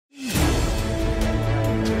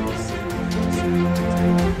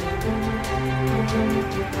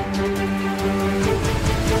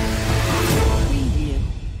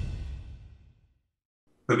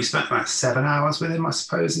we spent about 7 hours with him, I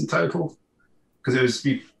suppose, in total. Because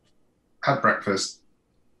we had breakfast,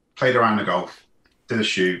 played around the golf, did a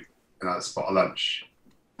shoot, and had a spot of lunch.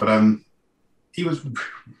 But he was.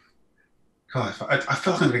 God, I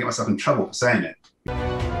feel like I'm going to get myself in trouble for saying it.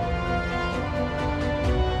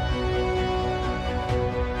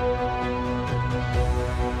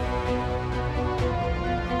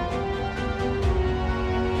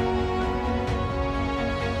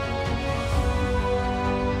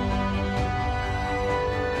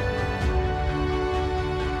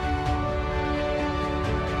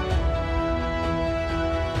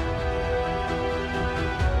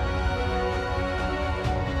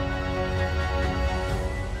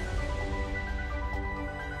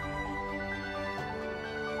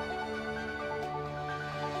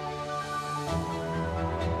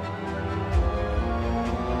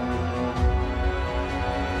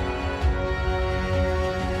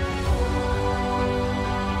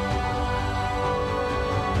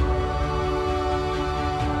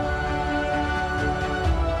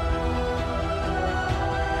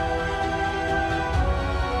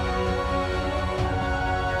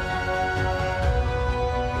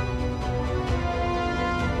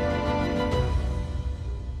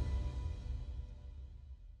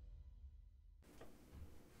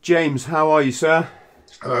 James, how are you, sir?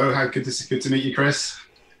 Hello, how good to meet you, Chris.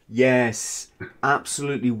 Yes,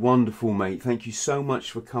 absolutely wonderful, mate. Thank you so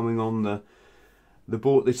much for coming on the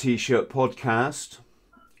Bought the T-shirt podcast.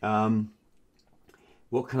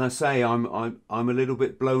 What can I say? I'm a little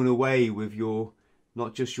bit blown away with your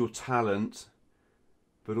not just your talent,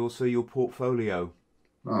 but also your portfolio.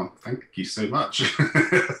 Oh, thank you so much.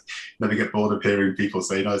 Never get bored of hearing people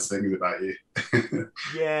say nice things about you.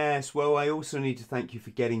 Yes, well, I also need to thank you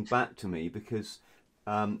for getting back to me because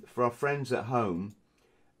for our friends at home,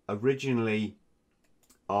 originally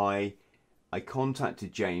I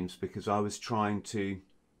contacted James because I was trying to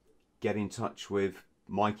get in touch with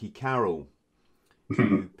Mikey Carroll,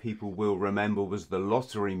 who people will remember was the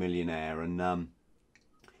lottery millionaire, and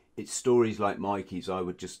it's stories like Mikey's I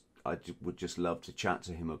would just love to chat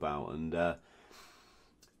to him about, and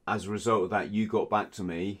as a result of that, you got back to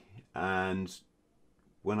me, and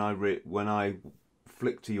when I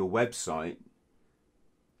flicked to your website,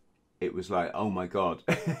 it was like, oh my God,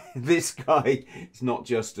 this guy is not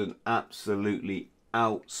just an absolutely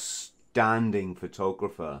outstanding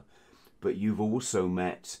photographer, but you've also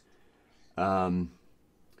met some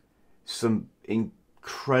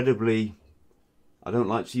incredibly, I don't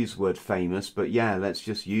like to use the word famous, but yeah, let's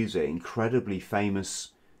just use it, incredibly famous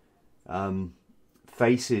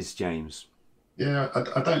faces, James. Yeah,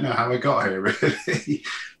 I don't know how I got here really,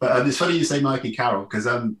 but it's funny you say Mikey Carroll because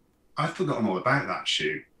I'd forgotten all about that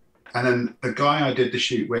shoot. And then the guy I did the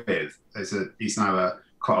shoot with he's now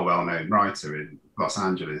quite a well-known writer in Los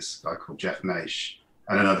Angeles, a guy called Jeff Naish,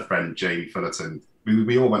 and another friend, Jamie Fullerton.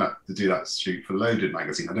 We all went up to do that shoot for Loaded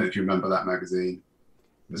magazine. I don't know if you remember that magazine.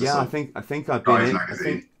 Yeah, I think I've been in.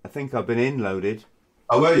 I think I've been in Loaded.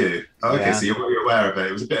 Oh, were you? Oh, okay, Yeah. so you're aware of it.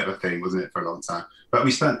 It was a bit of a thing, wasn't it, for a long time? But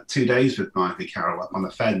we spent 2 days with Mikey Carroll up on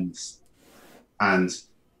the fens, and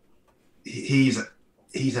he's a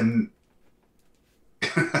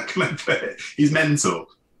can I put it? He's mental,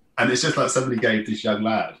 and it's just like somebody gave this young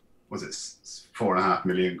lad, was it 4.5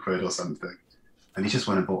 million quid or something, and he just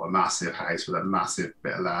went and bought a massive house with a massive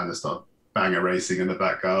bit of land and started banger racing in the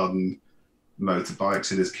back garden,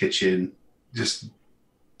 motorbikes in his kitchen, just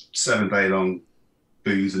 7-day long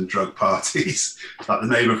booze and drug parties, like the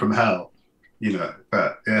neighbour from hell, you know.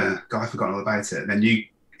 But yeah, God, I've forgotten all about it. And then you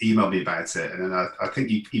emailed me about it, and then I think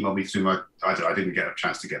you emailed me through I didn't get a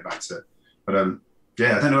chance to get back to it, but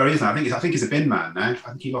yeah, I don't know where he is now. I think he's a bin man now. I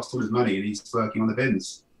think he lost all his money and he's working on the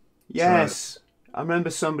bins. Yes, So, I remember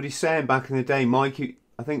somebody saying back in the day, Mikey.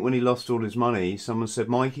 I think when he lost all his money, someone said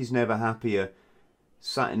Mikey's never happier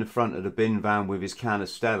sat in the front of the bin van with his can of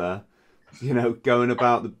Stella, you know, going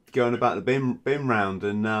about the bin round.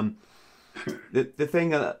 And the thing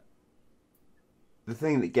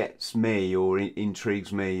that gets me or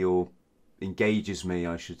intrigues me or engages me,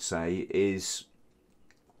 I should say, is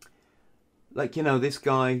like, you know, this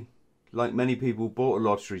guy, like many people, bought a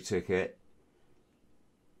lottery ticket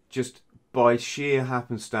just by sheer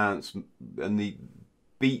happenstance and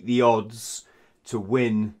beat the odds to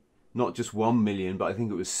win not just 1 million, but I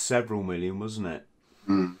think it was several million, wasn't it?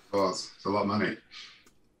 it was. It's a lot of money.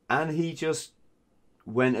 And he just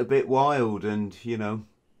went a bit wild, and you know,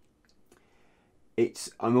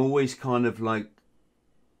 I'm always kind of like,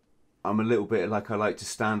 I'm a little bit like I like to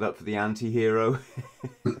stand up for the anti-hero.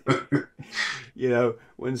 You know,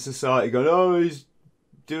 when society going, oh, he's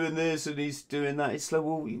doing this and he's doing that, it's like,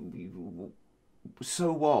 well,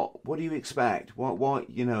 so what? What do you expect? What,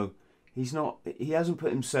 you know, he's not, he hasn't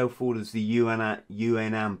put himself forward as the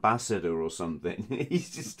UN ambassador or something. He's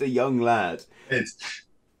just a young lad. It's,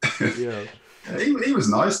 Yeah. he was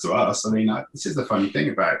nice to us. I mean, this is the funny thing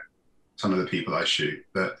about some of the people I shoot,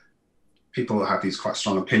 that people have these quite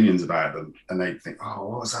strong opinions about them, and they think, oh,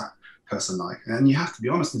 what was that person like? And you have to be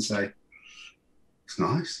honest and say, it's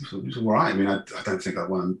nice. It's all right. I mean, I don't think I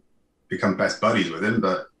want to become best buddies with him,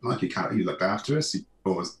 but Mikey Carroll, he looked after us. He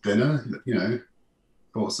bought us dinner, you know,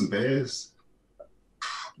 bought some beers.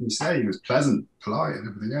 You say he was pleasant, polite, and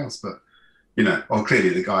everything else, but you know, well, clearly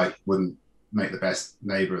the guy wouldn't make the best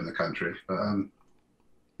neighbour in the country. But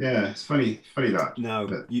yeah, it's funny that. No,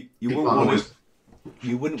 that you people wouldn't aren't want him.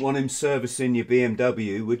 You wouldn't want him servicing your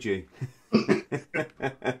BMW, would you? You'd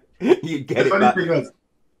get The it funny back. thing was,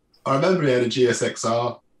 I remember he had a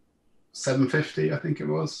GSXR 750, I think it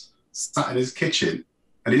was, sat in his kitchen,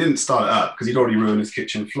 and he didn't start it up because he'd already ruined his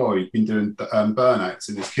kitchen floor. He'd been doing burnouts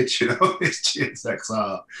in his kitchen on his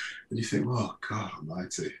GSXR, and you think, oh God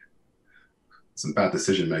Almighty, some bad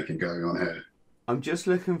decision making going on here. I'm just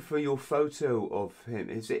looking for your photo of him.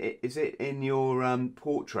 Is it in your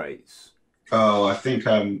portraits? Oh, I think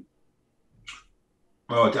well,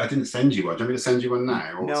 I didn't send you one. Do you want me to send you one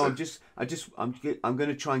now? Or No, was it? I'm going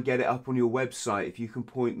to try and get it up on your website. If you can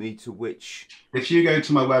point me to which. If you go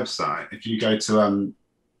to my website, if you go to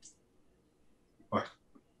I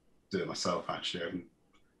do it myself actually.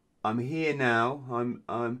 I'm here now.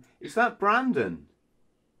 Is that Brandon?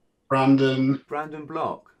 Brandon, Brandon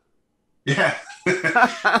Block. yeah,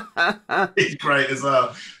 he's great as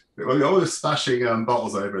well. We're always smashing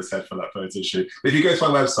bottles over his head for that photo shoot. If you go to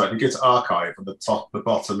my website, you go to archive at the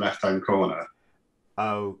bottom left-hand corner.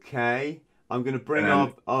 Okay. I'm going to bring And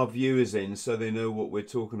then, our viewers in so they know what we're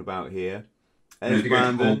talking about here. and There's if you go to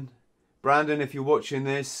Brandon. Brandon, if you're watching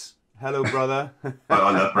this, hello, brother.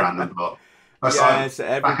 I love Brandon Block. Yes, Back in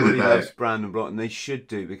the everybody day, loves Brandon Block, and they should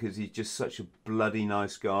do because he's just such a bloody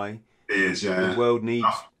nice guy. he is, The yeah. world needs,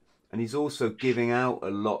 Oh, and he's also giving out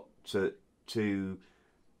a lot to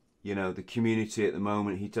you know the community at the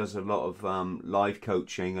moment. He does a lot of life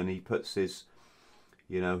coaching, and he puts his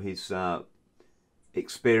his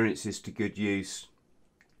experiences to good use.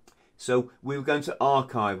 So we were going to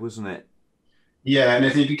archive, wasn't it? yeah, and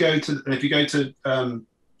if you go to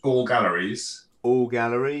all galleries, All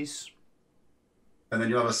galleries. and then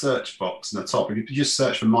you'll have a search box in the top. If you just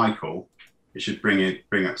search for Michael, it should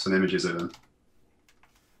bring up some images of him.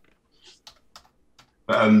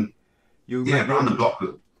 But You yeah, Brandon Block.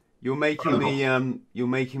 You're making Brandon me you're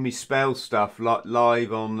making me spell stuff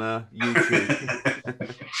live on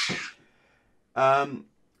YouTube. Block.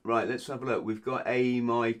 Right, let's have a look. We've got a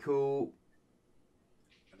Michael.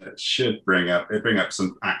 It should bring up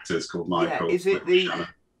some actors called Yeah, Michael. is it the?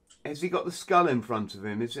 Has he got the skull in front of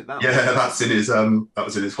him? Is it that one? Yeah, that's in his that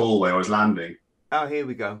was in his hallway I was landing. Oh, here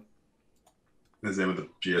we go. There's him with the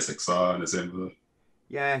GSXR and there's him with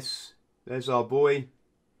Yes, there's our boy.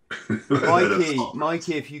 the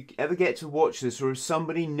Mikey, if you ever get to watch this, or if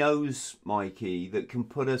somebody knows Mikey that can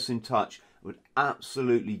put us in touch, I would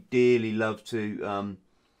absolutely dearly love to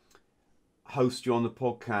host you on the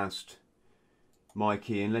podcast,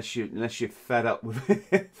 Mikey. Unless you're fed up with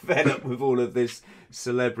fed up with all of this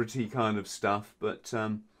celebrity kind of stuff, but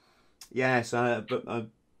yes,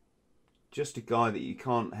 just a guy that you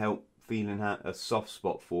can't help feeling a soft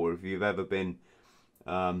spot for if you've ever been.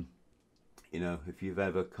 If you've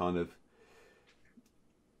ever kind of,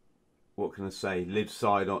 what can I say,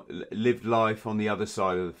 lived life on the other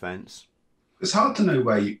side of the fence. It's hard to know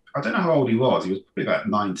I don't know how old he was. He was probably about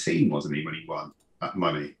 19, wasn't he, when he won that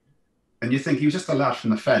money? And you think he was just a lad from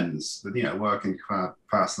the fens, working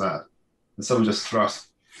class lad. And someone just thrust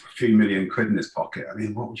a few million quid in his pocket. I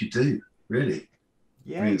mean, what would you do, really?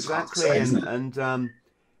 Yeah, I mean, it's hard to exactly. say, isn't it? And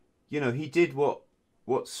he did what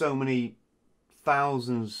so many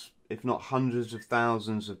thousands, if not hundreds of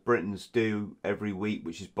thousands of Britons do every week,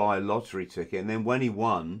 which is buy a lottery ticket. And then when he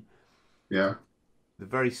won, Yeah. the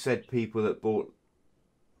very said people that bought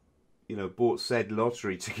said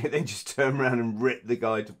lottery ticket, then just turn around and rip the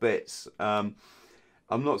guy to bits. I'm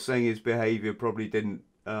not saying his behaviour probably didn't,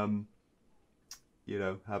 have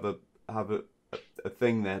a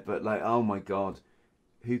thing there, but like, oh my God,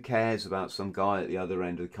 who cares about some guy at the other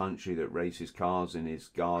end of the country that races cars in his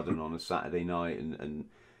garden on a Saturday night? And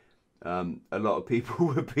a lot of people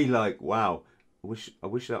would be like, wow, I wish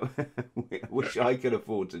I could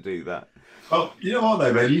afford to do that. Well, you know what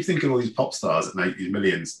though, man? You think of all these pop stars that make these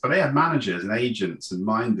millions, but they have managers and agents and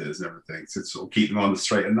minders and everything to sort of keep them on the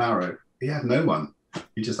straight and narrow. He had no one.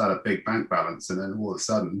 He just had a big bank balance, and then all of a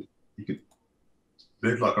sudden, he could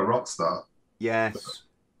live like a rock star. Yes.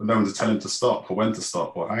 But no one to tell him to stop, or when to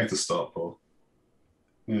stop, or how to stop, or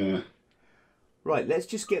yeah. Right, let's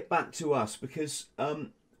just get back to us because I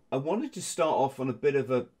wanted to start off on a bit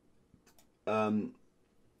of a, um,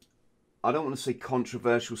 I don't want to say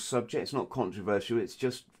controversial subject. It's not controversial. It's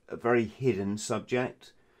just a very hidden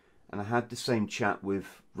subject. And I had the same chat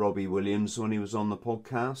with Robbie Williams when he was on the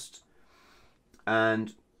podcast.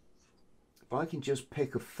 And if I can just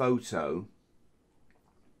pick a photo.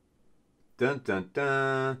 Dun dun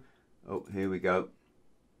dun. Oh, here we go.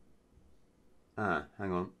 Ah,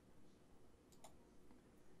 hang on.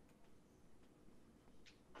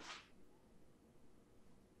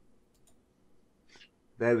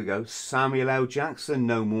 There we go. Samuel L. Jackson,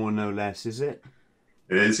 no more, no less, is it?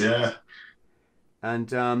 It is, yeah.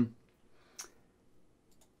 And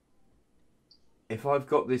if I've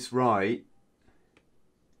got this right,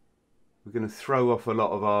 we're going to throw off a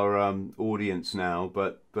lot of our audience now,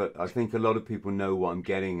 but I think a lot of people know what I'm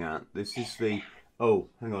getting at. This is the... Oh,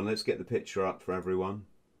 hang on, let's get the picture up for everyone.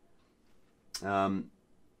 There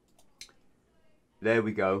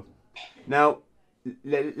we go. Now,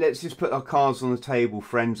 let's just put our cards on the table,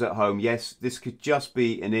 friends at home. Yes, this could just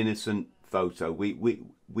be an innocent photo.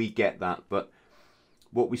 We get that, but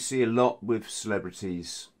what we see a lot with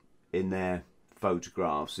celebrities in their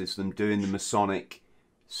photographs is them doing the Masonic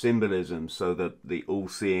symbolism, so that the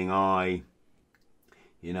all-seeing eye,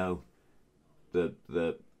 you know, the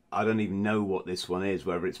I don't even know what this one is,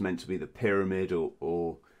 whether it's meant to be the pyramid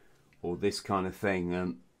or this kind of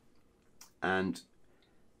thing, and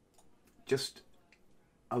just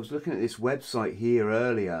I was looking at this website here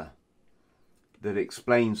earlier that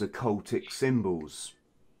explains occultic symbols,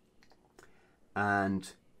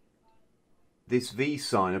 and this V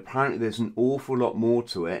sign, apparently there's an awful lot more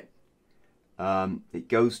to it. It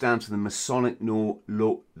goes down to the Masonic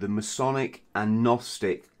the Masonic and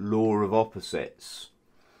Gnostic law of opposites,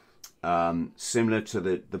 similar to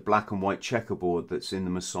the black and white checkerboard that's in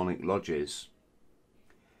the Masonic lodges.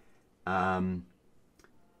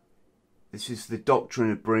 This is the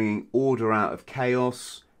doctrine of bringing order out of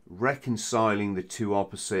chaos, reconciling the two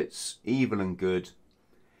opposites, evil and good.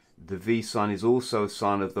 The V sign is also a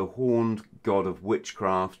sign of the horned god of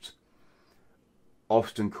witchcraft,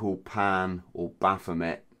 often called Pan or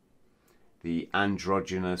Baphomet, the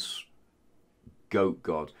androgynous goat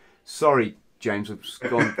god. Sorry, James, I've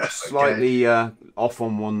gone slightly off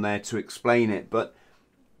on one there to explain it, but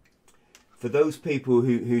for those people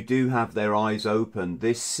who do have their eyes open,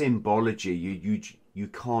 this symbology, you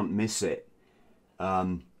can't miss it.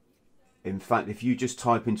 In fact, if you just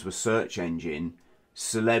type into a search engine,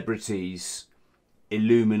 celebrities,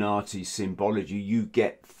 Illuminati symbology, you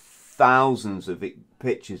get thousands of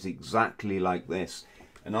pictures exactly like this.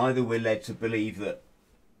 And either we're led to believe that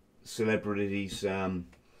celebrities, the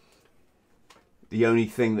only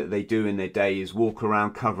thing that they do in their day is walk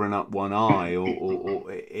around covering up one eye, or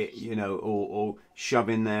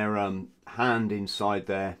shoving their hand inside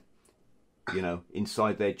their,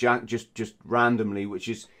 inside their jacket, just randomly, which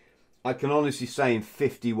is, I can honestly say, in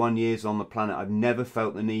 51 years on the planet, I've never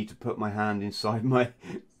felt the need to put my hand inside my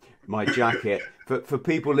jacket. For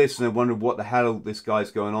people listening wondering what the hell this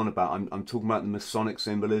guy's going on about, I'm talking about the Masonic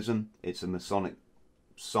symbolism. It's a Masonic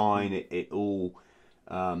sign. It's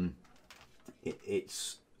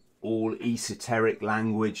all esoteric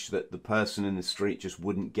language that the person in the street just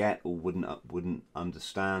wouldn't get or wouldn't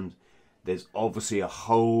understand. There's obviously a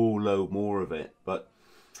whole load more of it. But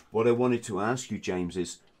what I wanted to ask you, James,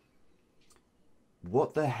 is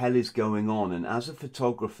what the hell is going on? And as a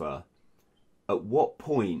photographer, at what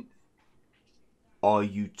point are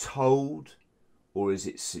you told, or is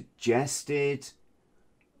it suggested,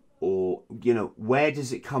 or where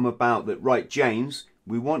does it come about that, right, James,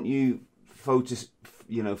 we want you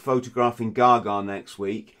photographing Gaga next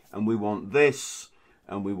week, and we want this,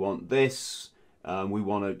 and we want this, we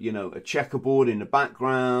want a checkerboard in the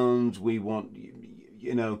background, we want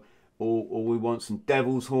or we want some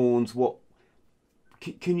devil's horns. What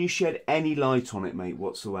can you shed any light on it, mate,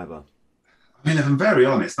 whatsoever? I mean, if I'm very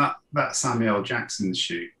honest, that Samuel L. Jackson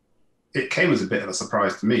shoot, it came as a bit of a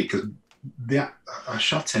surprise to me, because I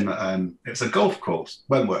shot him at it was a golf course,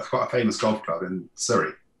 Wentworth, quite a famous golf club in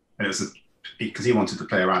Surrey, and it was because he wanted to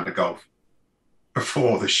play around the golf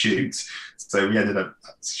before the shoot, so we ended up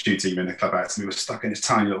shooting him in the clubhouse, and we were stuck in this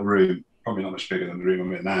tiny little room, probably not much bigger than the room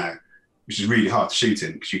I'm in now, which is really hard to shoot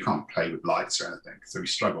in because you can't play with lights or anything. So we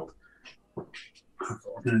struggled. I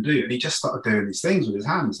thought, what am I going to do? And he just started doing these things with his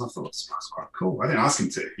hands. And I thought, that's quite cool. I didn't ask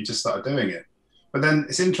him to. He just started doing it. But then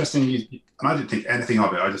it's interesting, and I didn't think anything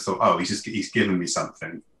of it. I just thought, oh, he's given me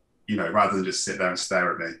something, rather than just sit there and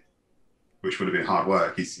stare at me. which would have been hard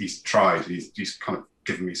work. He's tried. He's kind of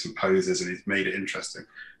given me some poses and he's made it interesting.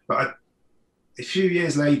 But a few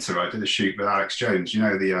years later, I did a shoot with Alex Jones, you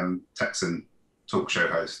know, the Texan talk show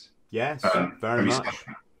host. Yes, very much.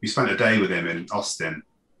 We spent a day with him in Austin,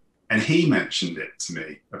 and he mentioned it to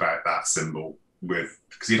me about that symbol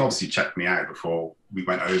because he'd obviously checked me out before we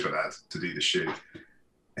went over there to do the shoot.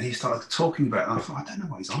 And he started talking about it, and I thought, I don't know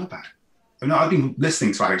what he's on about. And I've been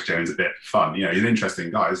listening to Alex Jones a bit for fun. You know, he's an interesting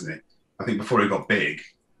guy, isn't he? I think before he got big,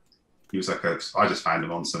 he was like I just found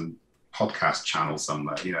him on some podcast channel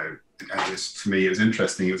somewhere, you know. And for me, it was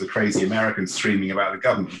interesting. It was a crazy American streaming about the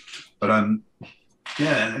government. But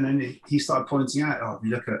yeah, and then he started pointing out, if you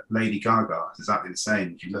look at Lady Gaga, it's exactly the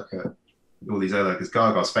same. If you look at all these other, because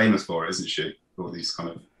Gaga's famous for it, isn't she? All these kind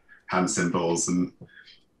of hand symbols. And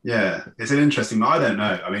yeah, it's an interesting, I don't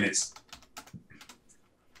know. I mean,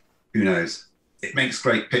 who knows? It makes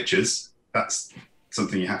great pictures. That's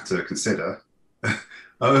something you have to consider.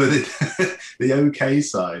 The okay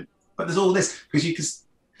side. But there's all this, because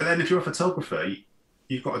but then if you're a photographer,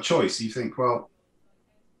 you've got a choice. You think, well,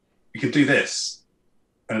 you can do this,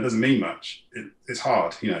 and it doesn't mean much. It's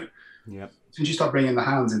hard, you know. Yeah. Since you start bringing the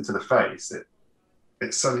hands into the face,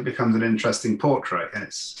 it suddenly becomes an interesting portrait, and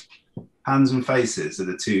it's hands and faces are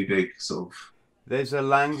the two big sort of. There's a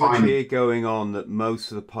language here going on that most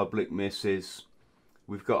of the public misses.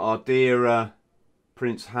 We've got our dear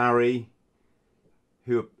Prince Harry,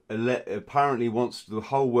 who apparently wants the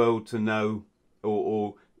whole world to know,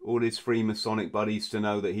 or all his Freemasonic buddies to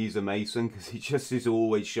know that he's a Mason, because he just is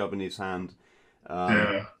always shoving his hand,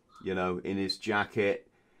 you know, in his jacket.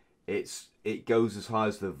 It goes as high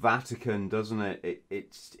as the Vatican, doesn't it?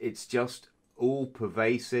 It's just all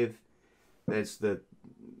pervasive. There's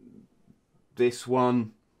this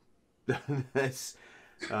one. There's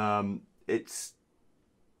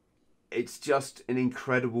it's just an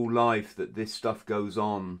incredible life that this stuff goes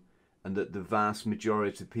on, and that the vast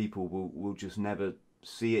majority of people will just never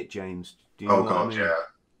see it, James. Do you know what I mean? Yeah.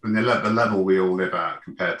 And the level we all live at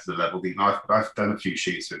compared to the level I've done a few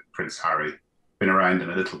shoots with Prince Harry, been around him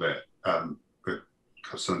a little bit with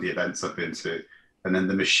some of the events I've been to, and then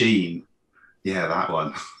the machine, yeah, that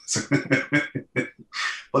one.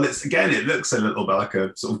 Well, it looks a little bit like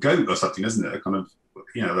a sort of goat or something, isn't it? A kind of,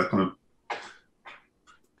 you know, the kind of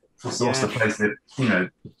what's the place that, you know.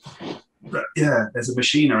 But yeah, there's a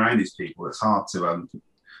machine around these people. It's hard to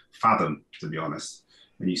fathom, to be honest.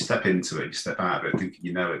 And you step into it, you step out of it, thinking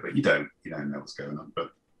you know it, but you don't know what's going on.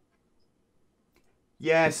 But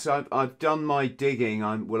yes, I've done my digging.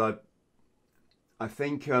 I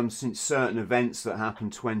think since certain events that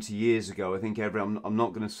happened 20 years ago, I think I'm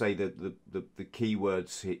not going to say the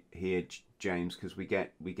keywords here, James, because we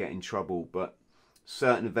get in trouble. But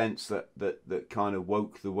certain events that kind of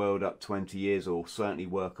woke the world up 20 years, or certainly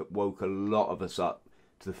woke a lot of us up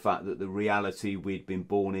to the fact that the reality we'd been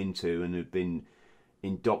born into and had been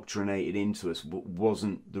indoctrinated into us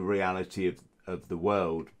wasn't the reality of the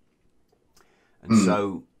world. And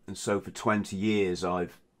so for 20 years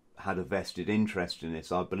I've had a vested interest in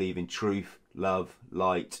this. I believe in truth, love,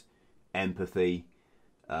 light, empathy.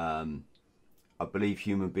 I believe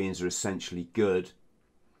human beings are essentially good.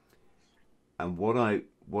 And what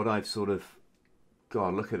I've sort of,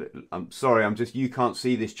 God, look at it. I'm sorry, you can't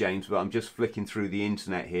see this, James, but I'm just flicking through the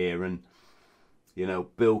internet here, and you know,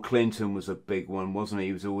 Bill Clinton was a big one, wasn't he?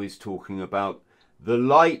 He was always talking about the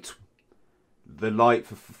light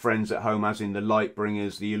for friends at home, as in the light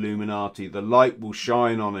bringers, the Illuminati. The light will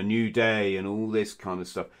shine on a new day, and all this kind of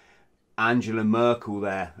stuff. Angela Merkel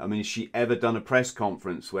there. I mean, has she ever done a press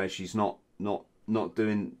conference where she's not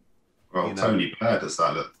doing? Well, you know, Tony Blair does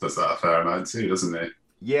that a fair amount too, doesn't he?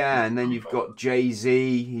 Yeah, and then you've got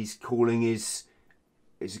Jay-Z. He's calling his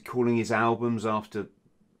albums after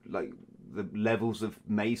like the levels of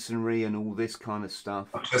masonry and all this kind of stuff.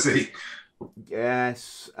 Oh, does he?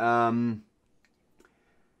 Yes.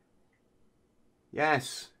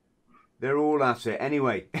 Yes. They're all at it.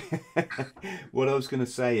 Anyway, what I was going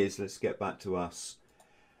to say is, let's get back to us.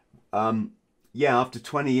 Yeah, after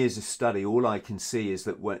 20 years of study, all I can see is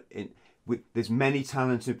that there's many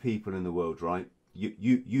talented people in the world, right?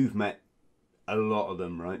 You've met a lot of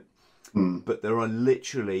them, right? But there are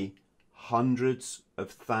literally hundreds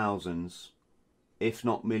of thousands, if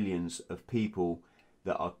not millions, of people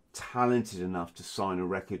that are talented enough to sign a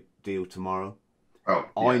record deal tomorrow. Oh,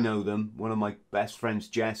 yeah. I know them. One of my best friends,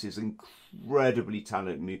 Jess, is incredibly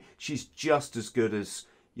talented. She's just as good as,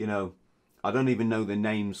 you know, I don't even know the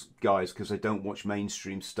names, guys, because I don't watch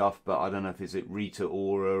mainstream stuff, but I don't know if it's Rita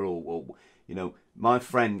Ora or, you know, my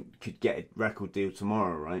friend could get a record deal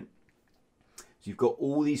tomorrow, right? So you've got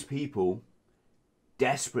all these people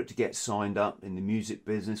desperate to get signed up in the music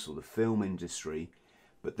business or the film industry,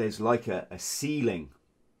 but there's like a ceiling.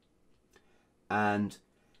 And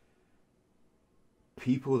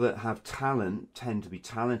people that have talent tend to be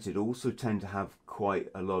talented, also tend to have quite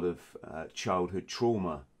a lot of childhood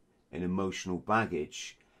trauma and emotional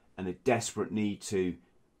baggage, and a desperate need to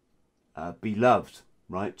be loved,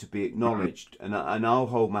 right? To be acknowledged. And I'll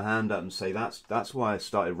hold my hand up and say that's why I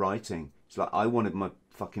started writing. It's like I wanted my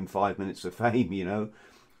fucking 5 minutes of fame, you know.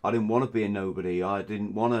 I didn't want to be a nobody. I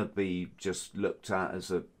didn't want to be just looked at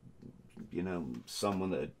as a, you know,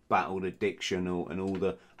 someone that had battled addiction and all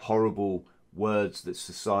the horrible words that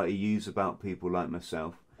society use about people like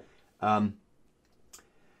myself. And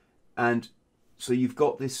so you've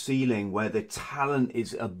got this ceiling where the talent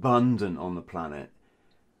is abundant on the planet,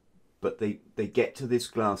 but they get to this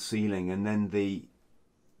glass ceiling, and then the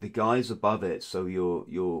guys above it, so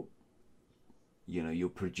your you know, your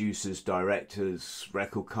producers, directors,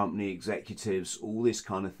 record company executives, all this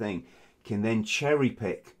kind of thing, can then cherry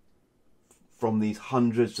pick from these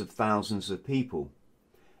hundreds of thousands of people.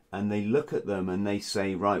 And they look at them and they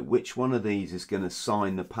say, right, which one of these is going to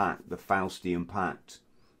sign the pact, the Faustian pact?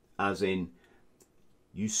 As in,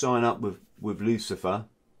 you sign up with Lucifer,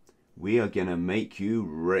 we are going to make you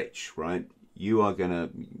rich, right? You are going to,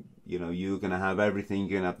 you know, you're going to have everything.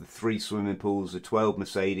 You're going to have the 3 swimming pools, the 12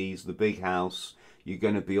 Mercedes, the big house. You're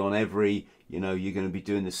going to be on every, you know, you're going to be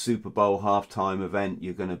doing the Super Bowl halftime event.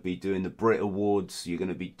 You're going to be doing the Brit Awards. You're going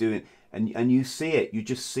to be doing, and you see it. You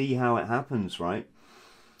just see how it happens, right?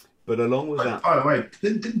 But along with that, by the way,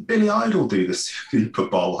 didn't Billy Idol do the Super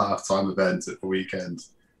Bowl halftime event at the weekend?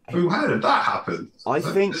 I mean, how did that happen? I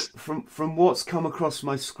think from what's come across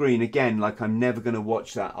my screen, again, like I'm never going to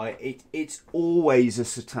watch that. It's always a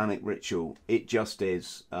satanic rictual. It just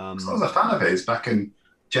is. I was a fan of his back in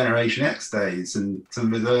Generation X days and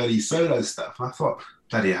some of his early solo stuff. And I thought,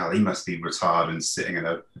 bloody hell, he must be retired and sitting in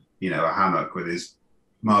a hammock with his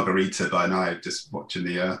margarita by night, just watching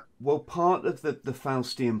the. Well, part of the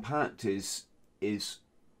Faustian pact is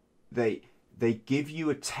they give you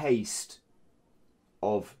a taste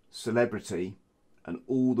of celebrity and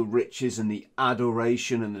all the riches and the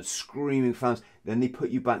adoration and the screaming fans. Then they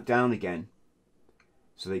put you back down again.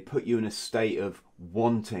 So they put you in a state of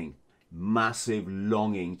wanting, massive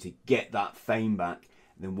longing to get that fame back.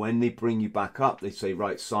 And then when they bring you back up, they say,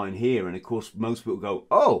 right, sign here. And of course, most people go,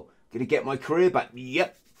 oh, gonna get my career back.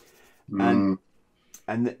 Yep. And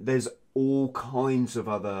there's all kinds of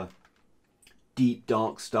other deep,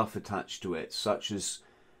 dark stuff attached to it, such as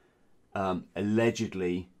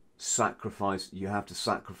allegedly you have to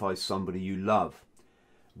sacrifice somebody you love.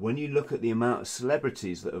 When you look at the amount of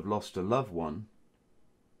celebrities that have lost a loved one,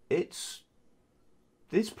 it's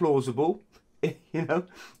plausible. You know,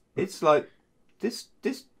 it's like this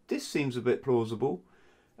seems a bit plausible.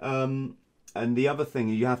 And the other thing,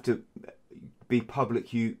 you have to be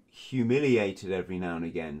publicly humiliated every now and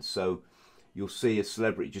again. So you'll see a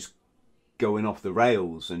celebrity just going off the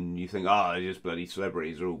rails, and you think, oh, just bloody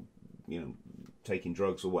celebrities are all, you know, taking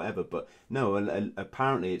drugs or whatever. But no,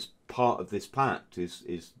 apparently it's part of this pact. Is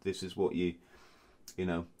this is what you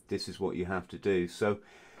know, this is what you have to do. So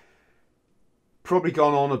probably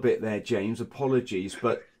gone on a bit there, James. Apologies,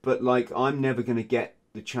 but like I'm never going to get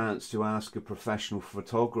the chance to ask a professional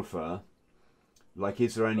photographer. Like,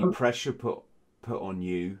 is there any pressure put on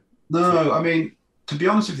you? No, I mean, to be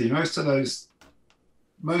honest with you, most of the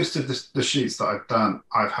shoots that I've done,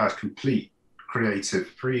 I've had complete creative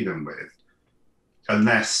freedom with,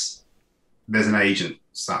 unless there's an agent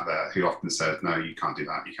sat there who often says, no, you can't do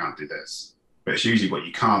that, you can't do this. But it's usually what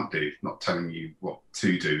you can't do, not telling you what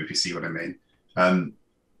to do, if you see what I mean. And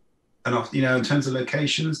you know, in terms of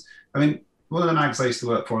locations, I mean, one of the mags I used to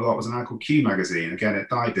work for a lot was an mag called Q Magazine. Again, it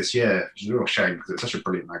died this year, which is a real shame because it's such a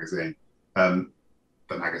brilliant magazine.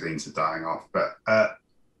 But magazines are dying off. But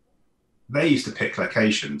they used to pick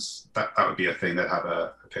locations. That would be a thing. They'd have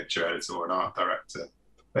a picture editor or an art director.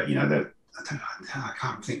 But you know, I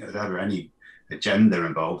can't think there's ever any agenda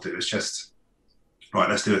involved. It was just, right,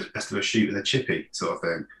 let's do a shoot with a chippy sort of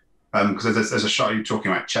thing. Because there's a shot, you're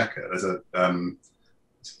talking about Checker. There's a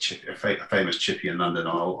famous chippy in London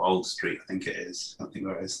on Old Street, I think it is. I don't think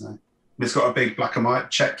where it is now. It's got a big black and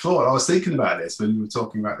white check floor. I was thinking about this when we were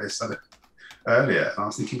talking about this earlier. I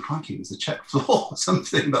was thinking, crikey, there's a check floor,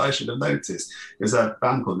 something that I should have noticed. There's a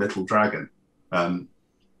band called Little Dragon, but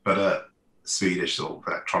a Swedish sort of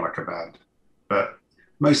electronica band. But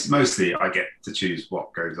mostly I get to choose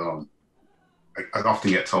what goes on. I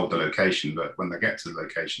often get told the location, but when they get to the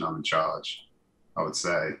location, I'm in charge, I would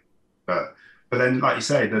say. But then, like you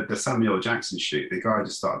say, the Samuel Jackson shoot, the guy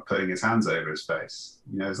just started putting his hands over his face.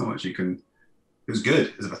 You know, there's not much you can. was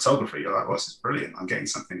good as a photographer. You're like, well, this is brilliant. I'm getting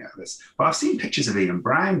something out of this. But I've seen pictures of Ian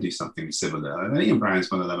Brown do something similar. And Ian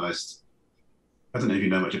Brown's one of the most, I don't know if you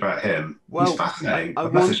know much about him. Well, he's fascinating. I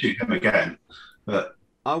I'd love to shoot him again. But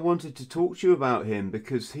I wanted to talk to you about him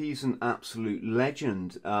because he's an absolute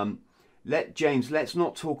legend. Let's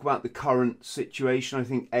not talk about the current situation. I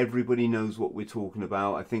think everybody knows what we're talking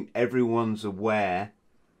about. I think everyone's aware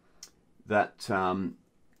that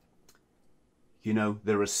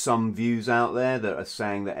there are some views out there that are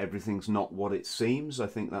saying that everything's not what it seems. I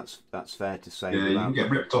think that's fair to say. yeah, you can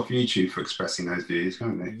get ripped off YouTube for expressing those views,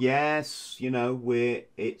 can't they? Yes,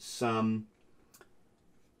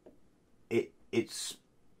 it's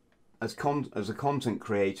as a content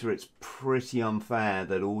creator, it's pretty unfair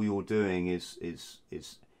that all you're doing is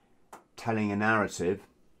telling a narrative,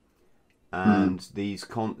 and these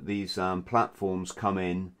platforms come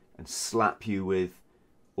in and slap you with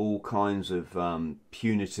all kinds of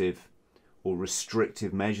punitive or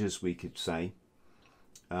restrictive measures, we could say.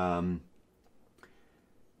 I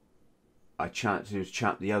chatted to a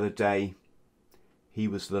chap the other day. He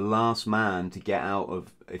was the last man to get out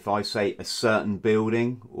of, if I say a certain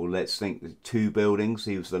building, or let's think 2 buildings,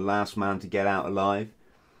 he was the last man to get out alive.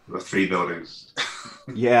 There were 3 buildings.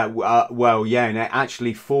 Yeah, well, yeah, and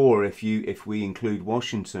actually 4 if we include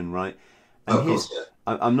Washington, right? And of course, yeah.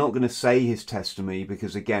 I'm not going to say his testimony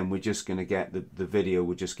because, again, we're just going to get the video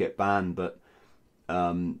will just get banned. But,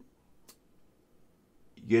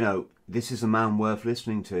 this is a man worth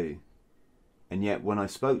listening to. And yet when I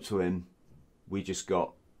spoke to him, we just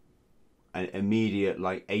got an immediate,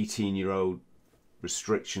 18-year-old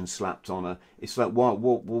restriction slapped on her. It's like, what,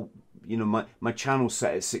 my channel's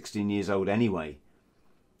set at 16 years old anyway.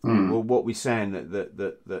 Well, what we're saying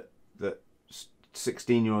that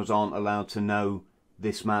 16-year-olds aren't allowed to know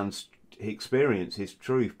this man's experience, his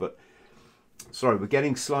truth. But sorry, we're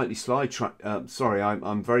getting slightly sidetracked. Sorry,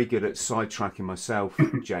 I'm very good at sidetracking myself,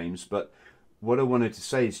 James. But what I wanted to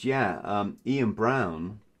say is, Ian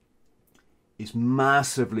Brown is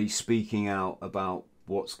massively speaking out about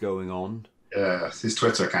what's going on. Yeah, his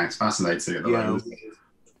Twitter account's fascinating at the moment.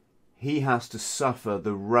 He has to suffer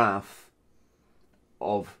the wrath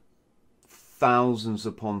of thousands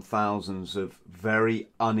upon thousands of very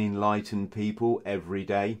unenlightened people every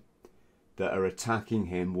day that are attacking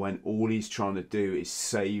him when all he's trying to do is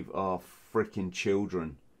save our freaking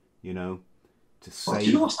children, to save... Well, do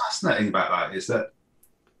you know what's fascinating about that is that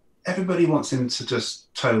everybody wants him to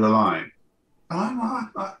just toe the line. I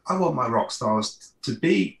want my rock stars to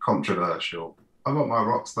be controversial. I want my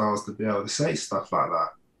rock stars to be able to say stuff like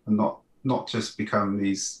that and not just become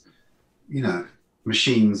these,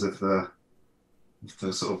 machines of the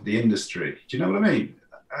sort of the industry. Do you know what I mean?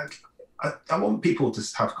 I want people to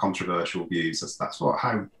have controversial views. That's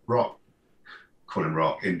how rock, call him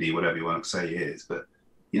rock, indie, whatever you want to say he is. But,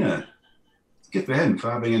 good for him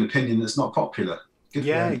for having an opinion that's not popular. Good for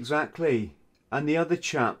him. Exactly. And the other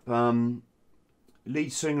chap,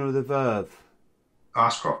 lead singer of The Verve.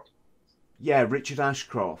 Ashcroft. Yeah, Richard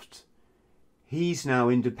Ashcroft. He's now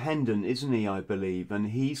independent, isn't he, I believe?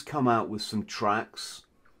 And he's come out with some tracks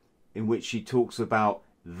in which he talks about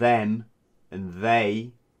them and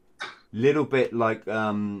they, little bit like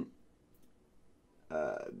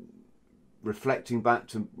reflecting back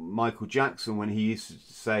to Michael Jackson when he used to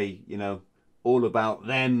say, all about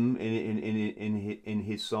them in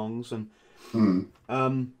his songs. And I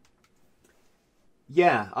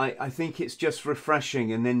think it's just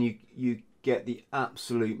refreshing. And then you get the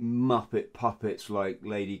absolute Muppet puppets like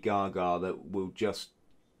Lady Gaga that will just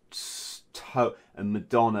toe, and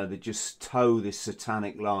Madonna that just toe this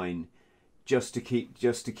satanic line just to keep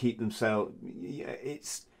themselves.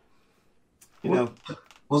 It's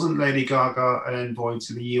Wasn't Lady Gaga an envoy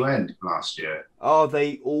to the UN last year? Oh,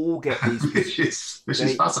 they all get these, which is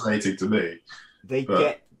fascinating to me. They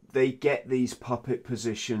get these puppet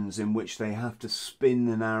positions in which they have to spin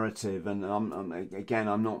the narrative, and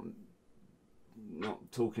I'm not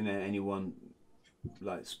talking to anyone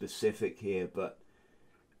like specific here, but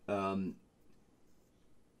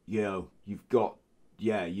you've got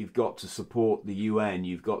to support the UN,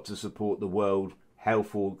 you've got to support the World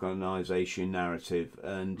Health Organization narrative,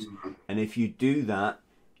 and if you do that,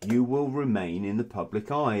 you will remain in the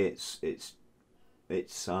public eye. It's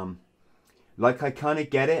like, I kind of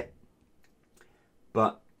get it,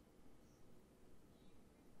 but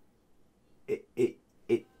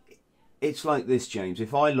it's like this, James.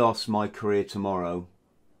 If I lost my career tomorrow,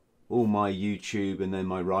 all my YouTube and then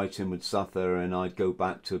my writing would suffer, and I'd go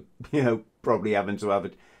back to, probably having to have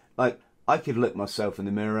it. Like, I could look myself in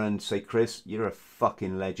the mirror and say, Chris, you're a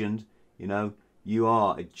fucking legend. you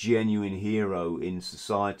are a genuine hero in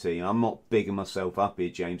society. And I'm not bigging myself up here,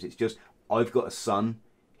 James. It's just I've got a son.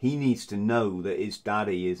 He needs to know that his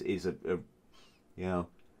daddy is a you know,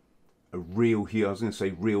 a real hero. I was going to say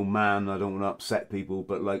real man. I don't want to upset people,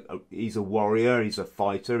 but like he's a warrior. He's a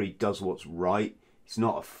fighter. He does what's right. He's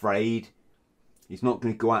not afraid. He's not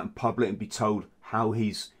going to go out in public and be told how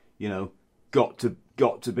he's, you know, got to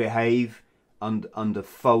behave under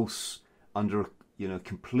false, under, you know,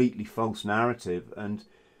 completely false narrative. And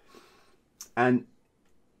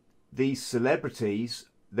these celebrities,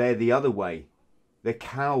 they're the other way. They're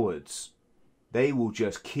cowards. They will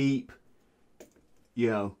just keep, you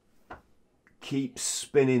know, keep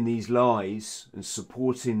spinning these lies and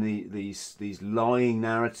supporting these lying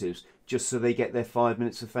narratives just so they get their 5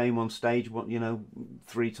 minutes of fame on stage, you know,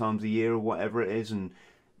 3 times a year or whatever it is, and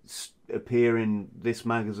appear in this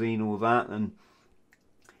magazine or that, and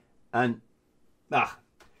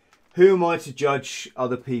who am I to judge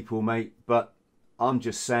other people, mate? But I'm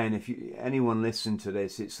just saying, if anyone listen to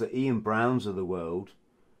this, it's the Ian Browns of the world.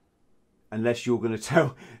 Unless you're going to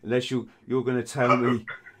tell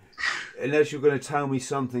me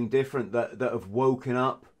something different that have woken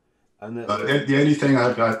up. And the only thing I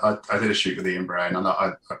did a shoot with Ian Brown, and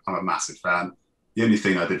I'm a massive fan. The only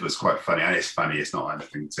thing I did was quite funny, and it's funny. It's not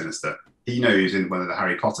anything sinister. He knows in one of the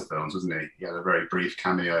Harry Potter films, wasn't he? He had a very brief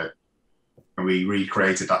cameo, and we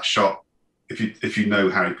recreated that shot. If you know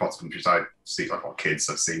Harry Potter films, which I see, like what kids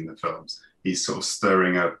have seen the films, he's sort of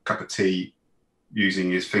stirring a cup of tea using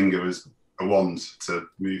his finger as a wand to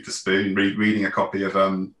move the spoon, reading a copy of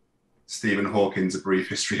Stephen Hawking's A Brief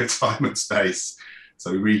History of Time and Space.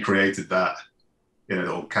 So we recreated that in a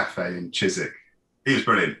little cafe in Chiswick. He was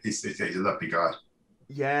brilliant. He's a lovely guy.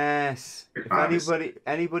 Yes. If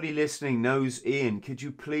anybody listening knows Ian, could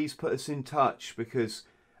you please put us in touch? Because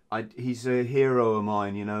he's a hero of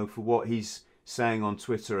mine, you know, for what he's saying on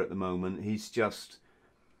Twitter at the moment. He's just,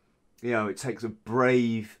 you know, it takes a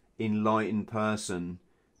brave, enlightened person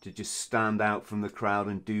to just stand out from the crowd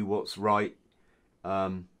and do what's right.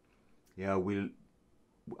 I'm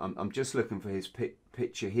just looking for his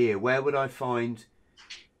picture here. Where would I find?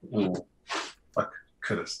 Oh, I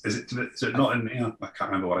could have. Is it not in here? I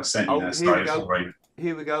can't remember what I sent you.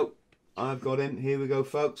 Here we go. I've got him. Here we go,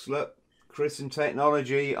 folks. Look, Chris and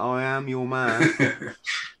Technology. I am your man.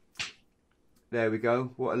 There we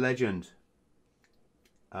go. What a legend.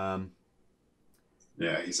 Yeah,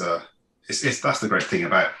 he's that's the great thing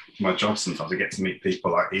about my job. Sometimes I get to meet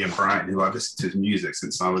people like Ian Bryan, who I've listened to his music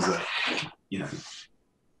since I was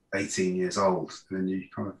 18 years old, and then you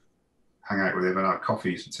kind of hang out with him and have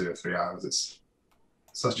coffees for 2 or 3 hours. It's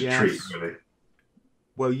such a treat, really.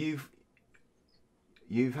 Well, you've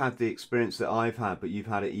had the experience that I've had, but you've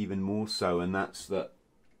had it even more so, and that's that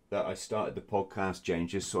I started the podcast,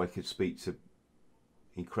 James, just so I could speak to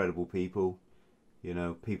incredible people, you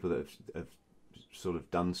know, people that have sort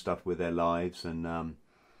of done stuff with their lives, and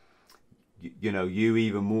you know, you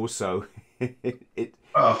even more so.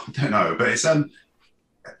 Oh, I don't know, but it's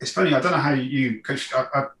funny. I don't know how you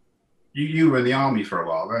were in the army for a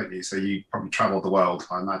while, weren't you? So you probably travelled the world,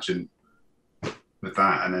 I imagine, with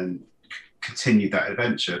that, and then continued that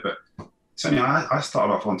adventure. But certainly, I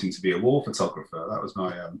started off wanting to be a war photographer. That was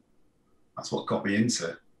my that's what got me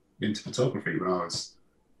into photography when I was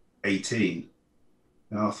 18.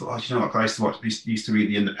 And I thought, you know what, I used to read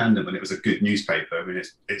The Independent when it was a good newspaper. I mean,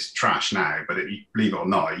 it's trash now, but believe it or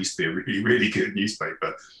not, it used to be a really, really good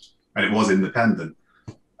newspaper, and it was independent.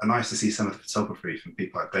 And I used to see some of the photography from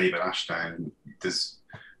people like David Ashdown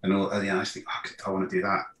and all. And I used to think, I want to do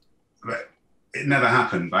that, but it never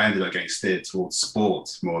happened. I ended up getting steered towards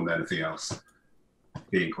sport more than anything else,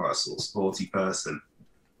 being quite a sort of sporty person.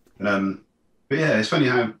 But yeah, it's funny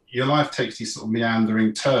how your life takes these sort of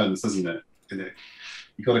meandering turns, doesn't it?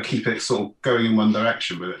 You've got to keep it sort of going in one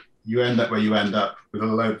direction, but you end up where you end up with a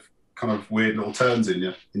load of kind of weird little turns in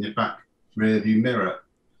your back rear view mirror.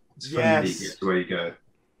 It's funny how you get to where you go.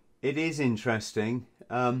 It is interesting.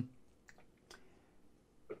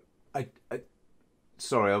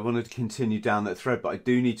 Sorry, I wanted to continue down that thread, but I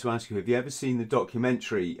do need to ask you: have you ever seen the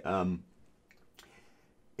documentary?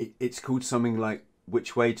 It's called something like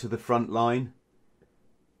 "Which Way to the Front Line."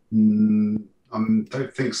 I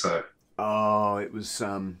don't think so. Oh, it was.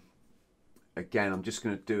 Again, I'm just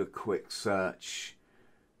going to do a quick search.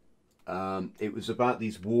 It was about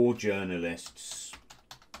these war journalists.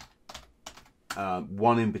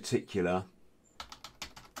 One in particular.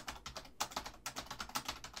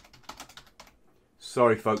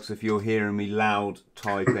 Sorry, folks, if you're hearing me loud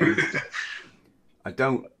typing. I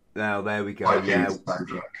don't. Now, there we go. Yeah.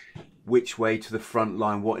 Which Way to the Front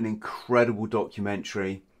Line? What an incredible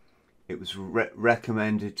documentary! It was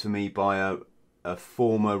recommended to me by a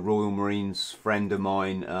former Royal Marines friend of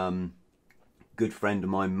mine, good friend of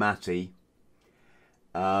mine, Matty.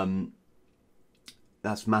 That's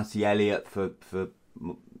Matty Elliott for the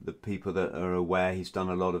people that are aware. He's done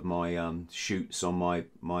a lot of my shoots on my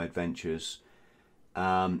adventures.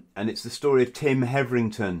 And it's the story of Tim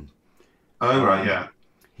Heverington. Oh, right, yeah.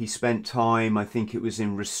 He spent time, I think it was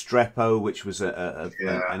in Restrepo, which was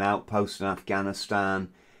an outpost in Afghanistan.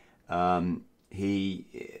 He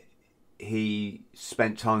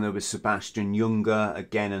spent time there with Sebastian Junger,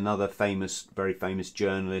 again another very famous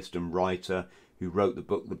journalist and writer who wrote the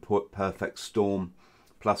book The Perfect Storm,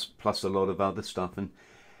 plus a lot of other stuff. And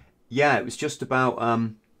yeah, it was just about.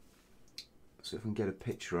 So if I can get a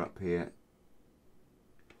picture up here.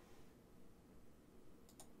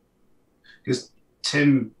 Because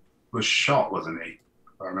Tim was shot, wasn't he?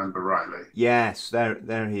 If I remember rightly. Yes,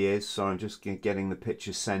 there he is. Sorry, I'm just getting the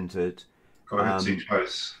picture centered. Got it too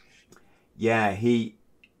close. Yeah,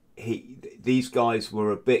 these guys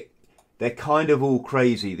were a bit. They're kind of all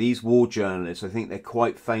crazy. These war journalists, I think they're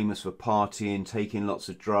quite famous for partying, taking lots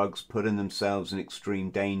of drugs, putting themselves in extreme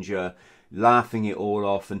danger, laughing it all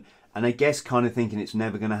off, and I guess kind of thinking it's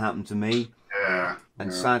never going to happen to me. Yeah.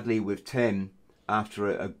 And sadly, with Tim,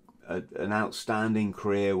 after an outstanding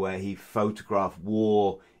career where he photographed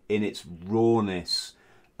war in its rawness,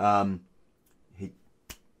 I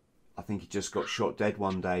think he just got shot dead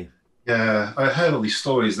one day. Yeah, I heard all these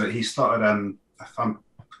stories that he started.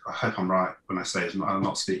 I hope I'm right when I say I'm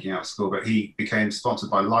not speaking out of school, but he became sponsored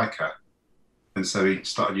by Leica, and so he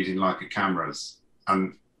started using Leica cameras,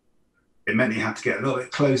 and it meant he had to get a little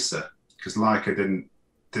bit closer because Leica didn't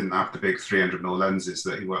have the big 300mm lenses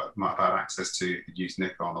that he might have had access to. He'd use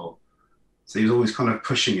Nikon, so he was always kind of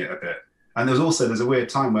pushing it a bit. And there's a weird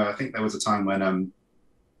time where I think there was a time when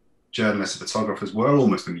journalists and photographers were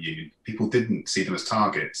almost immune. People didn't see them as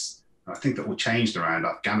targets. I think that all changed around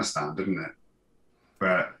Afghanistan, didn't it?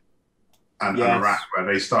 And Iraq,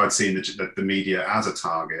 where they started seeing the media as a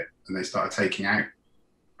target, and they started taking out,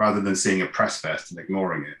 rather than seeing a press vest and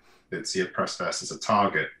ignoring it, they'd see a press vest as a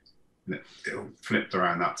target. And it flipped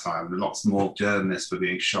around that time, and lots more journalists were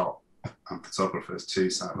being shot, and photographers too,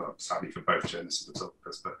 sadly for both journalists and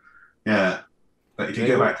photographers. But yeah, but if you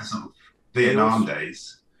go back to sort of Vietnam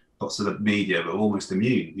days, lots of the media were almost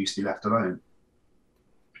immune, used to be left alone.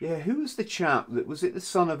 Yeah, who was the chap that was it? The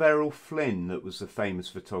son of Errol Flynn that was the famous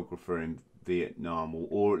photographer in Vietnam,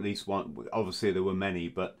 or at least one. Obviously, there were many,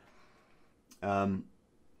 but I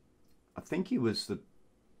think he was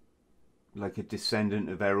like a descendant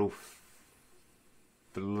of Errol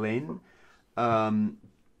Flynn. I'm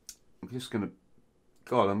just gonna.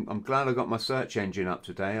 God, I'm glad I got my search engine up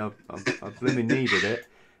today. I've really needed it.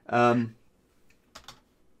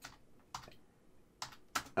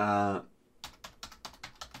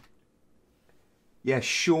 Yeah,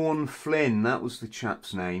 Sean Flynn, that was the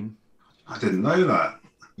chap's name. I didn't know that.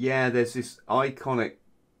 Yeah, there's this iconic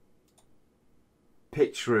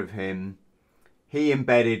picture of him. He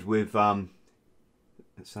embedded with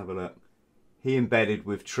let's have a look. He embedded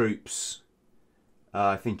with troops,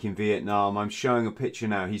 I think in Vietnam. I'm showing a picture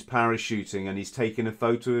now. He's parachuting and he's taking a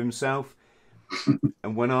photo of himself.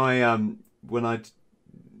 And when I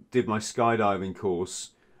did my skydiving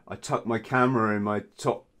course, I tucked my camera in my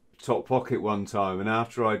top pocket one time, and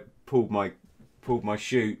after I pulled my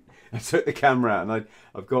chute, I took the camera out, and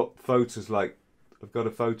I've got photos like I've got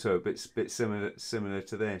a photo a bit similar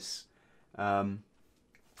to this. Can't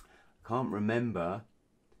remember.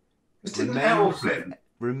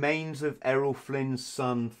 Remains of Errol Flynn's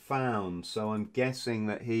son found. So I'm guessing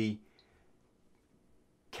that he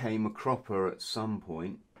came a cropper at some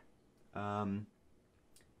point.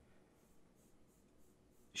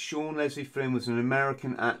 Sean Leslie Flynn was an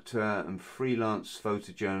American actor and freelance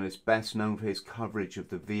photojournalist, best known for his coverage of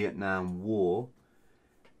the Vietnam War.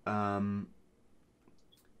 The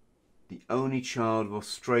only child of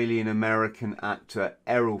Australian-American actor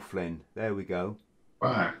Errol Flynn. There we go.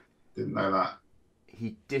 Wow, didn't know that.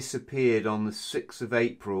 He disappeared on the 6th of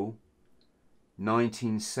April,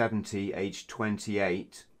 1970, aged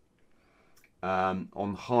 28,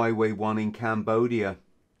 on Highway 1 in Cambodia.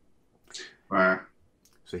 Wow.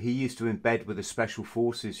 So he used to embed with the Special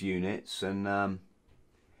Forces units, and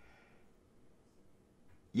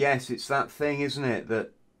yes, it's that thing, isn't it,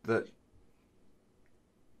 that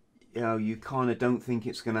you know, you kind of don't think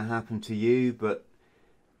it's going to happen to you, but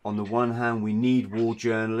on the one hand, we need war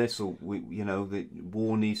journalists, or the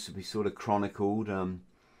war needs to be sort of chronicled. Then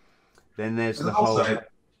there's the whole.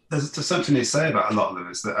 There's something to say about a lot of them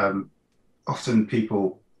is that often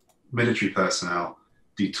military personnel,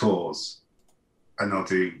 do tours. and they'll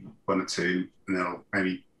do one or two, and they'll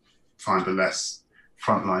maybe find a less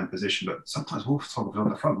frontline position. But sometimes wolf photographers are on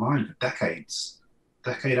the front line for decades,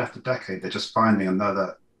 decade after decade. They're just finding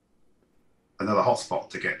another hotspot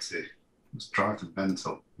to get to. Must drive them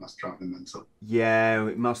mental. Yeah,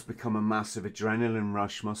 it must become a massive adrenaline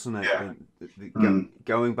rush, mustn't it? Yeah.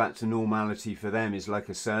 Going back to normality for them is like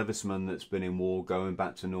a serviceman that's been in war going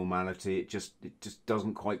back to normality. It just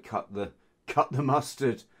doesn't quite cut the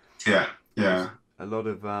mustard. Yeah. There's a lot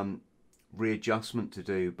of readjustment to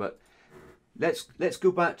do. But let's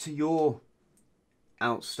go back to your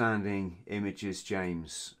outstanding images,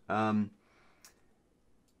 James.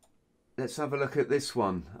 Let's have a look at this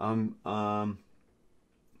one.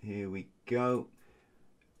 Here we go.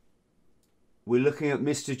 We're looking at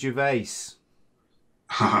Mr. Gervais.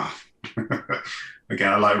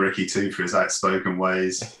 Again, I like Ricky too for his outspoken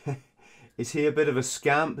ways. Is he a bit of a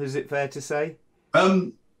scamp? Is it fair to say?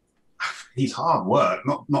 He's hard work,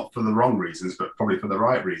 not for the wrong reasons, but probably for the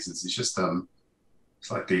right reasons. He's just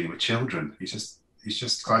it's like dealing with children. He's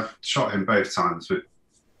just. I've shot him both times with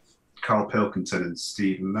Carl Pilkington and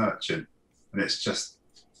Stephen Merchant, and it's just,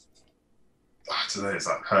 I don't know, it's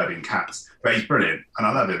like herding cats. But he's brilliant, and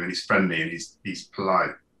I love him, and he's friendly, and he's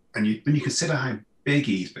polite. And when you consider how big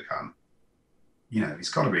he's become, you know, he's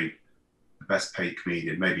got to be the best paid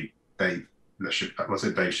comedian. Maybe Dave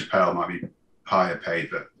Chappelle might be higher paid,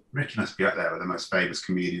 but Ricky must be up there with the most famous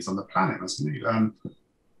comedians on the planet, mustn't he?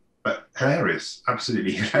 But hilarious,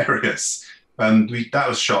 absolutely hilarious. That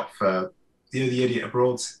was shot for the Idiot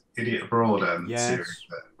Abroad Yes. series.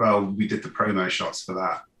 Well, we did the promo shots for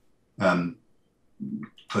that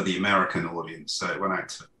for the American audience, so it went out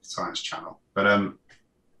to Science Channel. But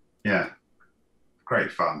yeah,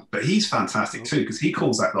 great fun. But he's fantastic too, because he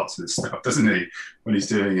calls out lots of this stuff, doesn't he? When he's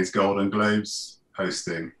doing his Golden Globes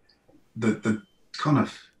hosting, the kind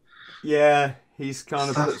of, yeah, he's kind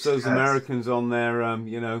of puts those Yes. Americans on their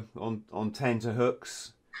on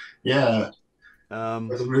tenterhooks. Yeah.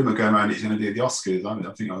 There's a rumor going around he's going to do the Oscars. I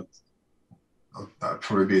think that would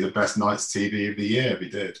probably be the best night's TV of the year if he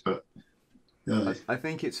did. But yeah. I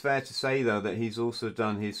think it's fair to say though that he's also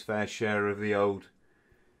done his fair share of the old.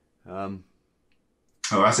 Oh,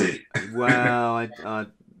 has he? Well,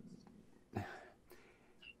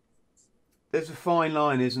 there's a fine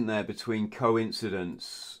line, isn't there, between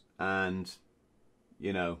coincidence and,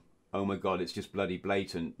 you know, oh my God, it's just bloody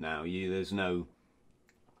blatant now. There's no,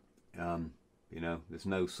 there's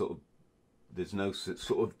no sort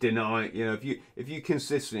of deny. You know, if you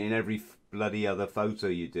consistently in every bloody other photo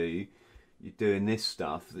you do, you're doing this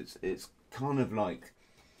stuff. It's kind of like,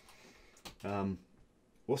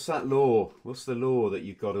 what's that law? What's the law that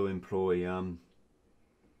you've got to employ?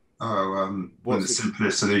 When the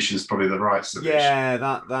simplest solution is probably the right solution. Yeah,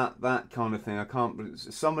 that kind of thing. I can't.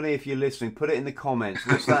 Somebody, if you're listening, put it in the comments.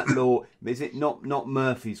 What's that law? Is it not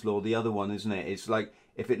Murphy's law? The other one, isn't it? It's like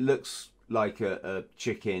if it looks like a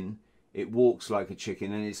chicken, it walks like a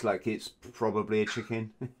chicken, and it's like it's probably a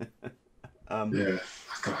chicken. Yeah,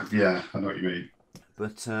 God, yeah, I know what you mean.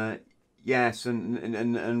 But yes,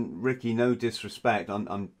 and Ricky, no disrespect.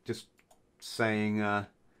 I'm just saying.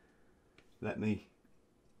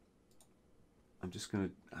 I'm just going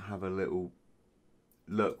to have a little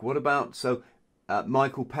look. What about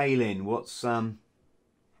Michael Palin? What's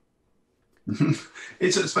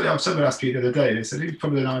It's funny. Someone asked me the other day. They said, "Who's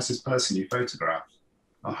probably the nicest person you photographed?"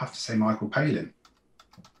 I'll have to say Michael Palin.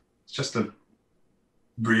 It's just a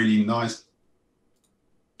really nice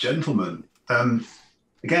gentleman.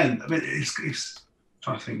 Again, I mean, it's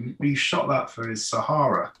trying to think. We shot that for his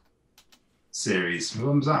Sahara series.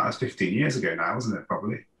 When was that? That's 15 years ago now, wasn't it?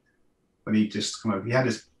 Probably. When he just he had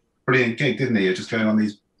this brilliant gig, didn't he? Just going on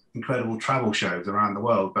these incredible travel shows around the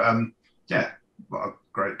world. But yeah, what a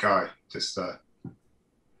great guy. Just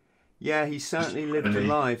yeah, he's certainly lived a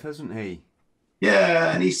life, hasn't he?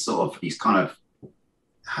 Yeah, and he's kind of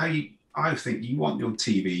how I think you want your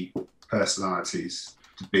TV personalities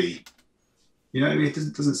to be. You know, he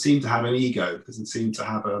doesn't seem to have an ego. Doesn't seem to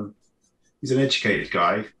have he's an educated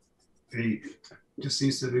guy. He just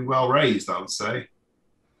seems to be well raised, I would say.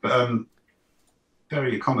 But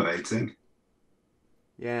very accommodating.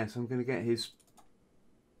 Yeah, so I'm going to get his.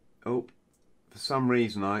 Oh, for some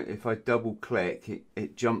reason, if I double click,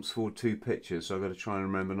 it jumps forward 2 pictures. So I've got to try and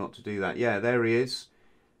remember not to do that. Yeah, there he is.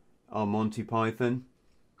 Our Monty Python.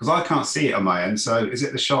 Because I can't see it on my end. So is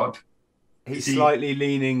it the shot of? He's slightly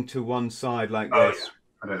leaning to one side like this. Yeah.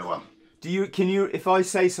 I don't know what. Can you, if I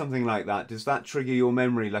say something like that, does that trigger your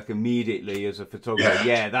memory like immediately as a photographer?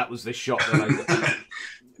 Yeah, that was the shot that I got.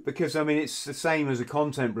 Because I mean, it's the same as a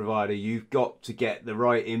content provider. You've got to get the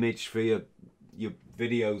right image for your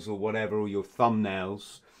videos or whatever, or your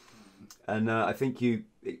thumbnails, and I think it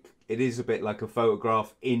is a bit like a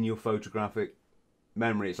photograph in your photographic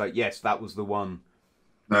memory. It's like, yes, that was the one.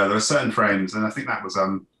 No, there were certain frames, and I think that was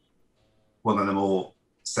one of the more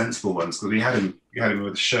sensible ones, because we had him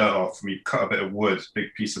with the shirt off, and we cut a bit of wood,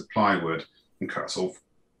 big piece of plywood, and cut sort of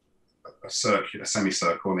a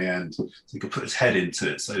semicircle on the end, so he could put his head into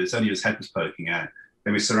it. So it's only his head was poking out.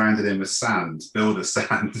 Then we surrounded him with sand, builder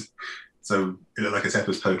sand, so it looked like his head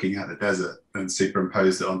was poking out the desert, and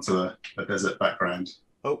superimposed it onto a desert background.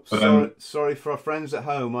 Oh, sorry for our friends at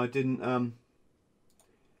home. I didn't.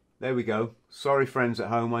 There we go. Sorry, friends at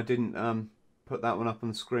home. I didn't put that one up on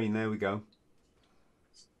the screen. There we go.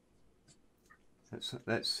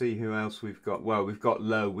 Let's see who else we've got. Well, we've got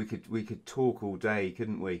Low. We could talk all day,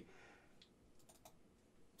 couldn't we?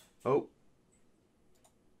 Oh,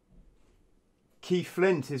 Keith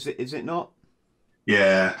Flint, is it not?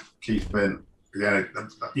 Yeah, Keith Flint. Yeah,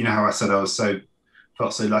 you know how I said I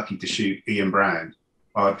felt so lucky to shoot Ian Brown.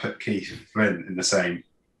 I would put Keith Flint in the same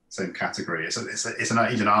category. He's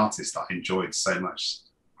an artist that I enjoyed so much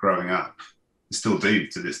growing up. I still do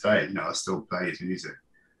to this day. You know, I still play his music,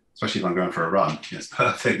 especially if I'm going for a run. It's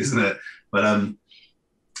perfect, isn't it? But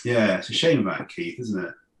yeah, it's a shame about Keith, isn't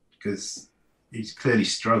it? Because he's clearly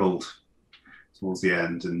struggled towards the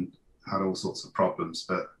end and had all sorts of problems.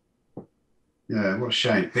 But yeah, what a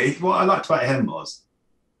shame. But what I liked about him was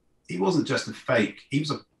he wasn't just a fake. He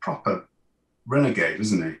was a proper renegade,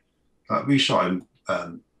 wasn't he? Like, we shot him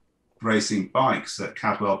racing bikes at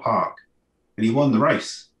Cadwell Park, and he won the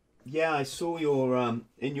race. Yeah, I saw your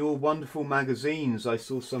in your wonderful magazines. I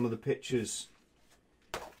saw some of the pictures.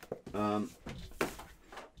 Do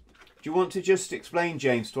you want to just explain,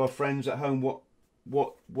 James, to our friends at home what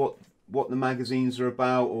the magazines are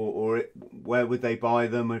about, or where would they buy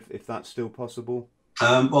them, if that's still possible?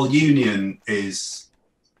 Well, Union is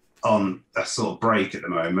on a sort of break at the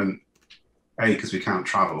moment. Because we can't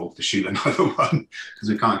travel to shoot another one, because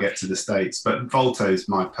we can't get to the States. But Volto is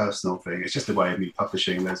my personal thing. It's just a way of me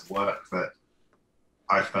publishing those work that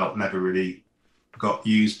I felt never really got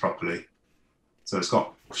used properly. So it's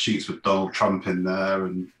got shoots with Donald Trump in there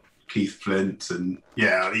and Keith Flint. And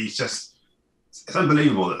yeah, it's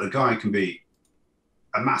unbelievable that the guy can be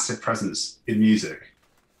a massive presence in music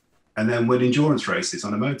and then win endurance races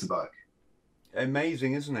on a motorbike.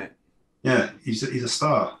 Amazing, isn't it? Yeah, he's a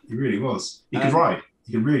star. He really was. He could ride.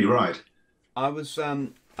 He could really ride. I was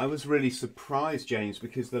really surprised, James,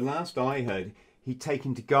 because the last I heard, he'd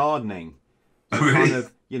taken to gardening. So really?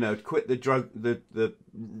 Kind of, quit the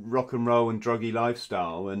rock and roll and druggy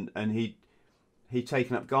lifestyle, and he'd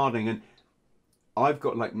taken up gardening. And I've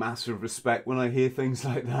got like massive respect when I hear things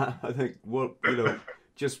like that. I think,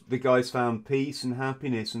 just the guy's found peace and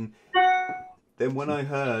happiness. And then when I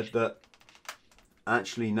heard that,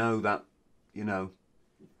 actually, no, that.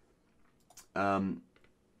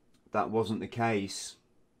 That wasn't the case.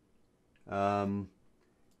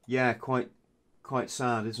 Yeah, quite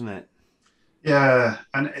sad, isn't it? Yeah,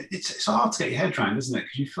 and it's hard to get your head around, isn't it?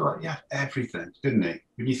 Because you feel like you had everything, didn't he?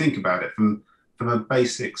 When you think about it from a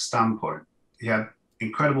basic standpoint, he had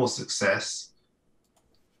incredible success,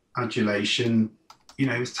 adulation. He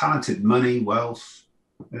was talented, money, wealth,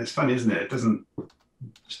 and it's funny, isn't it?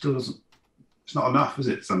 Still doesn't. It's not enough, is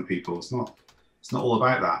it? For some people, it's not all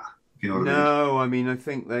about that. If you know what I mean. No, I mean, I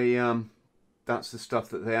think they that's the stuff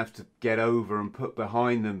that they have to get over and put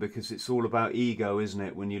behind them, because it's all about ego, isn't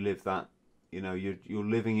it? When you live that, you're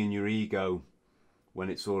living in your ego when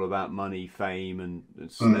it's all about money, fame, and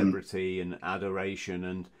celebrity and adoration,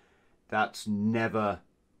 and that's never,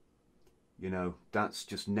 that's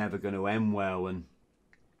just never going to end well. And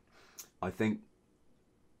I think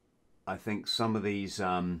some of these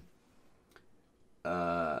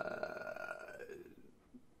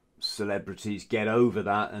celebrities get over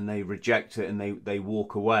that and they reject it and they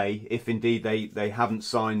walk away, if indeed they haven't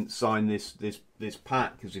signed this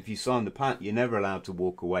pact, because if you sign the pact, you're never allowed to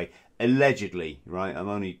walk away, allegedly, right?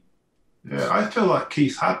 Yeah, I feel like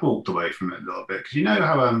Keith had walked away from it a little bit, because you know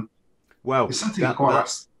how well, it's something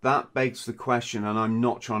that begs the question, and I'm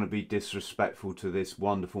not trying to be disrespectful to this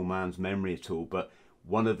wonderful man's memory at all, but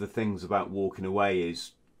one of the things about walking away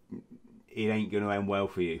is it ain't going to end well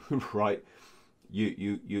for you, right?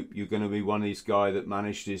 You're going to be one of these guys that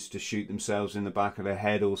manages to shoot themselves in the back of the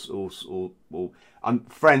head, or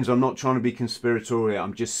friends, I'm not trying to be conspiratorial.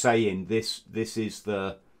 I'm just saying this is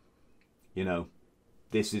the,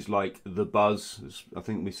 this is like the buzz, as I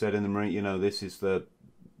think we said in the marine. This is the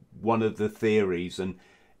one of the theories, and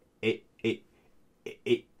it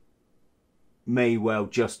may well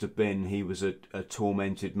just have been he was a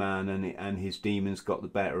tormented man, and his demons got the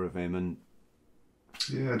better of him, and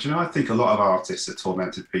Yeah, do you know, I think a lot of artists are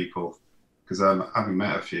tormented people because having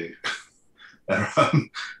met a few, they're,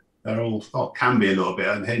 they're all can be a little bit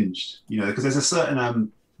unhinged, you know, because there's a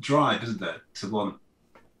certain drive, isn't there, to want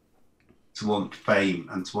fame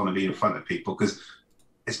and to want to be in front of people. Because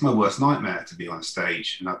it's my worst nightmare to be on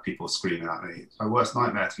stage and have people screaming at me. It's my worst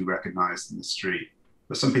nightmare to be recognised in the street.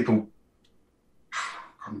 But some people,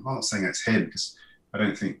 I'm not saying it's him because I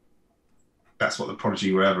don't think that's what the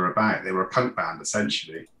Prodigy were ever about. They were a punk band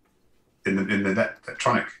essentially in the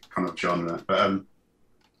electronic kind of genre. But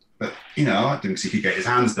you know, I didn't see he could get his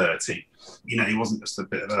hands dirty. You know, he wasn't just a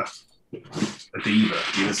bit of a diva.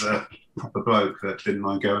 He was a proper bloke that didn't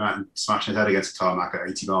mind going out and smashing his head against a tarmac at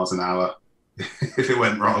 80 miles an hour if it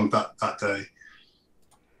went wrong that day.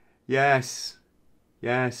 Yes,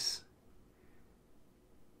 yes.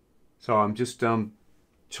 So I'm just trying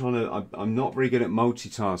to. I'm not very good at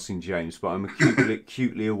multitasking, James, but I'm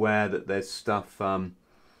acutely aware that there's stuff.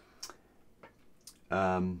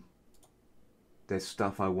 There's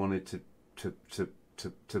stuff I wanted to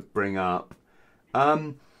bring up.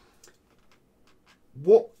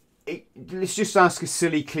 Let's just ask a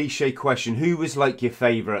silly cliche question. Who was like your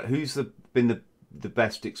favourite? Who's been the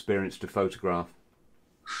best experience to photograph?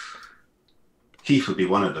 Keith would be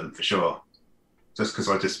one of them for sure. Just because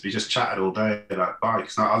we just chatted all day about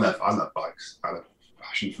bikes. I love bikes. I had a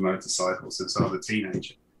passion for motorcycles since I was a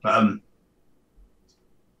teenager. But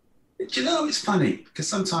do you know, it's funny because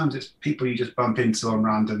sometimes it's people you just bump into on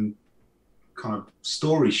random kind of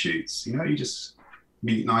story shoots. You know, you just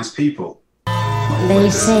meet nice people. They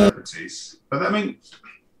say celebrities, but I mean,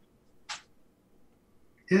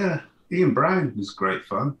 yeah, Ian Brown was great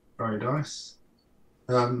fun, very nice.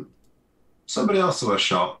 Somebody else who I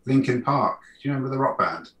shot, Linkin Park. Do you remember the rock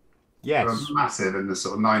band? Yes. They were massive in the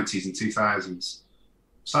sort of 90s and 2000s.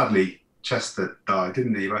 Sadly, Chester died,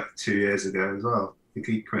 didn't he, about 2 years ago as well? I think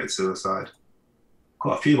he committed suicide.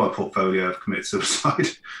 Quite a few of my portfolio have committed suicide,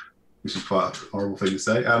 which is quite a horrible thing to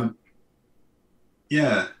say.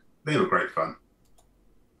 Yeah, they were great fun.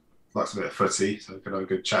 Likes a bit of footy, so we could have a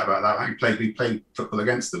good chat about that. We played football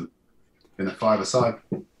against them in a five-a-side.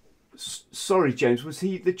 Sorry, James, was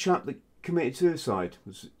he the chap that committed suicide?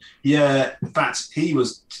 Yeah, in fact, he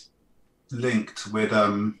was linked with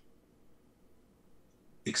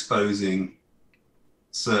exposing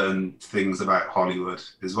certain things about Hollywood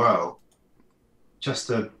as well.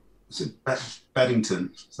 Beddington? Is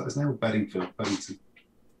that his name or Beddingfield? Beddington.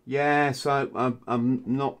 Yeah, so I'm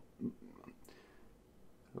not.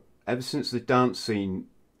 Ever since the dance scene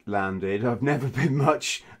landed, I've never been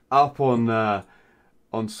much up on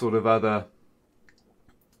sort of other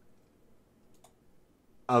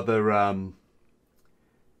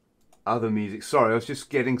music. Sorry, I was just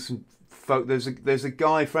getting some folk. There's a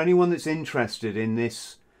guy, for anyone that's interested in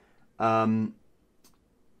this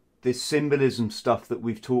this symbolism stuff that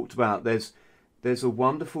we've talked about. There's a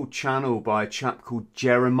wonderful channel by a chap called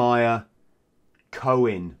Jeremiah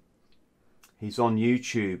Cohen. He's on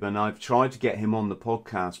YouTube, and I've tried to get him on the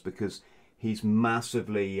podcast because he's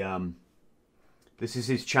massively. This is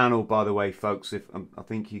his channel, by the way, folks. If I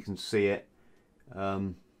think you can see it.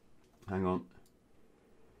 Hang on.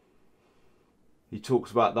 He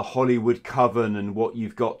talks about the Hollywood Coven and what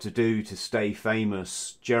you've got to do to stay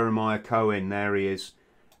famous. Jeremiah Cohen, there he is.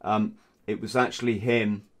 It was actually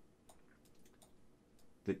him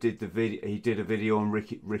that did the video. He did a video on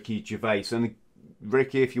Ricky Gervais. And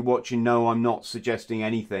Ricky, if you're watching, no, I'm not suggesting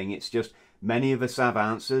anything. It's just many of us have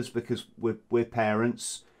answers because we're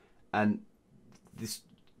parents, and this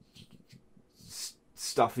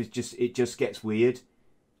stuff is just gets weird,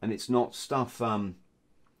 and it's not stuff.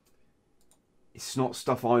 It's not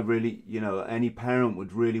stuff I really, any parent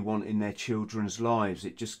would really want in their children's lives.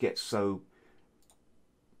 It just gets so.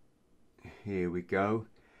 Here we go.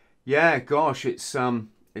 Yeah, gosh, it's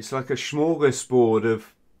like a smorgasbord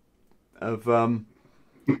of.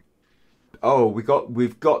 Oh,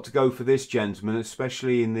 we've got to go for this, gentlemen,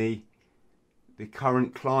 especially in the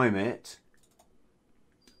current climate.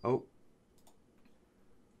 Oh,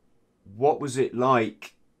 what was it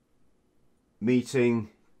like meeting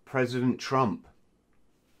President Trump?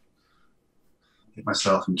 Get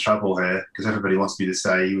myself in trouble here because everybody wants me to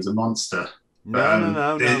say he was a monster.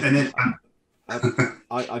 No.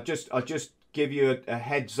 I just give you a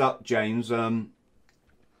heads up, James.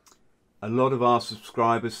 A lot of our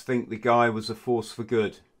subscribers think the guy was a force for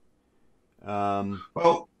good.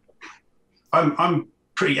 Well, I'm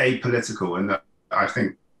pretty apolitical in that I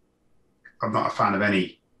think I'm not a fan of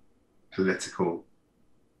any political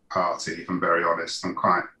party, if I'm very honest. I'm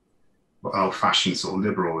quite an old-fashioned sort of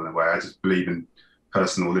liberal in a way. I just believe in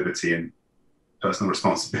personal liberty and personal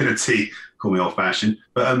responsibility. Call me old-fashioned,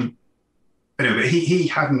 but anyway, but he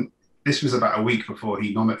hadn't. This was about a week before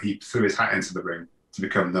he threw his hat into the ring to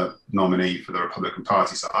become the nominee for the Republican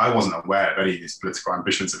Party. So I wasn't aware of any of his political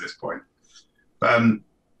ambitions at this point. But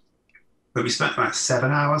we spent about 7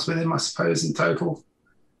 hours with him, I suppose, in total,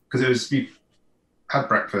 because we had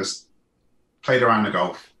breakfast, played around the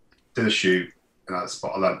golf, did a shoot, and had a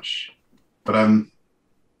spot of lunch. But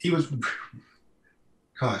he was,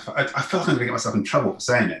 God, I felt I was going to get myself in trouble for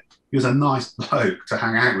saying it. He was a nice bloke to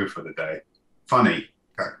hang out with for the day, funny,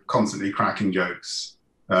 constantly cracking jokes,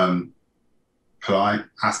 polite,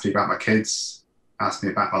 asked me about my kids, asked me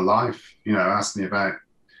about my life, asked me about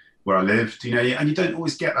where I lived, and you don't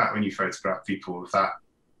always get that when you photograph people with that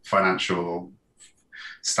financial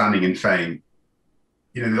standing in fame.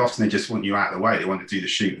 Often they just want you out of the way. They want to do the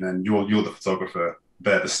shoot, and then you're the photographer,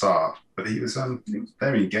 they're the star. But he was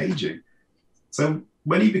very engaging. So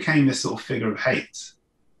when he became this sort of figure of hate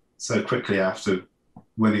so quickly after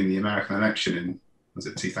winning the American election in, was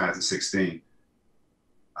it 2016,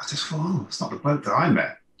 I just thought, oh, it's not the bloke that I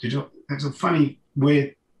met. It was a funny,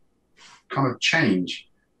 weird kind of change.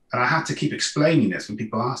 And I had to keep explaining this when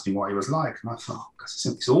people asked me what he was like. And I thought, oh,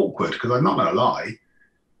 it's awkward, because I'm not going to lie.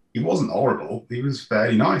 He wasn't horrible. He was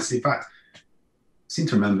fairly nice. In fact, I seem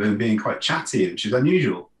to remember him being quite chatty, which is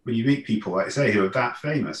unusual when you meet people, like I say, who are that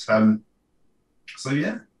famous. So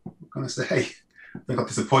yeah, what can I say? I think I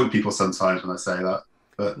disappoint people sometimes when I say that.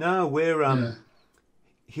 But no, we're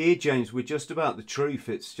here, James. We're just about the truth.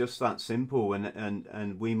 It's just that simple,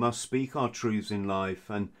 and we must speak our truths in life.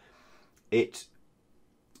 And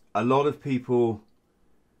a lot of people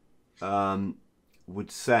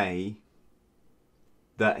would say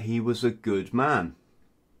that he was a good man,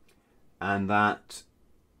 and that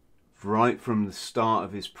right from the start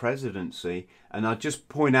of his presidency, and I just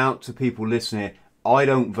point out to people listening, I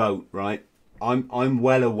don't vote, right? I'm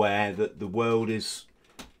well aware that the world is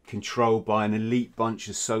controlled by an elite bunch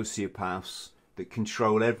of sociopaths that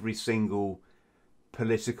control every single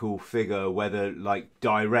political figure, whether like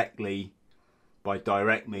directly by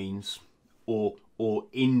direct means or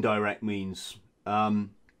indirect means.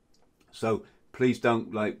 So please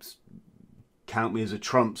don't count me as a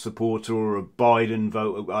Trump supporter or a Biden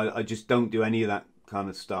voter. I just don't do any of that kind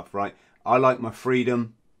of stuff, right? I like my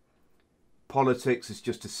freedom. Politics is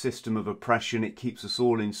just a system of oppression. It keeps us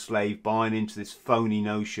all enslaved, buying into this phony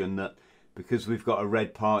notion that because we've got a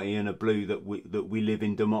red party and a blue that we live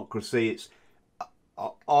in democracy.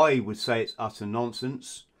 I would say it's utter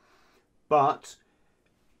nonsense. But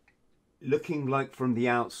looking from the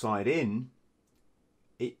outside in,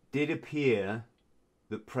 it did appear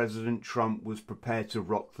that President Trump was prepared to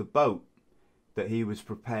rock the boat, that he was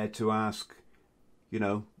prepared to ask,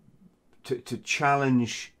 to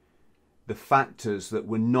challenge the factors that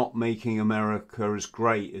were not making America as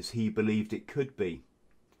great as he believed it could be.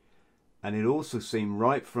 And it also seemed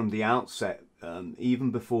right from the outset,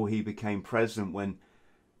 even before he became president, when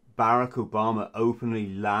Barack Obama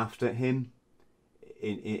openly laughed at him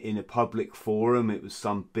in a public forum. It was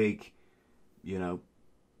some big,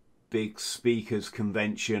 big speakers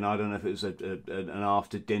convention. I don't know if it was an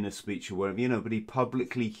after dinner speech or whatever, but he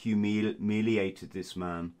publicly humiliated this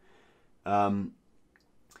man.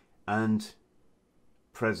 And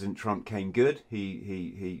President Trump came good.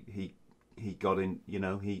 He got in,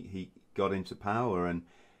 he got into power, and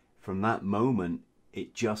from that moment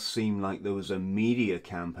it just seemed like there was a media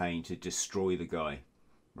campaign to destroy the guy,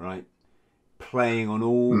 right? Playing on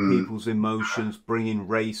all people's emotions, bringing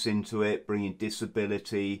race into it, bringing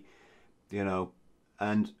disability,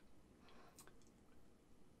 and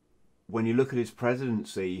when you look at his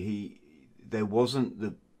presidency, there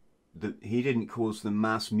wasn't he didn't cause the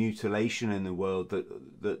mass mutilation in the world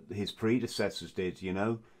that his predecessors did.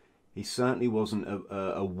 He certainly wasn't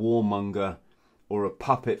a warmonger or a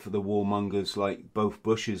puppet for the warmongers like both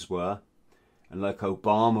Bushes were, and like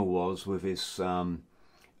Obama was with his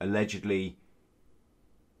allegedly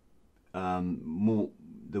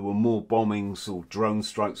there were more bombings or drone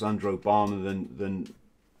strikes under Obama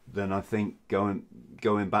than I think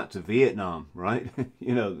going back to Vietnam, right?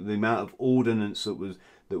 The amount of ordnance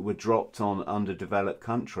that were dropped on underdeveloped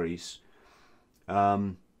countries,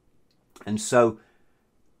 and so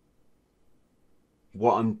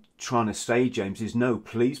what I'm trying to say, James, is no.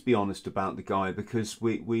 Please be honest about the guy, because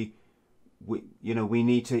we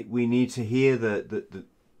need to hear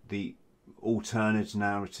the alternate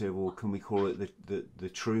narrative, or can we call it the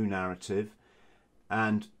true narrative?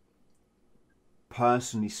 And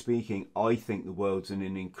personally speaking, I think the world's in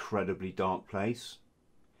an incredibly dark place.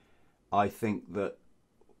 I think that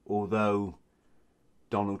although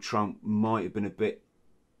Donald Trump might have been a bit,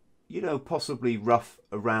 possibly rough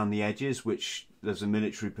around the edges, which as a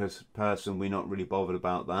military person, we're not really bothered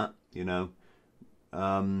about that,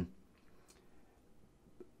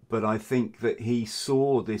 But I think that he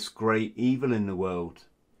saw this great evil in the world,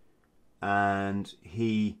 and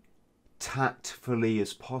he tactfully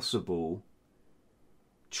as possible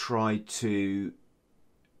tried to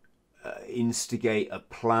instigate a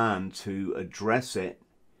plan to address it,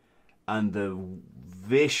 and the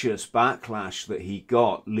vicious backlash that he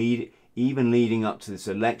got even leading up to this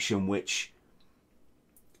election, which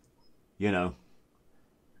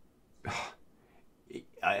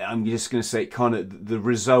I'm just going to say kind of the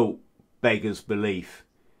result beggars belief.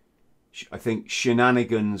 I think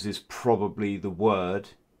shenanigans is probably the word.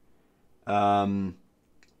 And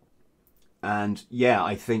yeah,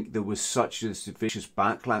 I think there was such a vicious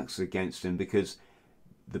backlash against him because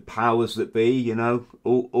the powers that be,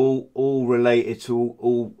 all related to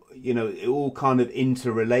all kind of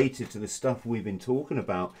interrelated to the stuff we've been talking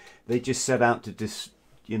about. They just set out to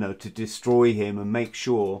to destroy him and make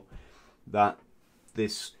sure that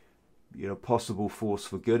this possible force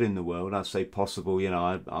for good in the world, I say possible,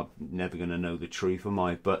 I'm never going to know the truth, am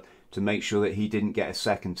I? But to make sure that he didn't get a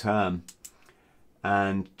second term,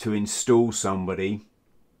 and to install somebody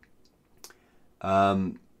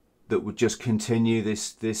that would just continue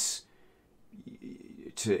this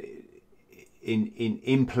to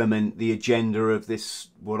implement the agenda of this,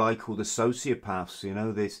 what I call the sociopaths,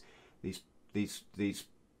 these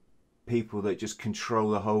people that just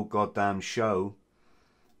control the whole goddamn show.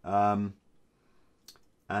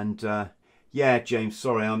 Yeah, James,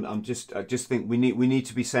 sorry, I just think we need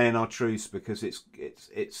to be saying our truths, because it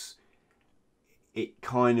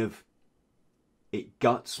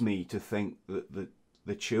guts me to think that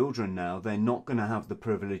the children now, they're not going to have the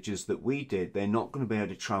privileges that we did. They're not going to be able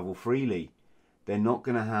to travel freely. They're not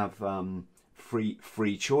going to have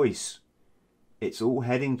free choice. It's all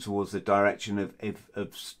heading towards the direction of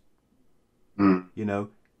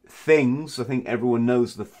things. I think everyone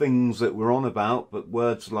knows the things that we're on about, but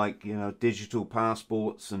words like digital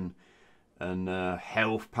passports and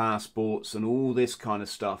health passports and all this kind of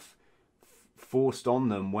stuff forced on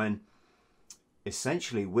them, when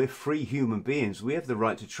essentially we're free human beings. We have the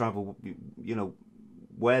right to travel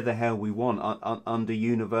where the hell we want under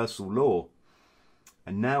universal law,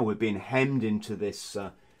 and now we're being hemmed into this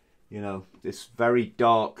this very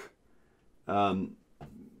dark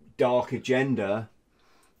agenda.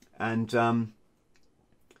 And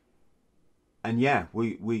yeah,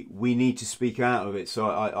 we need to speak out of it. So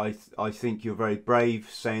I think you're very brave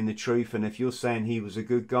saying the truth. And if you're saying he was a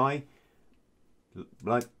good guy,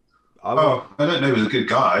 like, I don't know he was a good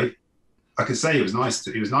guy. I could say he was nice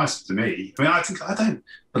to me. I mean, I don't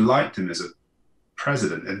like him as a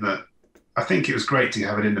president, in that I think it was great to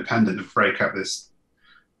have an independent and break up this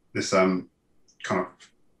kind of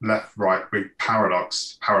left-right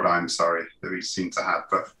paradigm, that we seem to have.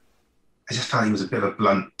 But I just felt he was a bit of a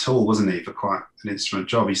blunt tool, wasn't he, for quite an instrument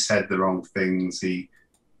job. He said the wrong things. He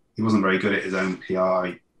wasn't very good at his own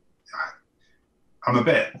PR. I'm a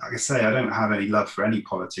bit, like I say, I don't have any love for any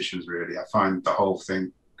politicians, really. I find the whole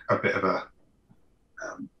thing a bit of a,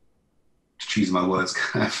 to choose my words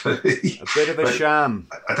carefully, a bit of a sham.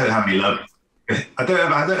 I don't have any love. I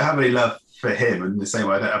don't have any love for him, in the same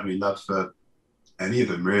way I don't have any love for any of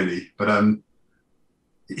them, really. But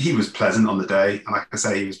he was pleasant on the day, and like I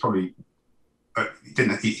say, he was probably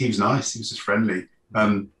he was nice. He was just friendly.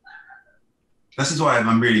 This is why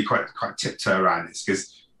I'm really quite tiptoe around this,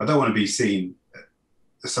 because I don't want to be seen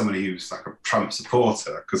as somebody who's like a Trump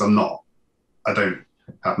supporter, because I'm not. I don't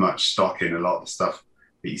have much stock in a lot of the stuff.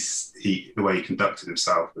 The way he conducted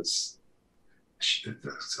himself was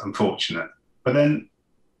unfortunate. But then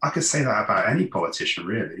I could say that about any politician,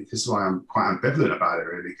 really. This is why I'm quite ambivalent about it,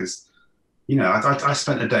 really, because I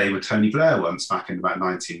spent a day with Tony Blair once back in about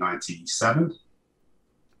 1997.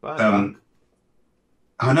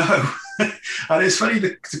 I know. And it's funny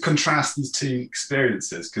to contrast these two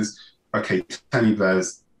experiences, because, okay, Tony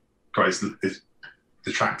Blair's got his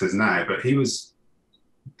detractors now, but he was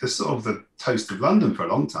the sort of the toast of London for a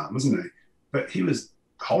long time, wasn't he? But he was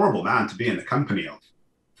a horrible man to be in the company of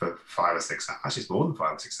for 5 or 6 hours. Actually, it's more than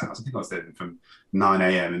 5 or 6 hours. I think I was there from 9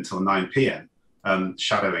 a.m. until 9 p.m.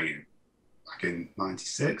 Shadowing him. Back in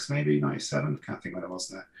 96, maybe 97, can't think when it was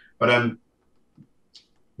there. But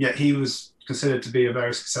yeah, he was considered to be a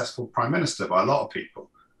very successful prime minister by a lot of people.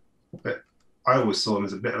 But I always saw him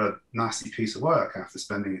as a bit of a nasty piece of work after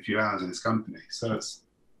spending a few hours in his company. So it's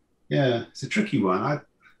a tricky one.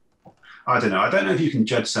 I don't know. I don't know if you can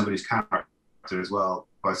judge somebody's character as well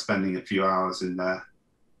by spending a few hours in their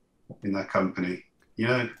company.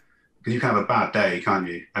 Because you can have a bad day, can't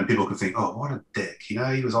you? And people can think, oh, what a dick, he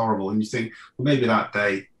was horrible. And you think, well, maybe that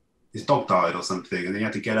day his dog died or something, and then he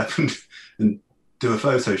had to get up and do a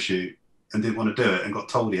photo shoot and didn't want to do it and got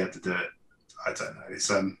told he had to do it. I don't know.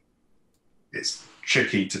 It's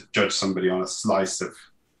tricky to judge somebody on a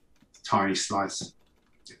tiny slice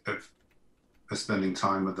of spending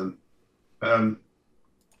time with them.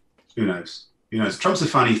 Who knows? Who knows? Trump's a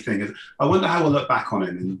funny thing. I wonder how we'll look back on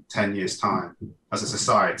him in 10 years' time as a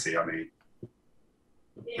society. I mean,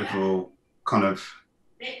 if we'll kind of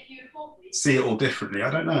see it all differently. I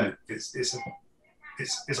don't know. It's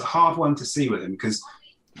a hard one to see with him because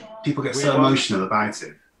people get so emotional about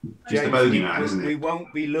it. Just a bogeyman, isn't it? We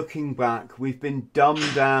won't be looking back. We've been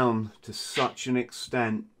dumbed down to such an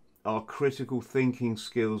extent. Our critical thinking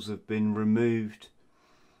skills have been removed,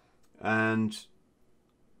 and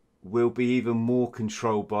we'll be even more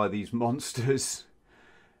controlled by these monsters.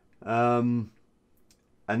 And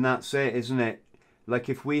that's it, isn't it? Like,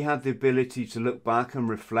 if we had the ability to look back and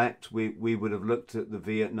reflect, we would have looked at the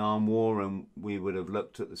Vietnam War, and we would have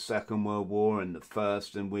looked at the Second World War and the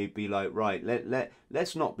First, and we'd be like, right,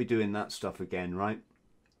 let's not be doing that stuff again, right?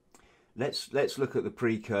 Let's look at the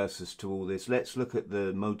precursors to all this. Let's look at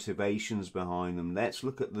the motivations behind them. Let's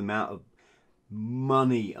look at the amount of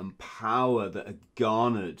money and power that are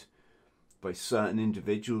garnered by certain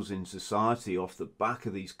individuals in society off the back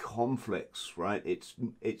of these conflicts, right?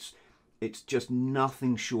 It's just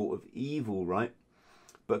nothing short of evil, right?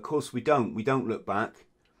 But of course we don't look back.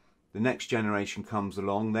 The next generation comes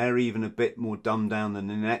along. They're even a bit more dumbed down than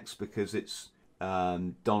the next because it's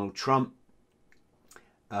Donald Trump.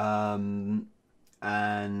 And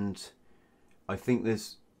I think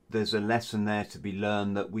there's a lesson there to be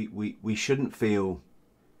learned that we shouldn't feel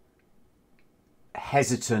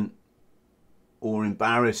hesitant or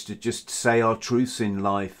embarrassed to just say our truths in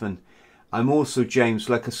life. And I'm also, James,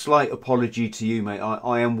 like, a slight apology to you, mate.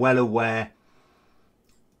 I am well aware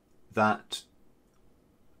that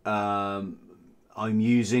I'm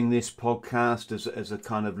using this podcast as a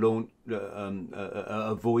kind of launch,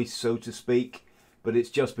 a voice, so to speak. But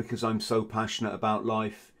it's just because I'm so passionate about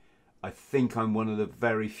life. I think I'm one of the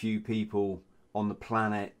very few people on the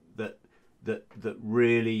planet that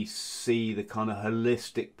really see the kind of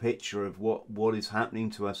holistic picture of what is happening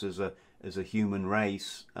to us as a human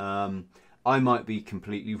race. I might be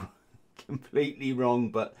completely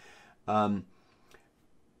wrong, but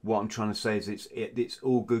what I'm trying to say is it's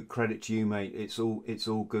all good credit to you, mate. It's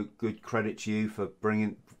all good credit to you for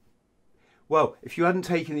bringing. Well, if you hadn't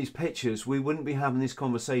taken these pictures, we wouldn't be having this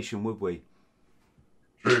conversation, would we?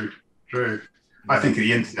 True. Yeah. I think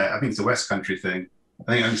the internet. I think it's a West Country thing. I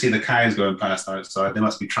think I can see the cows going past outside. They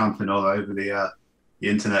must be trampling all over the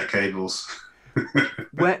internet cables.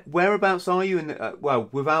 Whereabouts are you in the, well,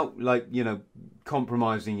 without, like,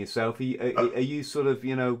 compromising yourself? Are you sort of,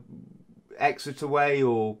 Exeter way,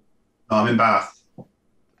 or? No, I'm in Bath.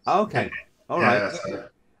 Oh, okay, all right. So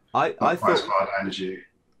I thought energy.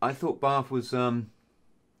 I thought Bath was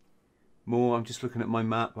more. I'm just looking at my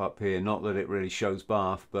map up here. Not that it really shows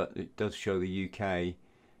Bath, but it does show the UK.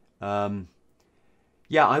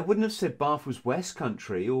 Yeah, I wouldn't have said Bath was West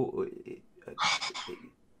Country, or.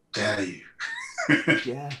 Dare you?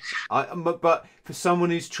 Yeah, but for someone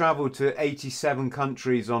who's travelled to 87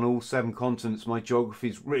 countries on all 7 continents, my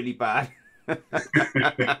geography's really bad. I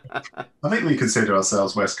think we consider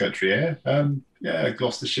ourselves West Country here. Yeah,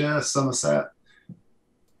 Gloucestershire, Somerset,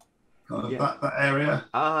 that area.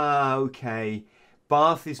 Ah, okay.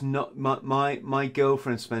 Bath is not my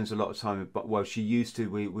girlfriend spends a lot of time. But well, she used to.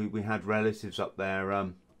 We had relatives up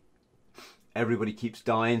there. Everybody keeps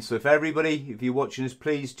dying, so if you're watching this,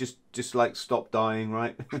 please just like stop dying,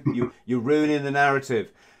 right? You're ruining the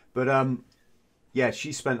narrative. But yeah,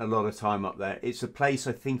 she spent a lot of time up there. It's a place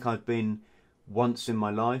I think I've been once in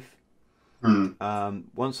my life.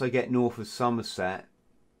 Once I get north of Somerset,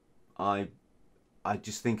 I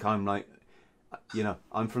just think I'm like,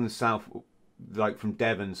 I'm from the south, like from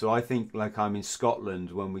Devon, so I think like I'm in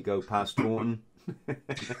Scotland when we go past Taunton.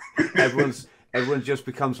 Everyone just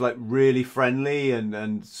becomes like really friendly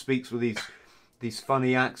and speaks with these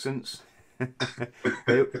funny accents.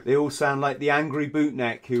 they all sound like the angry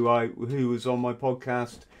bootneck who was on my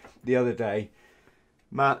podcast the other day.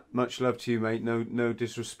 Matt, much love to you, mate. No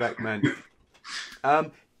disrespect, man.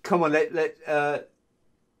 Come on,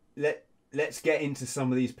 let's get into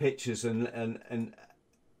some of these pictures and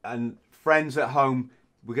friends at home.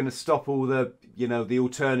 We're going to stop all the the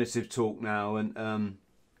alternative talk now and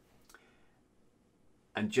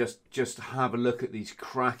just have a look at these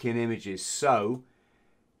cracking images. So,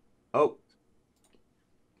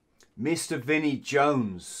 Mr. Vinnie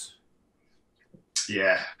Jones.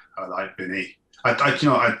 Yeah. I like Vinny.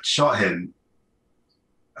 I shot him.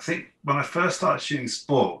 I think when I first started shooting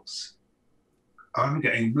sports, I remember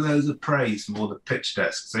getting loads of praise from all the pitch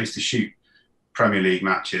desks. I used to shoot Premier League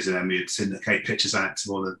matches, and then we'd syndicate pictures out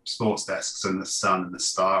to all the sports desks and the Sun and the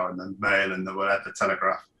Star and the Mail and the whatever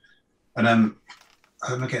Telegraph. And I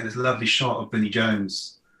remember getting this lovely shot of Vinnie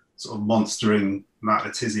Jones sort of monstering Matt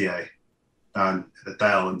Le Tissier down at the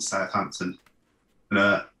Dell in Southampton.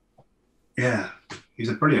 And yeah, he's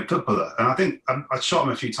a brilliant footballer. And I think I shot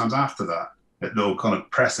him a few times after that at little kind of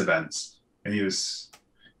press events. And you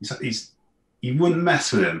wouldn't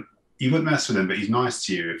mess with him. You wouldn't mess with him, but he's nice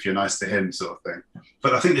to you if you're nice to him, sort of thing.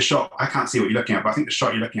 But I think the shot, I can't see what you're looking at, but I think the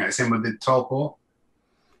shot you're looking at is him with the 12 paw.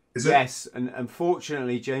 Is it? Yes, and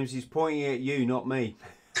unfortunately, James, he's pointing at you, not me.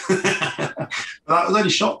 That was only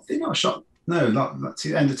shot, not to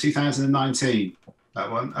the end of 2019.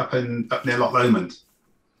 That one up near Loch Lomond,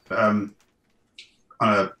 on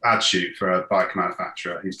a ad shoot for a bike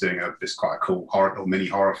manufacturer. He's doing this quite a cool horror, mini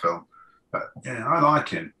horror film. But yeah, I like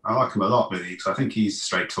him. I like him a lot, really, because I think he's a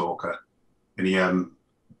straight talker, and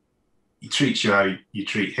he treats you how you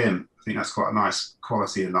treat him. I think that's quite a nice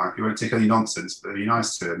quality in life. He won't take any nonsense, but if you're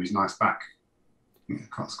nice to him, he's nice back.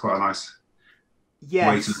 That's quite a nice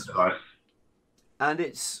way to live life. And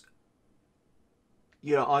it's,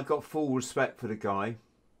 I got full respect for the guy,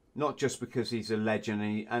 not just because he's a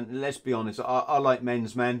legend. And let's be honest, I like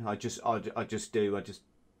men's men. I just do.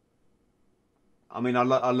 I mean, I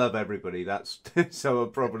love everybody. That's so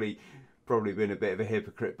I've probably been a bit of a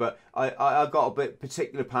hypocrite, but I got a bit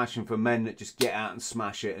particular passion for men that just get out and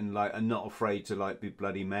smash it and are not afraid to be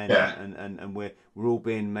bloody men. Yeah. And we're all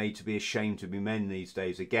being made to be ashamed to be men these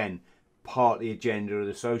days. Again, part the agenda of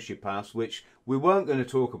the sociopaths, which we weren't going to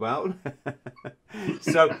talk about.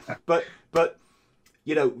 So, but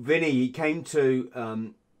Vinny, he came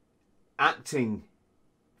to acting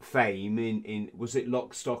fame in was it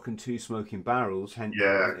Lock, Stock and Two Smoking Barrels?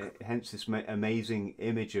 Hence this amazing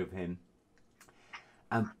image of him.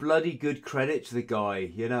 And bloody good credit to the guy.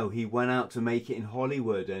 He went out to make it in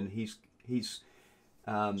Hollywood, and he's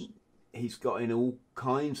got in all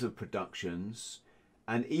kinds of productions.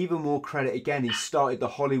 And even more credit again, he started the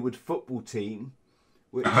Hollywood football team,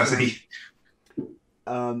 which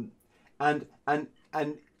and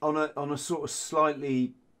on a sort of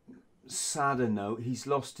slightly sadder note, he's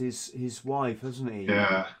lost his wife, hasn't he?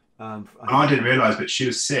 Yeah. I didn't realise, but she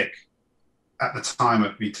was sick at the time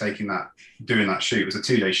of me doing that shoot. It was a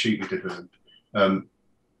 2-day shoot we did with him. And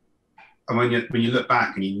when you look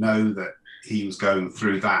back and you know that he was going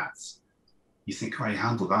through that, you think, oh, he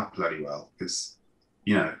handled that bloody well, because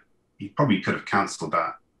he probably could have cancelled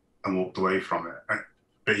that and walked away from it.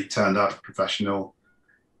 But he turned up professional.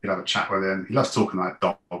 You'd have a chat with him. He loves talking about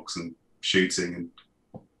dogs and shooting and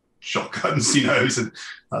shotguns, and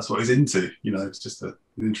that's what he's into. It's just an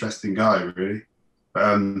interesting guy, really.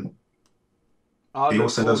 He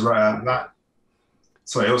also does that.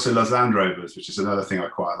 Sorry, he also loves Land Rovers, which is another thing I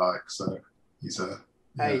quite like. So he's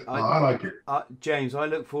I like it. James, I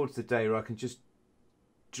look forward to the day where I can just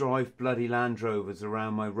drive bloody Land Rovers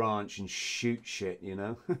around my ranch and shoot shit,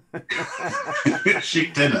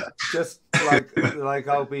 Shoot dinner. Just like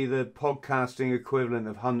I'll be the podcasting equivalent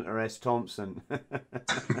of Hunter S. Thompson.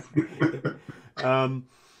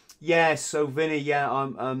 So Vinny,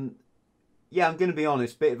 I'm going to be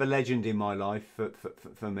honest, bit of a legend in my life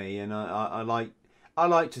for me, and I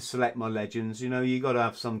like to select my legends. You got to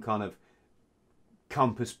have some kind of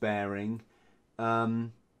compass bearing.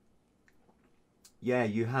 Yeah,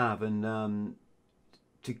 you have, and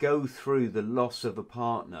to go through the loss of a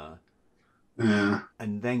partner,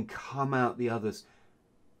 and then come out the others.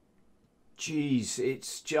 Geez,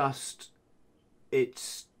 it's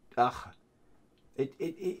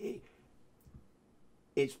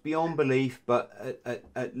beyond belief, but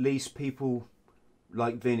at least people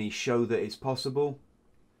like Vinny show that it's possible.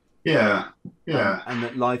 Yeah. And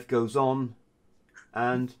that life goes on,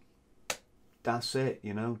 and that's it.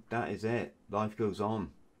 That is it. Life goes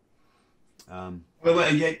on.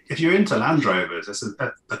 If you're into Land Rovers, there's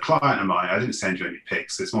a client of mine. I didn't send you any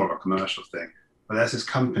pics. It's more of a commercial thing. But there's this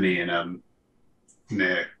company in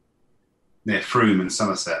near Frome in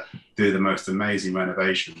Somerset, do the most amazing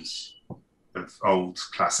renovations of old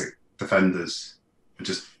classic Defenders, and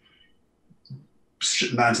just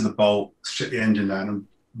strip them down to the bolt, strip the engine down, and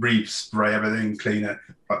re-spray everything, clean it.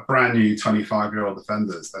 Like brand new 25-year-old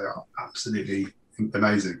Defenders. They are absolutely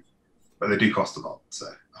amazing. But they do cost a lot,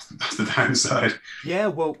 so that's the downside. Yeah,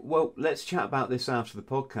 well, let's chat about this after the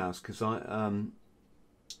podcast, because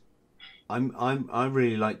I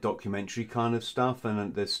really like documentary kind of stuff,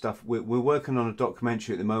 and there's stuff we're working on a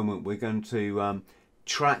documentary at the moment. We're going to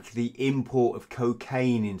track the import of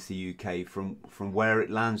cocaine into the UK from where it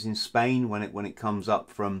lands in Spain when it comes up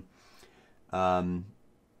from. I'm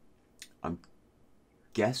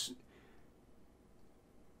guess.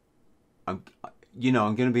 I'm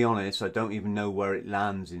I'm going to be honest. I don't even know where it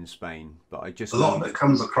lands in Spain, but I just A lot of it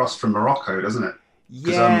comes across from Morocco, doesn't it?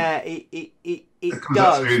 Yeah, it comes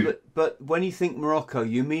out does, through. but when you think Morocco,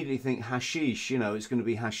 you immediately think hashish. It's going to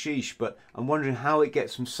be hashish. But I'm wondering how it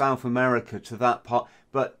gets from South America to that part.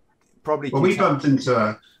 But probably Well, we bumped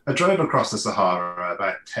into. I drove across the Sahara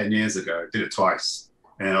about 10 years ago. Did it twice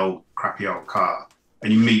in an old crappy old car,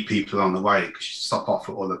 and you meet people on the way because you stop off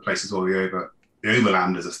at all the places all the over. The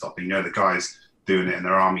overlanders are stopping. The guys doing it in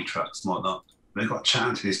their army trucks and whatnot. They got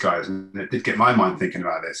chatting to these guys, and it did get my mind thinking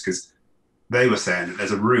about this because they were saying that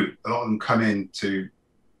there's a route. A lot of them come into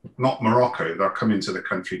not Morocco, they're coming to the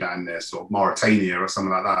country down there, sort of Mauritania or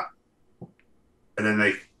something like that, and then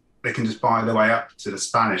they can just buy their way up to the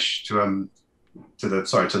Spanish to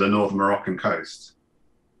the northern Moroccan coast,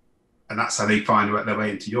 and that's how they find their way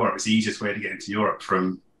into Europe. It's the easiest way to get into Europe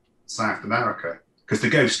from South America, because to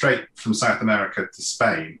go straight from South America to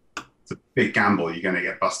Spain, it's a big gamble. You're going to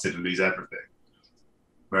get busted and lose everything.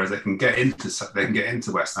 Whereas they can get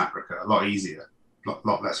into West Africa a lot easier,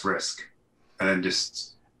 lot less risk, and then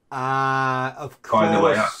just of find their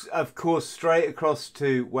way up. course, straight across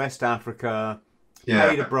to West Africa. Yeah,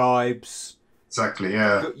 Pay the bribes. exactly.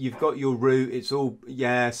 Yeah, You've got your route. It's all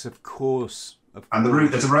yes, of course. and the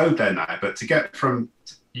route, there's a road there now, but to get from,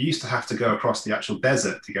 you used to have to go across the actual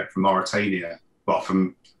desert to get from Mauritania. Well,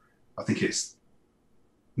 from I think it's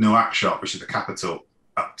Nouakchott, which is the capital,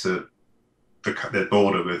 up to the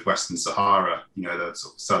border with Western Sahara, the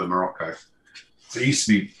sort of southern Morocco. So it used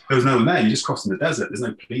to be, there was no one there. You just crossed in the desert. There's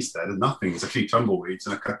no police there. There's nothing. There's a few tumbleweeds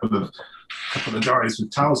and a couple of guys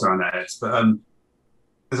with towels around their heads. But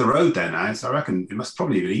there's a road there now, so I reckon it must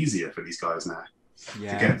probably be easier for these guys now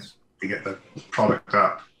to get the product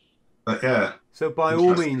up. But yeah. So by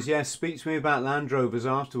all means, yes, speak to me about Land Rovers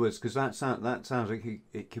afterwards, because that sounds like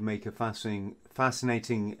it can make a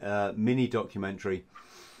fascinating mini documentary.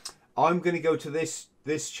 I'm going to go to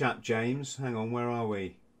this chap, James. Hang on, where are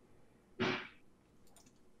we?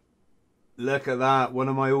 Look at that, one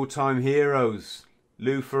of my all-time heroes,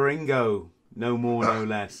 Lou Ferrigno, no more, no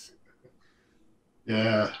less.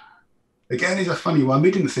 Yeah. Again, he's a funny one. We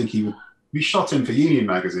didn't think he would. We shot him for Union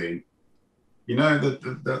magazine.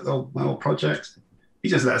 The old project. He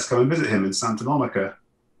just let us come and visit him in Santa Monica.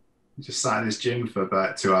 He just sat in his gym for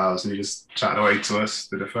about 2 hours and he just chatted away to us,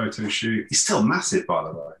 did a photo shoot. He's still massive, by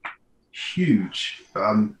the way. Huge.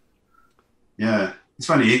 Yeah, it's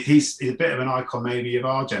funny. He's a bit of an icon, maybe, of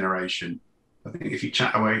our generation. I think if you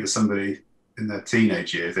chat away to somebody in their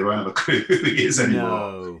teenage years, they won't have a clue who he is anymore.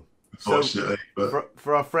 No. Unfortunately. So,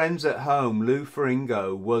 for our friends at home, Lou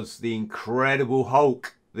Ferrigno was the Incredible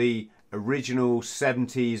Hulk, the original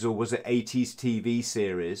 70s or was it 80s TV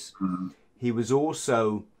series. Mm-hmm. He was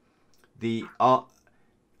also the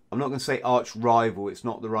I'm not going to say arch rival, it's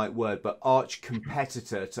not the right word, but arch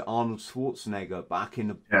competitor to Arnold Schwarzenegger back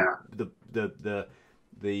in the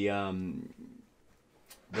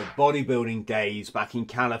bodybuilding days back in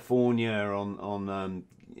California on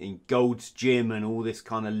in Gold's Gym and all this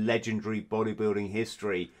kind of legendary bodybuilding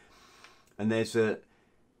history. And there's a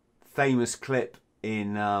famous clip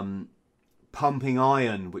in Pumping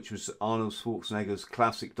Iron, which was Arnold Schwarzenegger's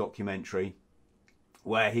classic documentary,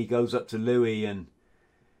 where he goes up to Louis and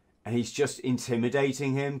he's just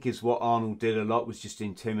intimidating him, because what Arnold did a lot was just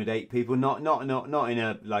intimidate people, not in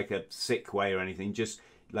a like a sick way or anything, just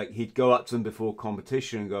like he'd go up to them before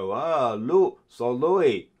competition and go, look, so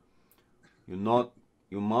Louis,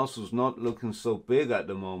 your muscles not looking so big at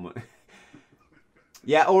the moment.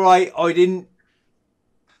 Yeah, all right, I didn't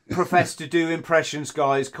profess to do impressions,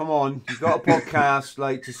 guys. Come on, you've got a podcast.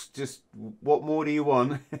 Like, just what more do you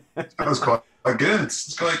want? That was quite good.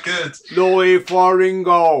 It's quite good. Louis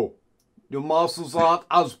Ferrigno, your muscles aren't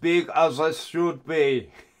as big as they should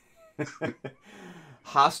be.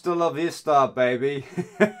 Hasta la vista, baby.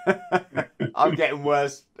 I'm getting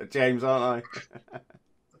worse, James, aren't I?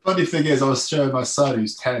 The funny thing is, I was showing my son,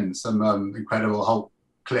 who's 10, some Incredible Hulk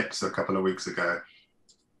clips a couple of weeks ago.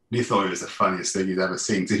 And he thought it was the funniest thing he'd ever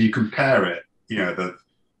seen. So if you compare it, the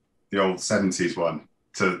old 70s one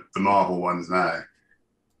to the Marvel ones now,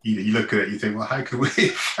 you look at it, you think, well, how could we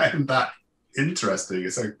have found that interesting?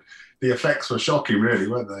 It's like the effects were shocking, really,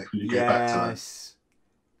 weren't they? When you get back to them.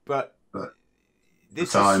 But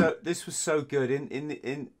this was so good in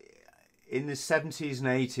the 70s and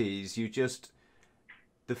 80s. You just,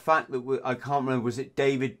 the fact that I can't remember, was it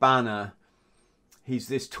David Banner he's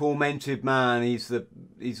this tormented man. He's the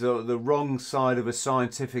wrong side of a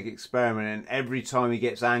scientific experiment, and every time he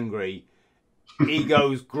gets angry, he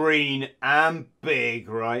goes green and big,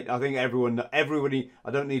 right? I think everybody.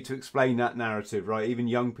 I don't need to explain that narrative, right? Even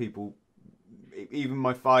young people, even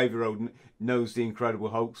my 5-year-old knows the Incredible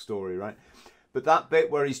Hulk story, right? But that bit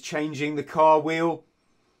where he's changing the car wheel,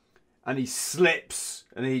 and he slips,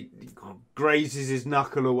 and he grazes his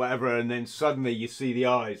knuckle or whatever, and then suddenly you see the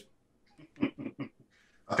eyes.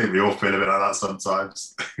 I think we all feel a bit like that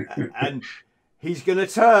sometimes. And he's gonna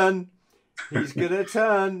turn. He's gonna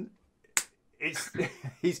turn.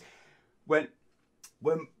 He's when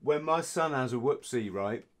my son has a whoopsie,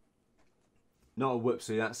 right? Not a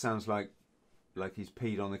whoopsie. That sounds like he's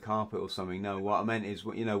peed on the carpet or something. No, what I meant is,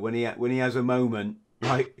 you know, when he has a moment,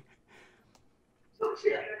 like,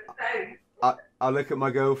 I look at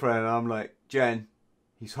my girlfriend and I'm like, Jen,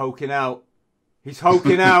 he's hulking out. He's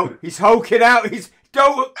hulking out. He's hulking out. He's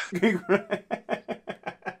don't.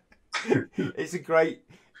 It's a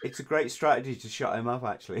great strategy to shut him up,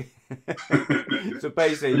 actually. So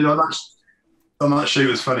basically, you know, on that shoot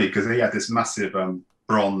was funny because he had this massive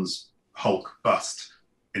bronze Hulk bust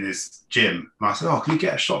in his gym, and I said, "Oh, can you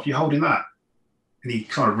get a shot of you holding that?" And he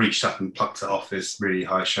kind of reached up and plucked it off this really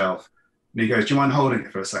high shelf. And he goes, "Do you mind holding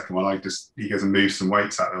it for a second while he goes and moves some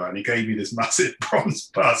weights out of the way?" And he gave me this massive bronze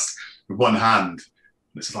bust with one hand.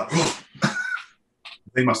 And it's like, oh.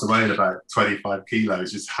 He must have weighed about 25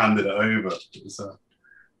 kilos, just handed it over. It was,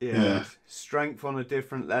 yeah, strength on a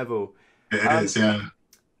different level. It is, yeah.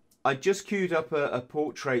 I just queued up a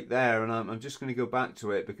portrait there, and I'm just going to go back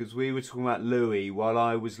to it because we were talking about Louis while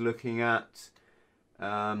I was looking at.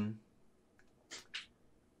 Oh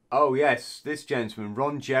yes, this gentleman,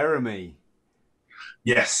 Ron Jeremy.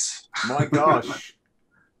 Yes. My gosh.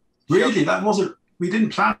 Really, that wasn't. We didn't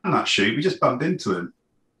plan that shoot. We just bumped into him.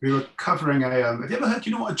 We were covering a. Have you ever heard? Do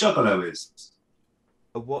you know what a juggalo is?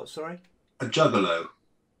 A what? Sorry. A juggalo.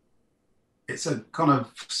 It's a kind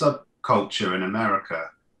of subculture in America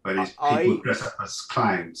where these people dress up as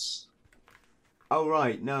clowns. Oh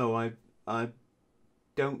right, no, I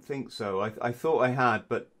don't think so. I thought I had,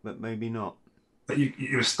 but maybe not. But you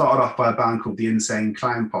were started off by a band called the Insane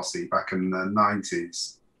Clown Posse back in the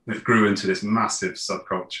 90s. It grew into this massive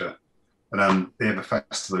subculture. And they have a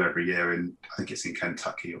festival every year I think it's in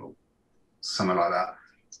Kentucky or somewhere like that.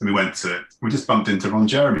 And we went to it. We just bumped into Ron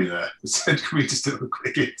Jeremy there. We said, "Can we just do a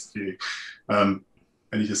quick interview?" And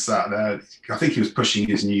he just sat there. I think he was pushing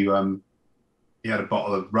his new, he had a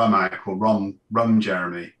bottle of rum out called Rum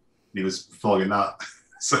Jeremy. And he was flogging that.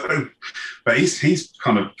 So, but he's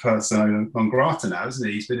kind of persona non grata now, isn't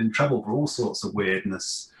he? He's been in trouble for all sorts of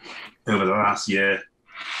weirdness over the last year.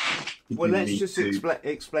 Well, let's just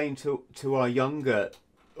explain to our younger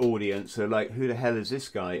audience, so like, who the hell is this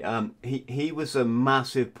guy? He was a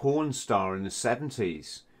massive porn star in the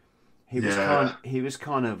 70s. He was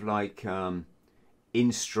kind of like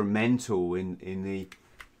instrumental in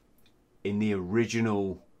the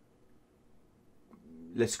original,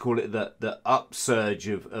 let's call it the upsurge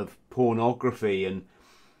of pornography. And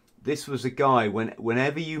this was a guy,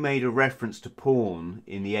 whenever you made a reference to porn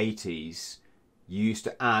in the 80s, you used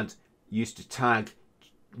to tag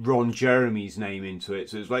Ron Jeremy's name into it.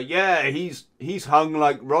 So it's like, yeah, he's hung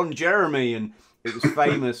like Ron Jeremy, and it was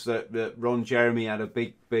famous that Ron Jeremy had a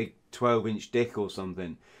big 12-inch dick or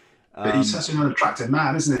something. But he's such an unattractive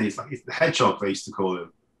man, isn't he? He's like the hedgehog, they used to call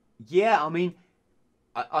him. Yeah, I mean,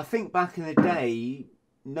 I think back in the day,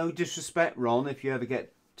 no disrespect, Ron, if you ever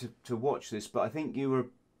get to watch this, but I think you were a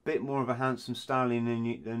bit more of a handsome stallion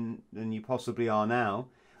than you possibly are now.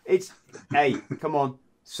 It's, hey, come on,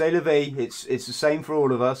 c'est la vie. It's the same for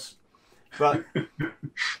all of us. But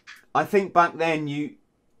I think back then you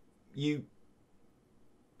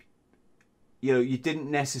didn't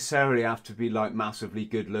necessarily have to be like massively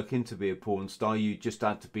good looking to be a porn star. You just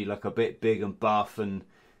had to be like a bit big and buff and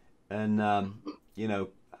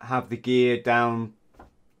have the gear down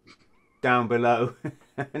below.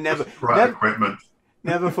 never equipment.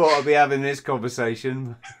 Never thought I'd be having this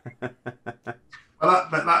conversation. Well,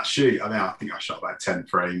 that shoot, I think I shot about 10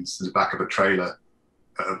 frames in the back of a trailer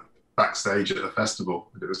backstage at a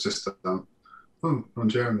festival. It was just, Ron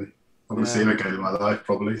Jeremy. I'm going to see him again in my life,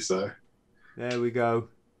 probably. So there we go.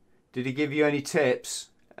 Did he give you any tips?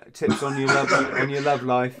 Tips on your love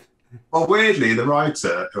life? Well, weirdly, the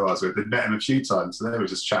writer who I was with had met him a few times, so they were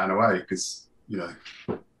just chatting away because,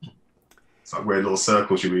 it's like weird little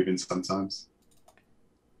circles you move in sometimes.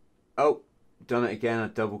 Oh, done it again. I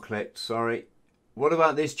double clicked. Sorry. What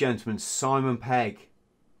about this gentleman, Simon Pegg?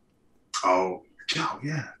 Oh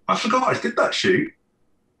yeah. I forgot I did that shoot.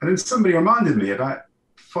 And then somebody reminded me about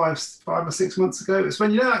five or 6 months ago. It's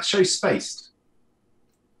when, you know, that show Spaced.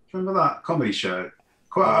 Remember that comedy show?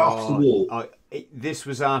 Quite off the wall. This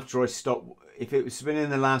was after I stopped. If it was been in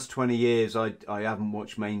the last 20 years, I haven't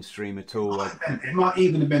watched mainstream at all. It might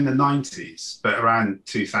even have been the 90s, but around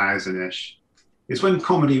 2000-ish. It's when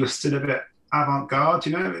comedy was still a bit avant-garde,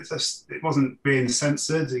 you know. It wasn't being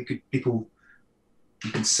censored. You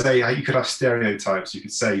could say, you could have stereotypes. You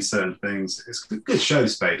could say certain things. It's a good show,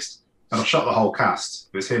 Spaced. And I shot the whole cast.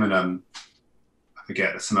 It was him and I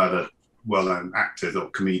forget, some other well-known actors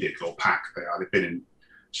or comedic or pack. They've been in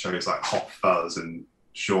shows like Hot Fuzz and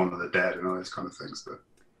Shaun of the Dead and all those kind of things. But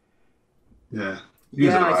yeah,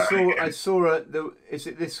 I saw is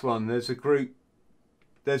it this one? There's a group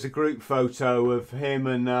photo of him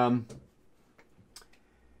and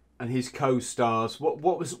his co-stars.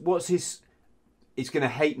 What's his? He's going to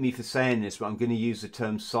hate me for saying this, but I'm going to use the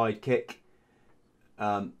term sidekick.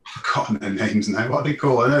 I've forgotten their names now. What do they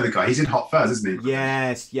call? I know the guy. He's in Hot Fuzz, isn't he?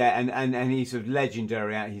 Yes, yeah, and he's a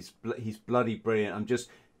legendary. He's bloody brilliant. I'm just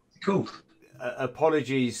cool.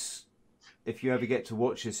 Apologies if you ever get to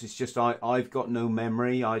watch this. It's just I've got no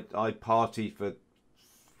memory. I partied for,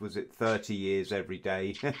 was it 30 years every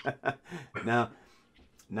day. now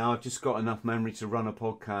I've just got enough memory to run a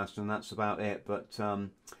podcast, and that's about it. But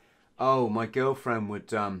my girlfriend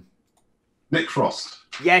would. Nick Frost.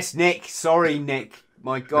 Yes, Nick. Sorry, Nick.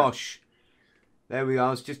 My gosh. There we are. I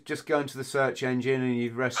was just going to the search engine and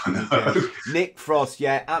you've rescued me. Nick Frost,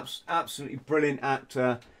 yeah, absolutely brilliant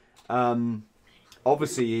actor.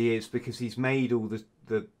 Obviously he is, because he's made all the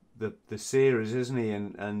series, isn't he?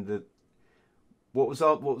 And the what was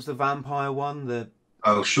the vampire one?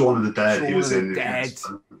 Shaun of the Dead. He was in. Dead.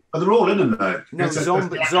 Oh, they're all in them though. No,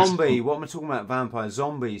 zombie. What am I talking about? Vampire.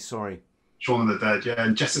 Zombie. Sorry. Shaun of the Dead. Yeah,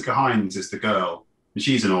 and Jessica Hines is the girl, and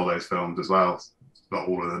she's in all those films as well. Not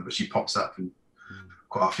all of them, but she pops up in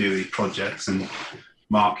quite a few of these projects. And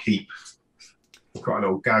Mark Heap, quite a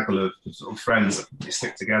little gaggle of sort of friends that they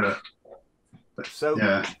stick together. But, so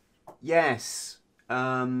yeah, yes.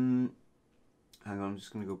 Hang on, I'm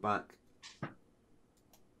just going to go back.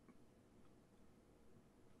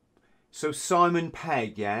 So Simon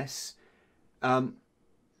Pegg, yes.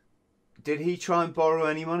 Did he try and borrow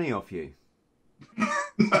any money off you?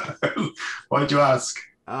 No. Why'd you ask?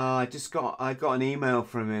 I got an email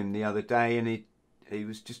from him the other day, and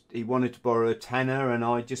he wanted to borrow a tenner, and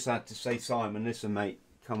I just had to say, Simon, listen, mate,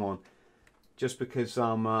 come on. Just because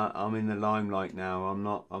I'm in the limelight now,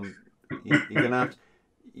 you're gonna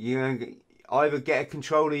either get a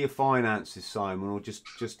control of your finances, Simon, or just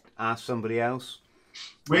ask somebody else.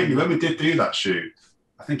 Weirdly, when we did do that shoot,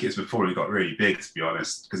 I think it was before he got really big, to be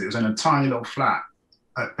honest, because it was in a tiny little flat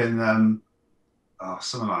up in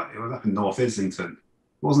something like, it was up in North Islington.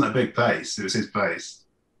 It wasn't a big place; it was his place.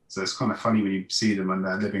 So it's kind of funny when you see them when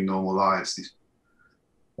they're living normal lives. He's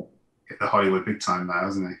hit the Hollywood big time now,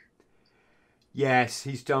 hasn't he? Yes,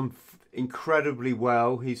 he's done incredibly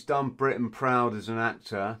well. He's done Britain proud as an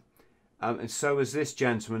actor, and so is this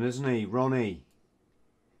gentleman, isn't he, Ronnie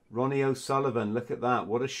O'Sullivan? Look at that!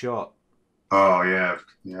 What a shot! Oh yeah,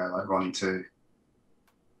 like Ronnie too.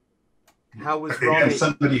 How was Ronnie?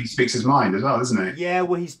 Somebody who speaks his mind as well, isn't he? Yeah,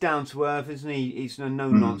 well, he's down to earth, isn't he? He's a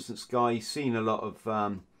no-nonsense guy. He's seen a lot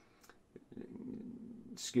of,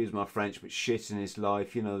 excuse my French, but shit in his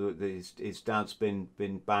life. You know, his dad's been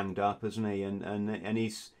banged up, hasn't he? And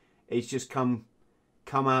he's just come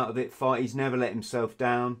out of it. He's never let himself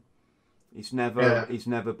down. He's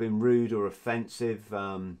never been rude or offensive.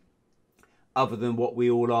 Other than what we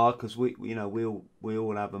all are, because we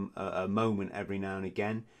all have a moment every now and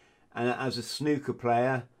again. And as a snooker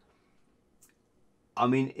player, I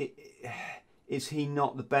mean, is he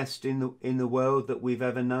not the best in the world that we've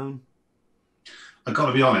ever known? I've got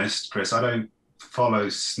to be honest, Chris. I don't follow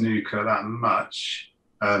snooker that much.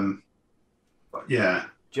 But yeah,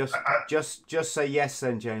 just say yes,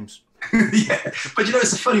 then, James. Yeah, but you know,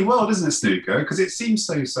 it's a funny world, isn't it, snooker? Because it seems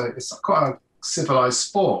so. It's quite a civilized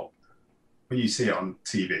sport when you see it on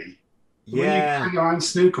TV. Yeah. When you hang around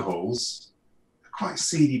snooker halls, quite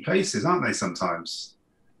seedy places, aren't they? Sometimes,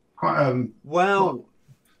 quite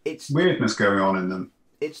it's weirdness going on in them.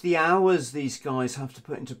 It's the hours these guys have to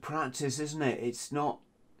put into practice, isn't it? It's not.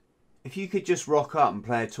 If you could just rock up and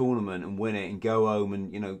play a tournament and win it and go home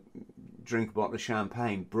and drink a bottle of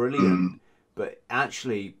champagne, brilliant. But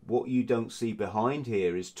actually, what you don't see behind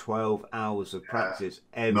here is 12 hours of practice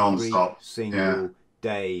every non-stop single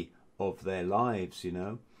day of their lives.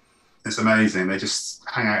 It's amazing. They just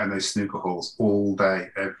hang out in those snooker halls all day,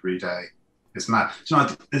 every day. It's mad.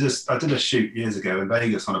 I did a shoot years ago in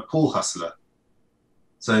Vegas on a pool hustler.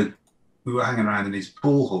 So we were hanging around in these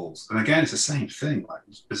pool halls, and again, it's the same thing. Like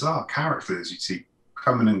these bizarre characters you see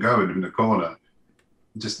coming and going in the corner,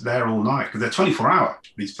 just there all night because they're 24-hour.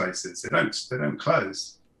 These places they don't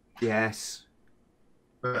close. Yes.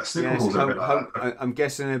 But snooker Yes. halls are a bit like Home. that. I'm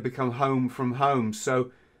guessing they become home from home.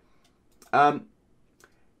 So, um,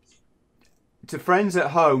 to friends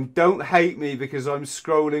at home, don't hate me because I'm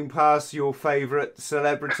scrolling past your favourite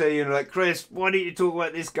celebrity and like, Chris, why don't you talk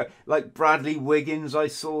about this guy? Like Bradley Wiggins, I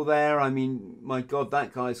saw there. I mean, my God,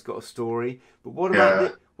 that guy's got a story. But Yeah.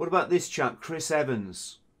 what about this chap, Chris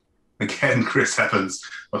Evans? Again, Chris Evans.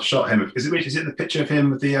 I've shot him. Is it the picture of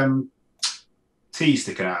him with the tea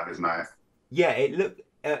sticking out of his mouth? Yeah, it looked.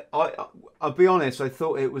 I'll be honest. I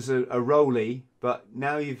thought it was a rollie, but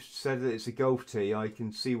now you've said that it's a golf tee, I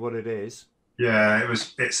can see what it is. Yeah, it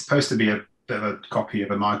was. It's supposed to be a bit of a copy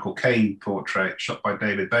of a Michael Caine portrait shot by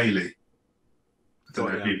David Bailey. I don't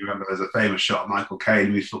Got know if ya. you remember. There's a famous shot of Michael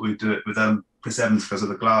Caine. We thought we'd do it with Chris Evans because of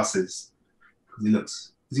the glasses. Because he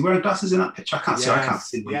looks. Is he wearing glasses in that picture? I can't see. I can't Yes,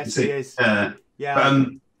 see what you can yes, he see. is. Yeah, But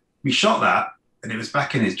we shot that, and it was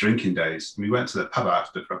back in his drinking days. And we went to the pub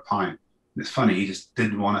after for a pint. And it's funny. He just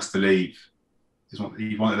didn't want us to leave.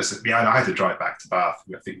 He wanted us. I had to drive back to Bath.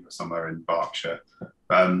 I think we were somewhere in Berkshire.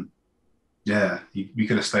 Yeah, we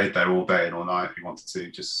could have stayed there all day and all night if we wanted to,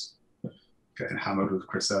 just getting hammered with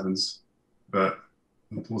Chris Evans, but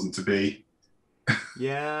it wasn't to be.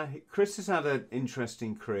 yeah. Chris has had an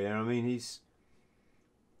interesting career. I mean,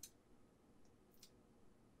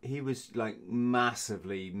 he was like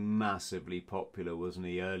massively, massively popular, wasn't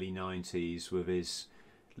he? Early 90s with his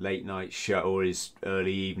late night show or his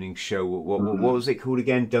early evening show. What was it called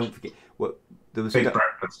again? Don't forget what there was. Big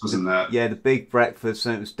breakfast, wasn't there? Yeah, the big breakfast.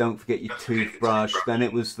 And it was don't forget your Don't forget your toothbrush. toothbrush. Then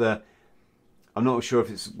it was the. I'm not sure if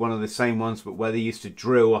it's one of the same ones, but where they used to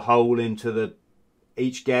drill a hole into the.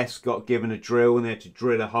 Each guest got given a drill, and they had to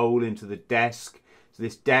drill a hole into the desk. So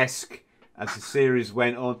this desk, as the series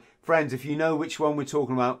went on, friends, if you know which one we're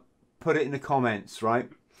talking about, put it in the comments, right?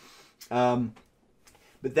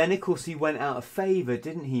 But then, of course, he went out of favour,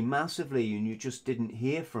 didn't he, massively, and you just didn't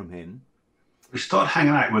hear from him. We started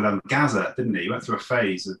hanging out with Gaza, didn't he? He went through a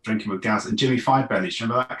phase of drinking with Gaza and Jimmy Five Bellies. Do you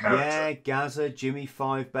remember that character? Yeah, Gaza, Jimmy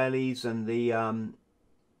Five Bellies, and the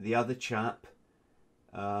other chap.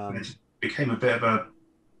 And it became a bit of a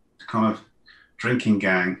kind of drinking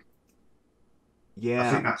gang. I think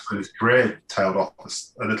Yeah, that's when his career tailed off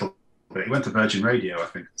a little bit. He went to Virgin Radio, I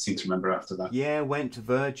think. I seem to remember after that. yeah, went to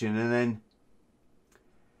Virgin, and then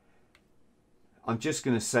I'm just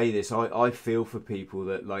going to say this. I feel for people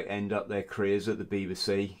that like end up their careers at the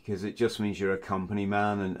BBC because it just means you're a company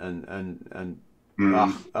man and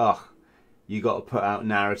Mm. you got to put out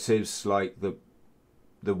narratives like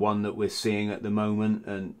the one that we're seeing at the moment,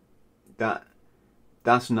 and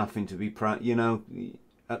that's nothing to be proud.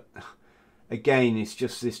 Uh, again, it's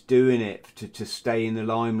just this doing it to stay in the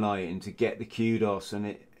limelight and to get the kudos,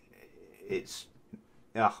 and it's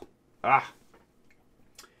ah ah.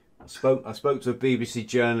 I spoke to a BBC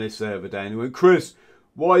journalist the other day and he went, Chris,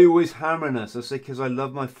 why are you always hammering us? I said, because I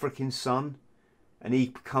love my freaking son. And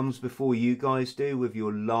he comes before you guys do with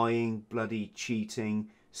your lying, bloody, cheating,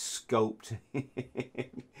 sculpt. Do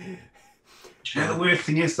you know the weird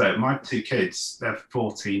thing is though, my two kids, they're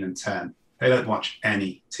 14 and 10. They don't watch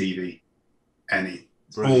any TV, any.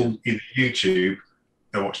 It's Brilliant. all either YouTube.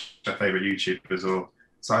 They watch their favourite YouTubers, or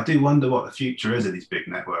so I do wonder what the future is of these big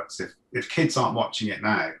networks. If kids aren't watching it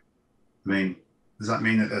now, I mean, does that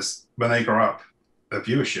mean that when they grow up, their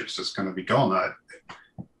viewership's just going to be gone?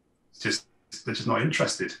 It's just they're just not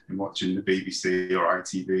interested in watching the BBC or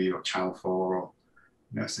ITV or Channel 4 or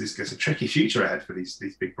so it's a tricky future ahead for these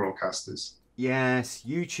big broadcasters. Yes,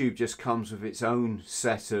 YouTube just comes with its own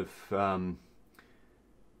set of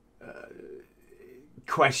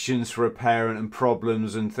questions for a parent and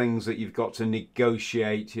problems and things that you've got to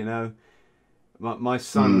negotiate. My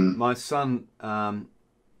son, my son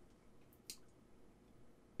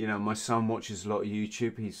watches a lot of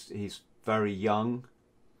YouTube. He's very young,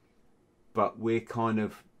 but we're kind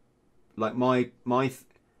of like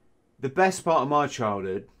the best part of my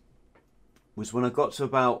childhood was when I got to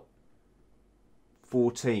about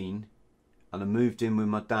 14 and I moved in with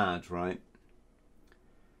my dad, right?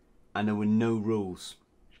 And there were no rules.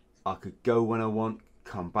 I could go when I want,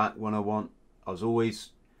 come back when I want. I was always,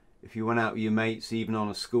 if you went out with your mates, even on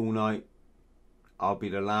a school night, I'll be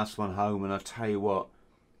the last one home. And I tell you what,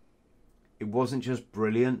 it wasn't just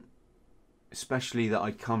brilliant, especially that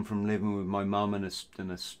I'd come from living with my mum and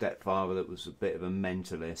a stepfather that was a bit of a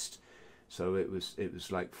mentalist. So it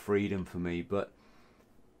was like freedom for me. But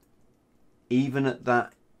even at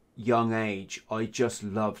that young age, I just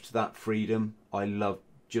loved that freedom. I loved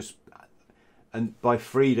just and by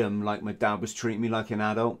freedom, like my dad was treating me like an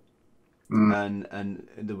adult, and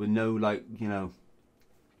there were no like there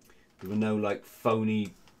were no like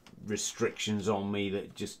phony restrictions on me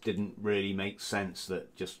that just didn't really make sense.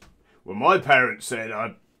 That just, well, my parents said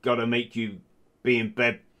I've got to make you be in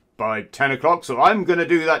bed by 10 o'clock, so I'm going to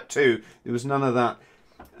do that too. There was none of that.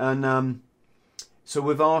 And so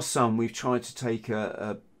with our son, we've tried to take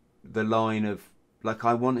the line of, like,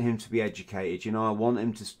 I want him to be educated. I want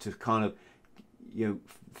him to kind of,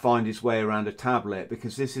 find his way around a tablet,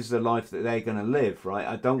 because this is the life that they're going to live, right?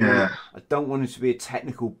 I don't want him to be a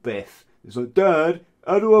technical biff. It's like, Dad,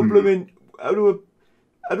 how do I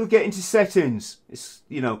get into settings? It's,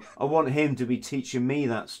 I want him to be teaching me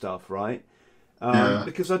that stuff, right?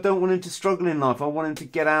 Because I don't want him to struggle in life. I want him to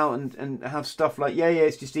get out and have stuff like,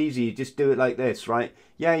 it's just easy. You just do it like this, right?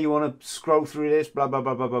 Yeah, you want to scroll through this, blah, blah,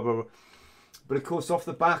 blah, blah, blah, blah. But of course, off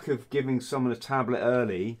the back of giving someone a tablet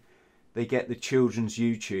early, they get the children's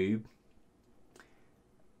YouTube.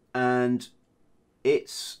 And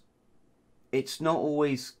it's not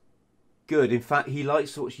always good. In fact, he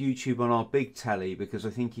likes to watch YouTube on our big telly because I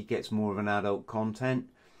think he gets more of an adult content.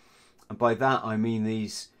 And by that, I mean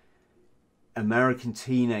these American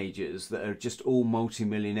teenagers that are just all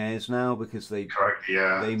multimillionaires now because they it's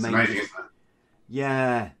amazing, isn't it?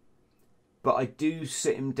 Yeah, but I do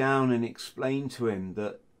sit him down and explain to him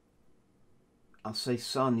that I'll say,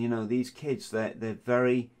 son, these kids, they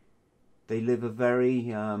live a very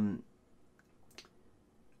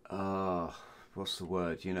what's the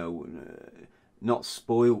word, not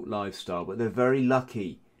spoilt lifestyle, but they're very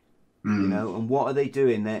lucky, and what are they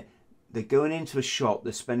doing? They're going into a shop,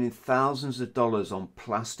 they're spending thousands of dollars on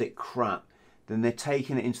plastic crap, then they're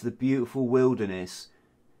taking it into the beautiful wilderness,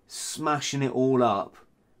 smashing it all up,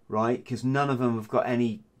 right? Because none of them have got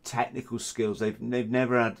any technical skills. They've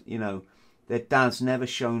never had, their dad's never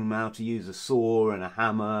shown them how to use a saw and a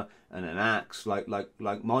hammer and an axe like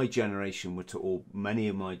my generation were taught, or many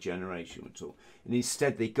of my generation were taught. And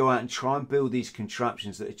instead they go out and try and build these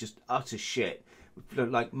contraptions that are just utter shit,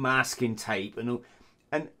 like masking tape and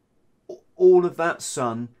all of that,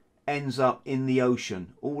 son, ends up in the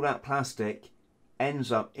ocean. All that plastic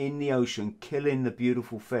ends up in the ocean, killing the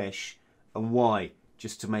beautiful fish. And why?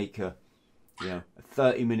 Just to make a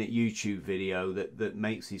 30-minute YouTube video that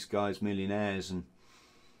makes these guys millionaires. And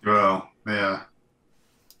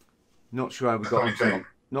not sure how we got onto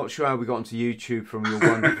YouTube from your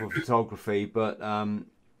wonderful photography, but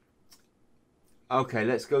okay,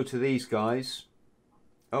 let's go to these guys.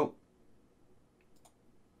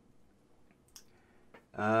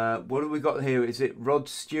 What have we got here? Is it Rod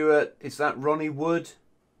Stewart? Is that Ronnie Wood?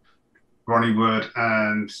 Ronnie Wood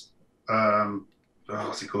and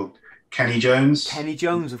what's he called? Kenny Jones. Kenny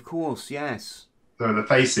Jones, of course, yes. So the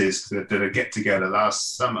Faces did a get together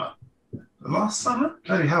last summer. Last summer?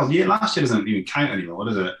 Bloody hell! Yeah, last year doesn't even count anymore,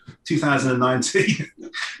 does it? 2019,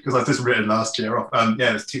 because I've just written last year off.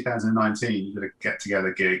 It was 2019. You did a get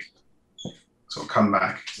together gig, sort of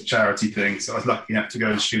comeback. It's a charity thing. So I was lucky enough to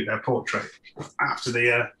go and shoot their portrait after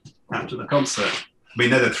the concert. I mean,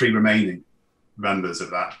 they're the three remaining members of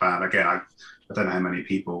that band. Again, I don't know how many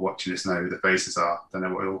people watching this know who the Faces are. I don't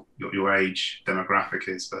know what your age demographic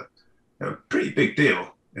is, but they're a pretty big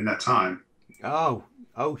deal in that time. Oh,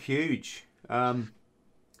 huge.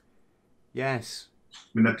 Yes. I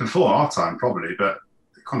mean, they're before our time, probably, but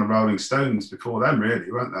kind of Rolling Stones before them,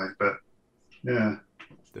 really, weren't they? But yeah.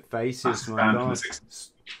 The Faces, my God.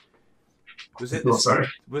 Was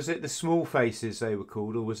it the Small Faces they were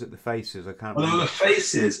called, or was it the Faces? I can't remember. Well, the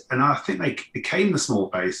Faces, and I think they became the Small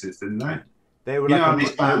Faces, didn't they? They were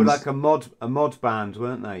like a mod band,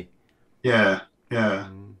 weren't they? Yeah.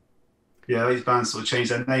 Yeah, these bands sort of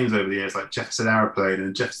changed their names over the years, like Jefferson Aeroplane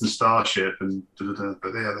and Jefferson Starship, and but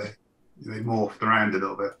they morphed around a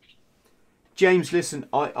little bit. James, listen,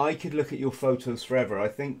 I could look at your photos forever. I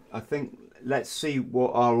think let's see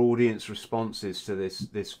what our audience response is to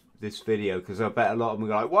this video, because I bet a lot of them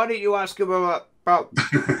are like, why didn't you ask him about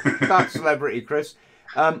that celebrity, Chris?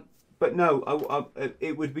 But no,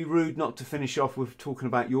 it would be rude not to finish off with talking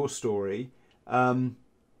about your story. And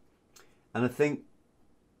I think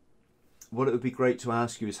what it would be great to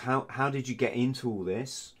ask you is how did you get into all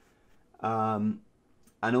this? And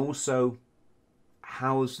also,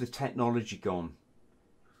 how has the technology gone?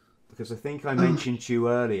 Because I think I mentioned to you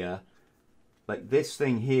earlier, like this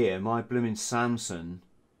thing here, my blooming Samsung,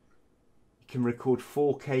 can record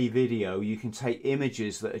 4K video. You can take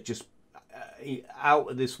images that are just out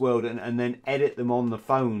of this world and then edit them on the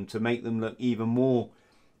phone to make them look even more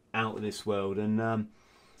out of this world. And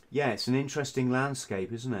it's an interesting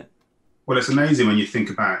landscape, isn't it? Well, it's amazing when you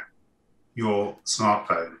think about your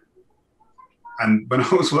smartphone And when I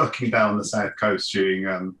was working down the south coast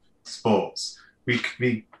shooting sports, we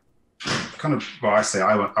kind of, well,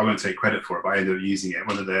 I won't take credit for it, but I ended up using it.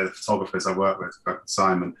 One of the photographers I worked with,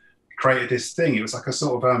 Simon, created this thing. It was like a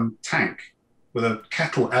sort of tank with a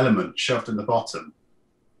kettle element shoved in the bottom.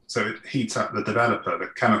 So it heats up the developer, the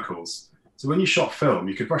chemicals. So when you shot film,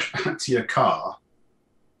 you could rush back to your car,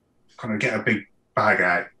 kind of get a big bag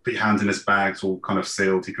out, put your hands in this bag, it's all kind of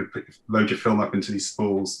sealed. You could load your film up into these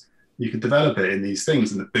spools. You could develop it in these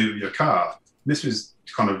things in the boot of your car. This was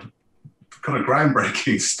kind of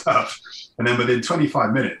groundbreaking stuff. And then within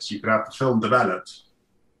 25 minutes, you could have the film developed,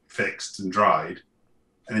 fixed and dried.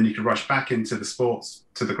 And then you could rush back into the sports,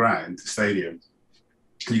 to the ground, the stadium.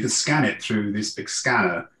 And you could scan it through this big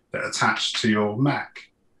scanner that attached to your Mac.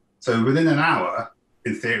 So within an hour,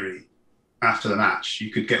 in theory, after the match, you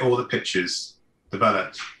could get all the pictures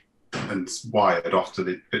developed and wired off to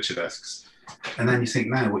the picture desks. And then you think,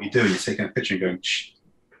 now what you're doing, you're taking a picture and going,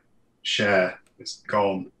 share, it's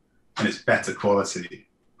gone, and it's better quality.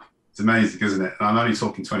 It's amazing, isn't it? And I'm only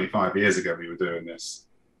talking 25 years ago we were doing this,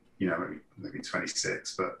 maybe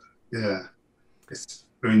 26, but yeah, it's,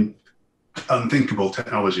 unthinkable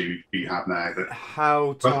technology we have now.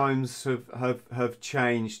 How times have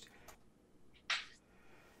changed.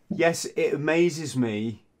 Yes, it amazes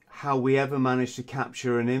me how we ever managed to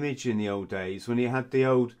capture an image in the old days when you had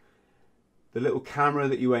the little camera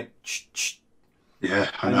that you went. Yeah,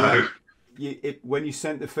 I know. When you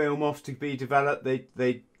sent the film off to be developed,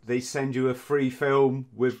 they send you a free film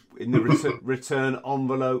in the return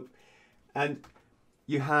envelope, and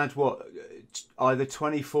you had either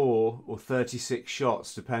 24 or 36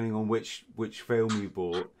 shots depending on which film you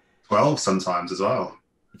bought. 12 sometimes as well.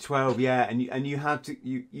 12, yeah, and you had to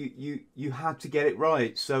you had to get it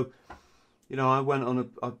right. So, I went on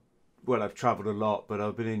I've travelled a lot, but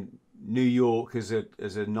I've been in New York as a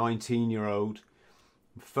 19-year-old,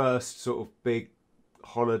 first sort of big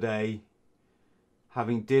holiday,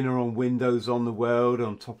 having dinner on Windows on the World,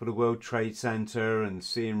 on top of the World Trade Center, and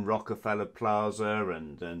seeing Rockefeller Plaza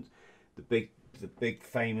and the big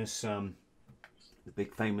famous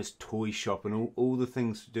toy shop and all the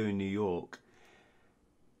things to do in New York.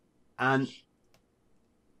 And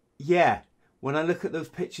yeah, when I look at those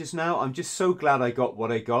pictures now, I'm just so glad I got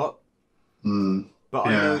what I got. But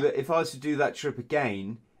I know that if I was to do that trip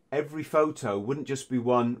again, every photo wouldn't just be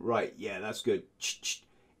one, right, yeah, that's good.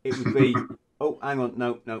 It would be, oh, hang on,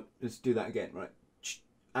 no, let's do that again, right.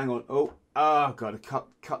 Hang on, I've got to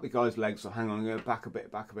cut the guy's legs, so hang on, I'm going to back a bit,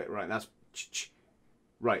 right, that's,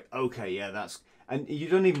 right, okay, yeah, that's, and you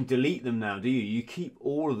don't even delete them now, do you? You keep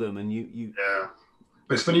all of them and you... Yeah.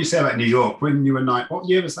 But it's funny you say about New York. When you were what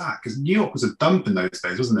year was that? Because New York was a dump in those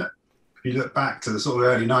days, wasn't it? If you look back to the sort of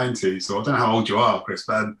early 90s, or I don't know how old you are, Chris,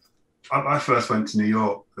 but I first went to New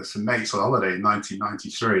York with some mates on holiday in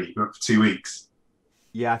 1993. We went for 2 weeks.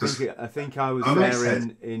 Yeah, I think I was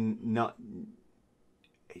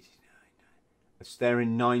there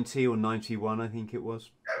in 90 or 91, I think it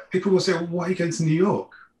was. People will say, well, why are you going to New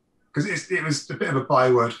York? Because it was a bit of a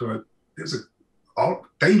byword it was a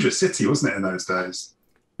dangerous city, wasn't it, in those days?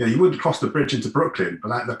 You wouldn't cross the bridge into Brooklyn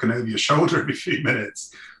without looking over your shoulder every few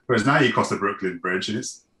minutes. Whereas now you cross the Brooklyn Bridge and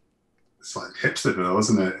it's like Hipsterville,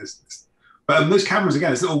 isn't it? But those cameras, again,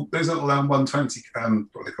 those little 120,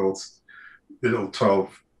 what are they called? The little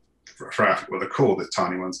 12 traffic, what they're called, the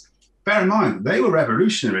tiny ones. Bear in mind, they were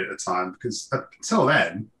revolutionary at the time because until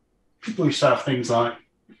then, people used to have things like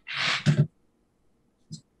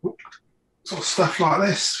sort of stuff like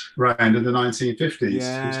this around in the 1950s.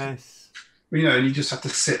 Yes. And you just have to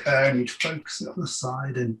sit there and you'd focus it on the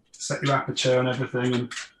side and set your aperture and everything.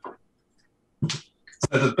 And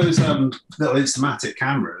so those little Instamatic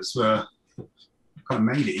cameras kind of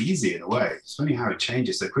made it easy in a way. It's funny how it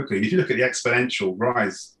changes so quickly. And if you look at the exponential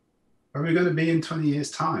rise, where are we going to be in 20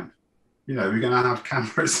 years' time? We're going to have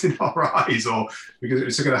cameras in our eyes, or we're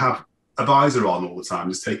going to have a visor on all the time,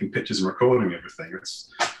 just taking pictures and recording everything.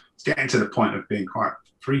 It's getting to the point of being quite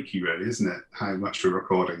freaky, really, isn't it? How much we're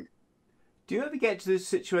recording. Do you ever get to this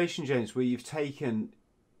situation, James, where you've taken,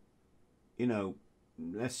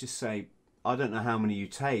 let's just say, I don't know how many you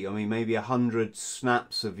take. I mean, maybe 100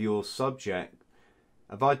 snaps of your subject.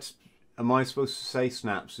 Am I supposed to say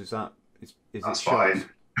snaps? That's it fine.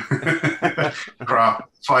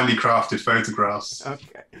 Finely crafted photographs.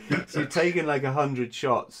 Okay. So you've taken like 100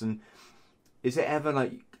 shots, and is it ever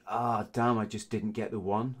like, damn, I just didn't get the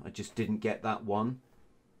one. I just didn't get that one.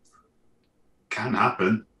 Can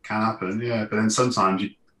happen, yeah. But then sometimes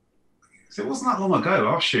it wasn't that long ago,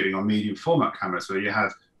 I was shooting on medium format cameras where you had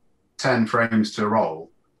 10 frames to a roll.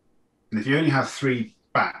 And if you only have 3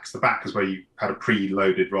 backs, the back is where you had a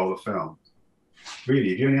pre-loaded roll of film.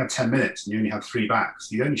 really, if you only had 10 minutes and you only had 3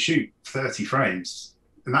 backs, you'd only shoot 30 frames,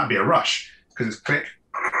 and that'd be a rush because it's click,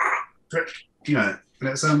 click, you know, and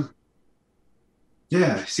it's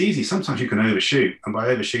yeah, it's easy. Sometimes you can overshoot, and by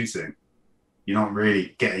overshooting, you're not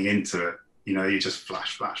really getting into it. You know, you just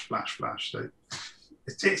flash, flash, flash, flash. So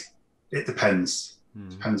it depends.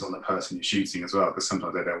 Depends on the person you're shooting as well, because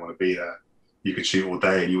sometimes they don't want to be there. You could shoot all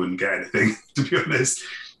day and you wouldn't get anything, to be honest.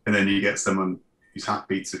 And then you get someone who's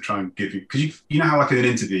happy to try and give you, because you know how, like in an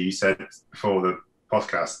interview, you said before the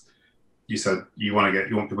podcast, you said you want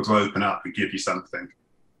people to open up and give you something.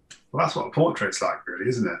 Well, that's what a portrait's like, really,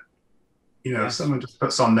 isn't it? You know, if someone just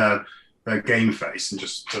puts on their game face and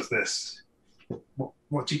just does this,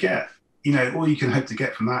 what do you get? You know, all you can hope to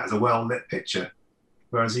get from that is a well-lit picture.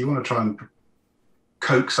 Whereas you want to try and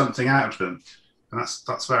coax something out of them, and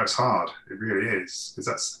that's where it's hard. It really is, because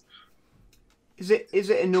that's. Is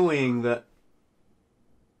it annoying that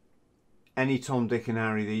any Tom, Dick, and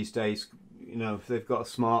Harry these days, you know, if they've got a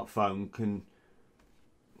smartphone, can,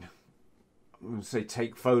 I'm going to say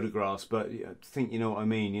take photographs, but I think you know what I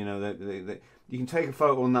mean. You know that you can take a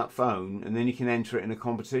photo on that phone, and then you can enter it in a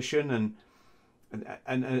competition, and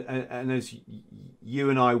as you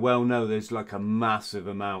and I well know, there's like a massive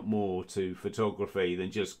amount more to photography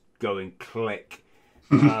than just go and click.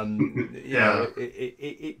 Yeah.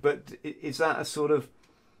 But is that a sort of,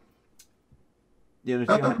 you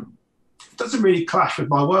know, it doesn't really clash with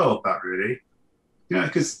my world, that really, you know,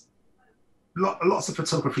 because lots of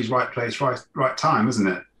photography is right place, right time, isn't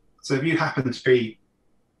it? So if you happen to be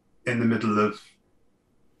in the middle of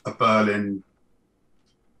a Berlin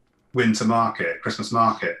winter market, Christmas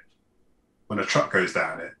market, when a truck goes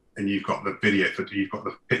down it, and you've got the you've got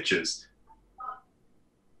the pictures,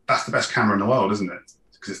 that's the best camera in the world, isn't it?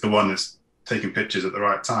 Because it's the one that's taking pictures at the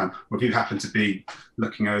right time. Or if you happen to be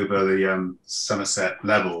looking over the Somerset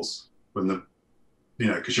levels when the, you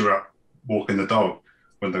know, because you're up walking the dog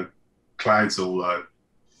when the clouds all low,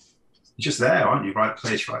 you're just there, aren't you? Right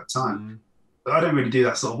place, right time. But I don't really do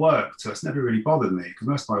that sort of work, so it's never really bothered me, because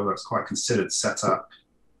most of my work's quite considered, set up.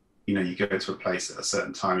 You know, you go to a place at a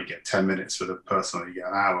certain time, you get 10 minutes for the person, or you get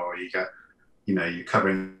an hour, or you get, you know, you're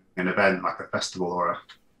covering an event like a festival, or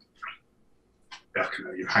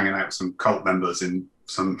you're hanging out with some cult members in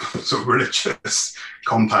some sort of religious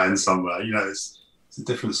compound somewhere. You know, it's a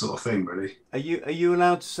different sort of thing, really. Are you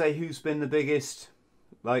allowed to say who's been the biggest,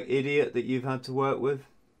 like, idiot that you've had to work with?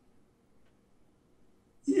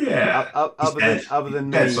 Yeah, other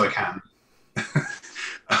than me, so I can.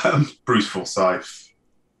 Bruce Forsyth.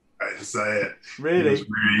 I to say it. Really? He was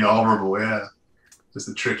really horrible. Yeah, just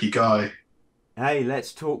a tricky guy. Hey,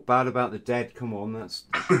 let's talk bad about the dead. Come on, that's.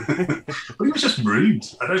 Well, he was just rude.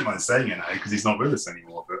 I don't mind saying it now because he's not with us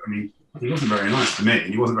anymore. But I mean, he wasn't very nice to me,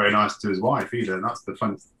 and he wasn't very nice to his wife either. And that's the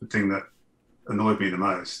thing that annoyed me the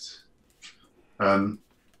most.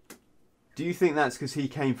 Do you think that's because he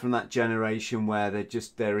came from that generation where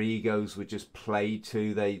their egos were just played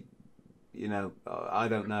to? They, you know, I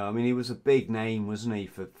don't know. I mean, he was a big name, wasn't he,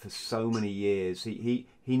 for so many years. He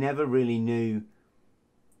never really knew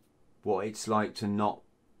what it's like to not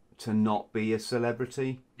be a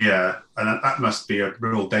celebrity. Yeah, and that must be a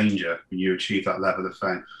real danger when you achieve that level of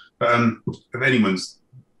fame. But if anyone's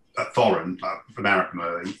foreign, like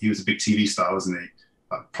American, he was a big TV star, wasn't he?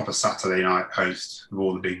 Like proper Saturday night host of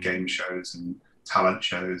all the big game shows and talent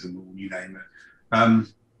shows and all, you name it. Yeah,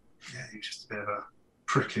 he was just a bit of a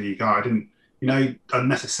prickly guy. I didn't, you know,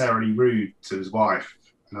 unnecessarily rude to his wife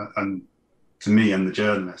and to me and the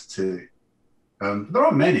journalist too. There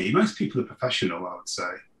aren't many. Most people are professional, I would say.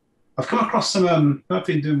 I've come across some. I've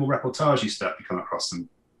been doing more reportagey stuff. You come across some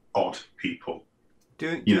odd people.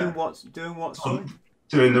 Doing what? Sorry?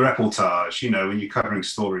 Doing the reportage. You know, when you're covering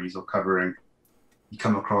stories or you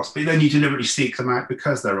come across, but then you deliberately seek them out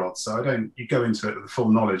because they're odd. So you go into it with the full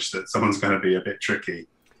knowledge that someone's going to be a bit tricky.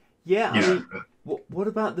 Yeah, I mean, what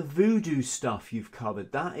about the voodoo stuff you've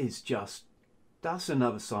covered? That's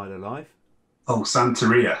another side of life. Oh,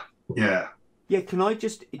 Santeria. Yeah. Yeah, can I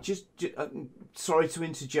just sorry to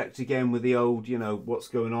interject again with the old, you know, what's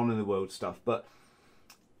going on in the world stuff, but,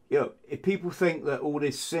 you know, if people think that all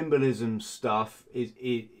this symbolism stuff is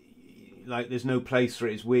like there's no place for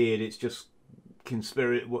it, it's weird, it's just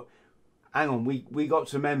conspiracy. Hang on, we got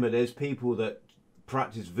to remember there's people that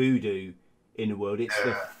practice voodoo in the world. It's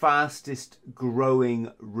the fastest growing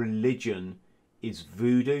religion is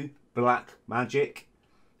voodoo, black magic.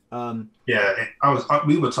 We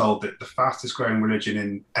were told that the fastest growing religion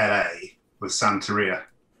in LA was Santeria,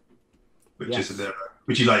 which is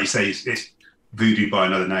like you say, it's voodoo by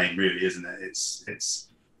another name, really, isn't it?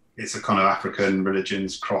 It's a kind of African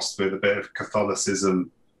religions crossed with a bit of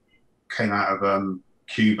Catholicism, came out of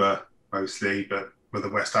Cuba mostly, but with a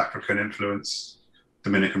West African influence,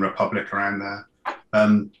 Dominican Republic around there.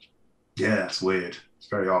 Yeah, it's weird. It's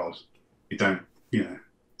very odd. You don't, you know.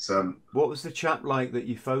 So What was the chap like that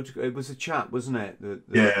you photographed? It was a chap, wasn't it?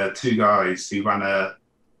 yeah, two guys who ran a,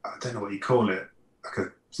 I don't know what you call it. Like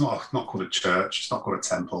a, it's not called a church. It's not called a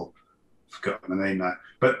temple. I've forgotten the name now.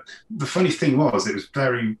 But the funny thing was, it was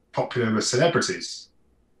very popular with celebrities.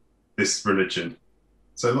 This religion.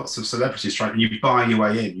 So lots of celebrities trying. You buy your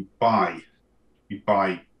way in. You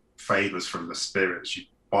buy favors from the spirits. You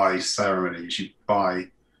buy ceremonies. You buy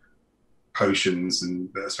potions, and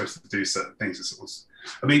they're supposed to do certain things.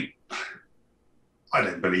 I mean, I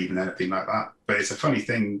don't believe in anything like that, but it's a funny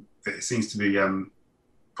thing that it seems to be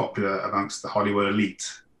popular amongst the Hollywood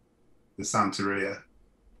elite, the Santeria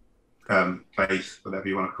faith, whatever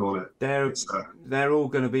you want to call it. They're all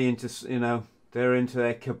going to be into, they're into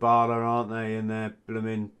their Kabbalah, aren't they? And their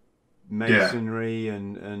blooming masonry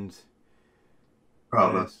and.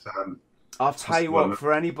 Well, yes. I'll tell you what,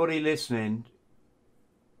 for anybody listening,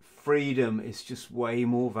 freedom is just way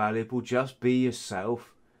more valuable. Just be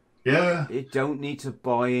yourself. Yeah. You don't need to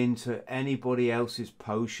buy into anybody else's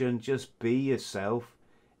potion. Just be yourself.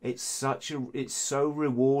 It's so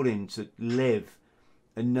rewarding to live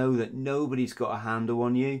and know that nobody's got a handle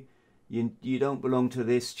on you. You don't belong to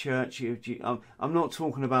this church. I'm not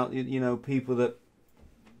talking about people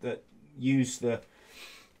that use the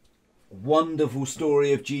wonderful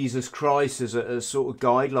story of Jesus Christ as a sort of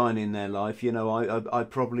guideline in their life. I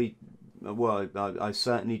probably, well, I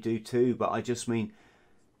certainly do too. But I just mean,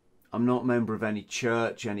 I'm not a member of any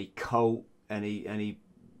church, any cult, any.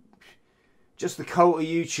 Just the cult of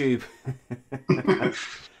YouTube.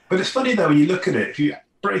 But it's funny though when you look at it. If you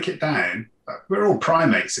break it down, we're all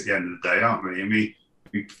primates at the end of the day, aren't we? And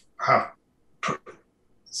we have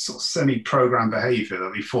sort of semi-programmed behaviour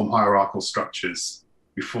that we form hierarchical structures.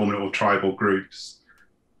 We form little tribal groups.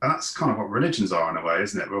 And that's kind of what religions are in a way,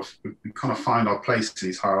 isn't it? We kind of find our place in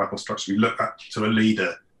these hierarchical structures. We look up to a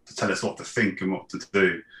leader to tell us what to think and what to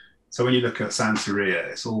do. So when you look at Santeria,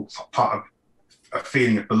 it's all part of a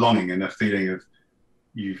feeling of belonging and a feeling of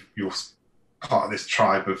you're part of this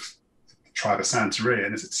tribe of Santeria.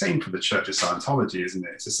 And it's the same for the Church of Scientology, isn't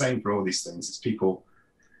it? It's the same for all these things. It's people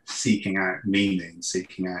seeking out meaning,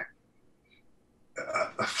 seeking out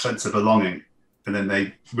a sense of belonging. And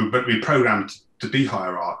then we're programmed to be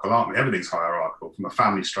hierarchical, aren't we? Everything's hierarchical, from a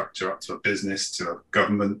family structure up to a business, to a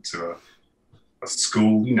government, to a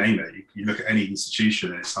school, you name it. You look at any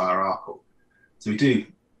institution and it's hierarchical. So we do.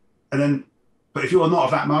 And then, but if you're not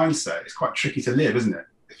of that mindset, it's quite tricky to live, isn't it?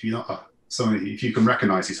 If you're not if you can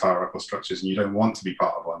recognize these hierarchical structures and you don't want to be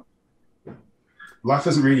part of one, life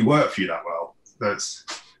doesn't really work for you that well. It's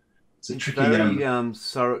a tricky. Very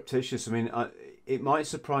surreptitious. I mean, it might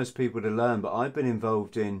surprise people to learn, but I've been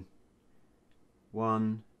involved in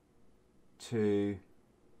 1, 2,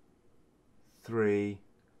 3.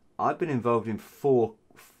 I've been involved in four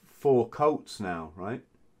cults now, right?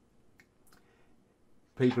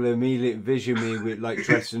 People immediately vision me with like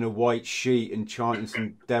dressed in a white sheet and chanting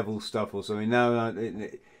some devil stuff or something. No,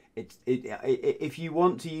 if you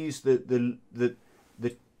want to use the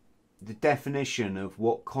definition of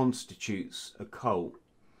what constitutes a cult,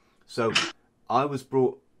 so I was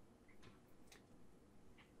brought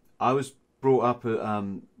up,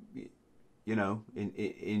 in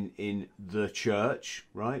the church,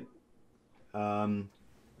 right? Again,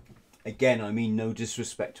 I mean no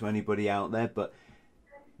disrespect to anybody out there, but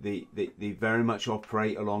they very much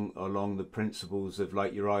operate along the principles of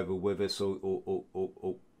like you're either with us or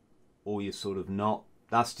you're sort of not.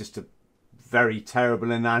 That's just a very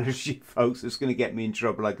terrible analogy, folks. It's going to get me in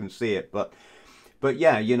trouble. I can see it, but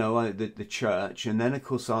yeah, the church, and then of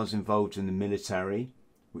course I was involved in the military,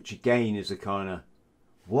 which again is a kind of,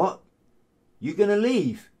 what? You're going to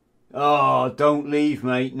leave? Oh, don't leave,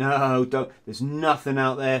 mate. No, don't. There's nothing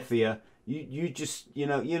out there for you. You just,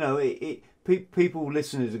 people,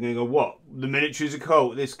 listeners are going to go, what? The military's a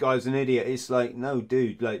cult. This guy's an idiot. It's like, no,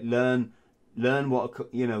 dude. Like, learn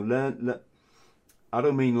what, learn. I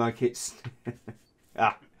don't mean like it's.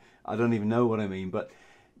 I don't even know what I mean. But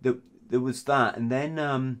there was that, and then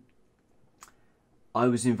I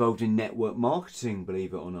was involved in network marketing,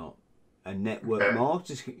 believe it or not, and network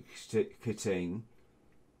marketing.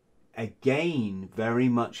 Again, very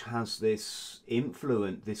much has this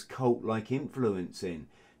influence, this cult-like influence in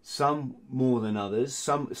some more than others.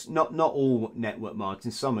 Some, not all network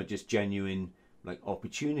marketing. Some are just genuine like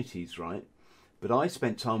opportunities, right? But I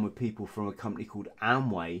spent time with people from a company called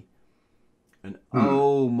Amway, and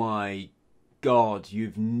oh my God,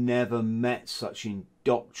 you've never met such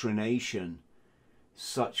indoctrination,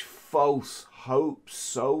 such false hopes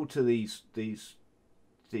sold to these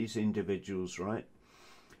individuals, right?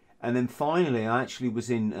 And then finally, I actually was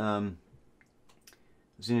in an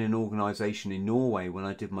organisation in Norway when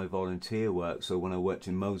I did my volunteer work. So when I worked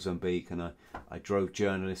in Mozambique and I drove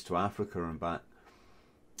journalists to Africa and back,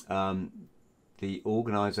 the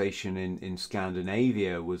organisation in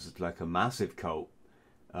Scandinavia was like a massive cult.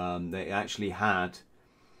 They actually had,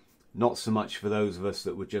 not so much for those of us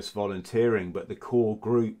that were just volunteering, but the core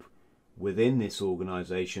group within this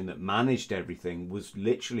organisation that managed everything was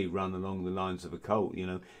literally run along the lines of a cult. You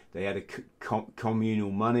know, they had a communal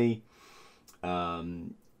money.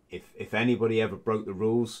 If anybody ever broke the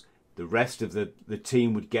rules, the rest of the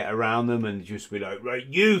team would get around them and just be like, right,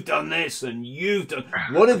 you've done this and you've done,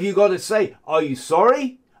 what have you got to say? Are you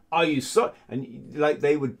sorry? Are you sorry? And like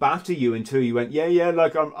they would batter you until you went, yeah,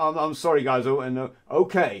 like I'm sorry, guys. And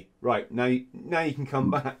okay, right, now you can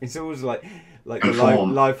come back. It's always like the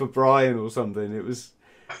life of Brian or something. It was,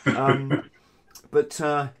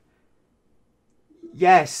 but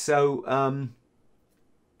yes. So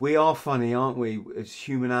we are funny, aren't we? As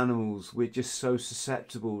human animals, we're just so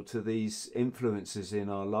susceptible to these influences in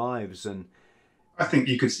our lives. And I think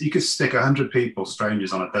you could stick 100 people,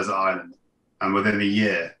 strangers, on a desert island, and within a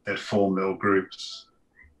year they'd form little groups,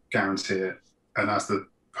 guarantee it. And as the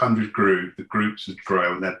 100 grew, the groups would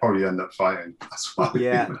grow, and they'd probably end up fighting. That's what would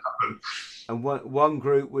happen. And one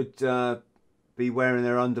group would be wearing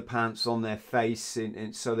their underpants on their face,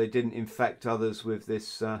 so they didn't infect others with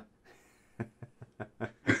this. All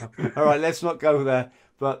right, let's not go there.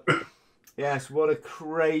 But yes, what a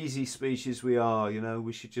crazy species we are. You know,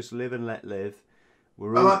 we should just live and let live. I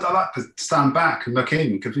like to stand back and look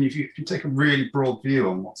in, because if you take a really broad view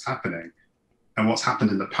on what's happening and what's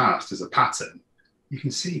happened in the past as a pattern, you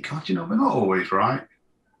can see, God, you know, we're not always right.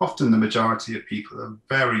 Often the majority of people are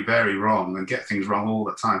very, very wrong and get things wrong all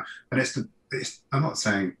the time. And I'm not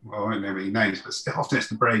saying, well, I won't name any names, but often it's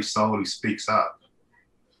the brave soul who speaks up.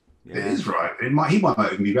 Yeah. It is right. He might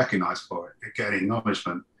not even be recognised for it, get any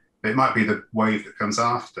acknowledgement. It might be the wave that comes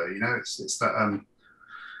after. You know, it's that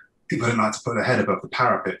people don't like to put their head above the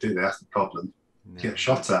parapet, do they? That's the problem. No. You get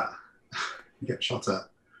shot at. You get shot at.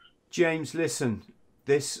 James, listen,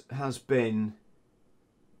 this has been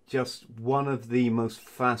just one of the most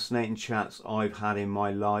fascinating chats I've had in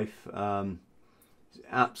my life.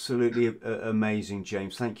 Absolutely amazing,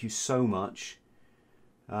 James. Thank you so much.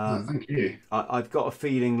 Thank you. I've got a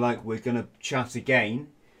feeling like we're going to chat again.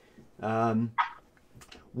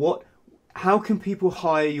 How can people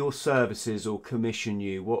hire your services or commission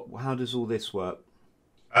you? How does all this work?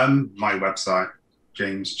 My website,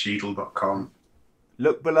 jamescheadle.com.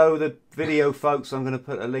 Look below the video, folks. I'm going to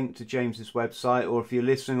put a link to James's website, or if you're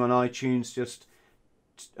listening on iTunes, just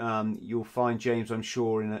you'll find James, I'm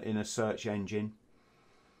sure, in a search engine.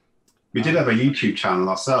 We did have a YouTube channel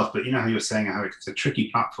ourselves, but you know how you were saying how it's a tricky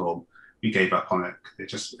platform. We gave up on it.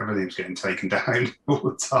 Everything was getting taken down all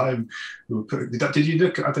the time. Did you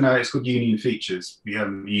look? I don't know. It's called Union Features. We have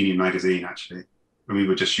Union magazine actually, and we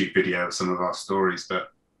would just shoot video of some of our stories.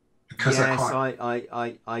 But because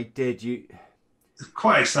I did. It's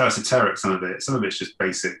quite esoteric. Some of it. Some of it's just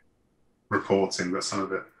basic reporting, but some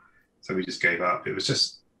of it. So we just gave up. It was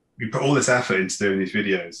just. We put all this effort into doing these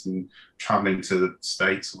videos and traveling to the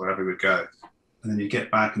States or wherever we go. And then you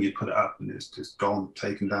get back and you put it up and it's just gone,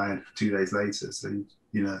 taken down 2 days later. So,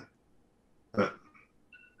 you know, but.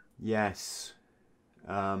 Yes.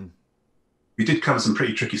 We did cover some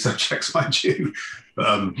pretty tricky subjects, mind you.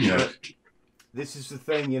 But, you know. This is the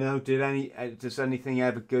thing, you know, does anything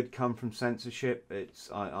ever good come from censorship?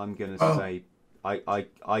 I'm going to say,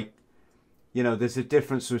 you know, there's a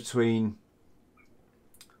difference between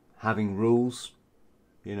having rules,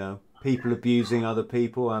 you know, people abusing other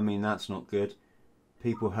people. I mean, that's not good.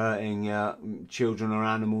 People hurting children or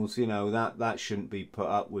animals, you know, that shouldn't be put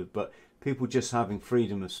up with. But people just having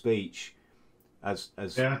freedom of speech as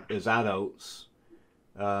adults,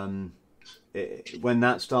 when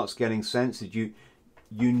that starts getting censored, you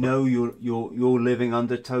know you're living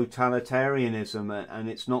under totalitarianism, and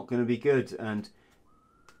it's not going to be good. And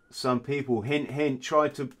some people, hint, try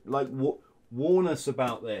to like warn us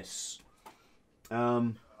about this.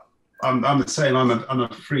 I'm the same. I'm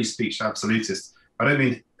a free speech absolutist. I don't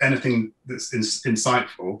mean anything that's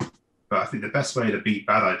insightful, but I think the best way to beat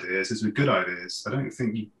bad ideas is with good ideas. I don't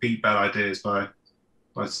think you beat bad ideas by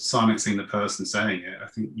silencing the person saying it. I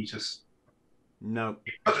think you just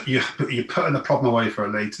you're putting the problem away for a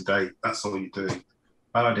later date. That's all you do.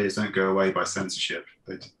 Bad ideas don't go away by censorship.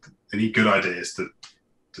 They need good ideas to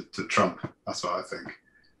trump. That's what I think.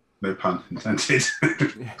 No pun intended.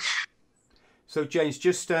 So James,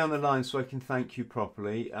 just stay on the line so I can thank you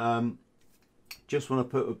properly. Just want to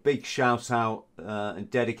put a big shout out and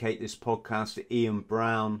dedicate this podcast to Ian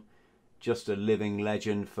Brown, just a living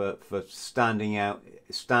legend for standing out,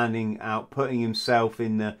 putting himself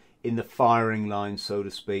in the firing line, so to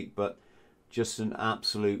speak. But just an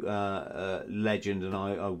absolute legend, and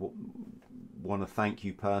I want to thank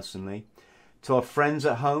you personally. To our friends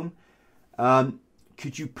at home,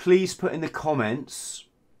 could you please put in the comments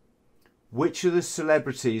which of the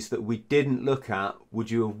celebrities that we didn't look at would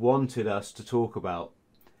you have wanted us to talk about,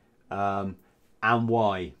 and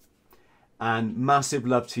why? And massive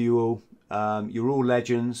love to you all. You're all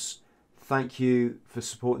legends. Thank you for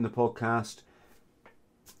supporting the podcast,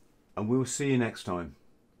 and we'll see you next time.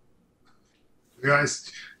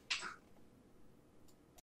 Guys.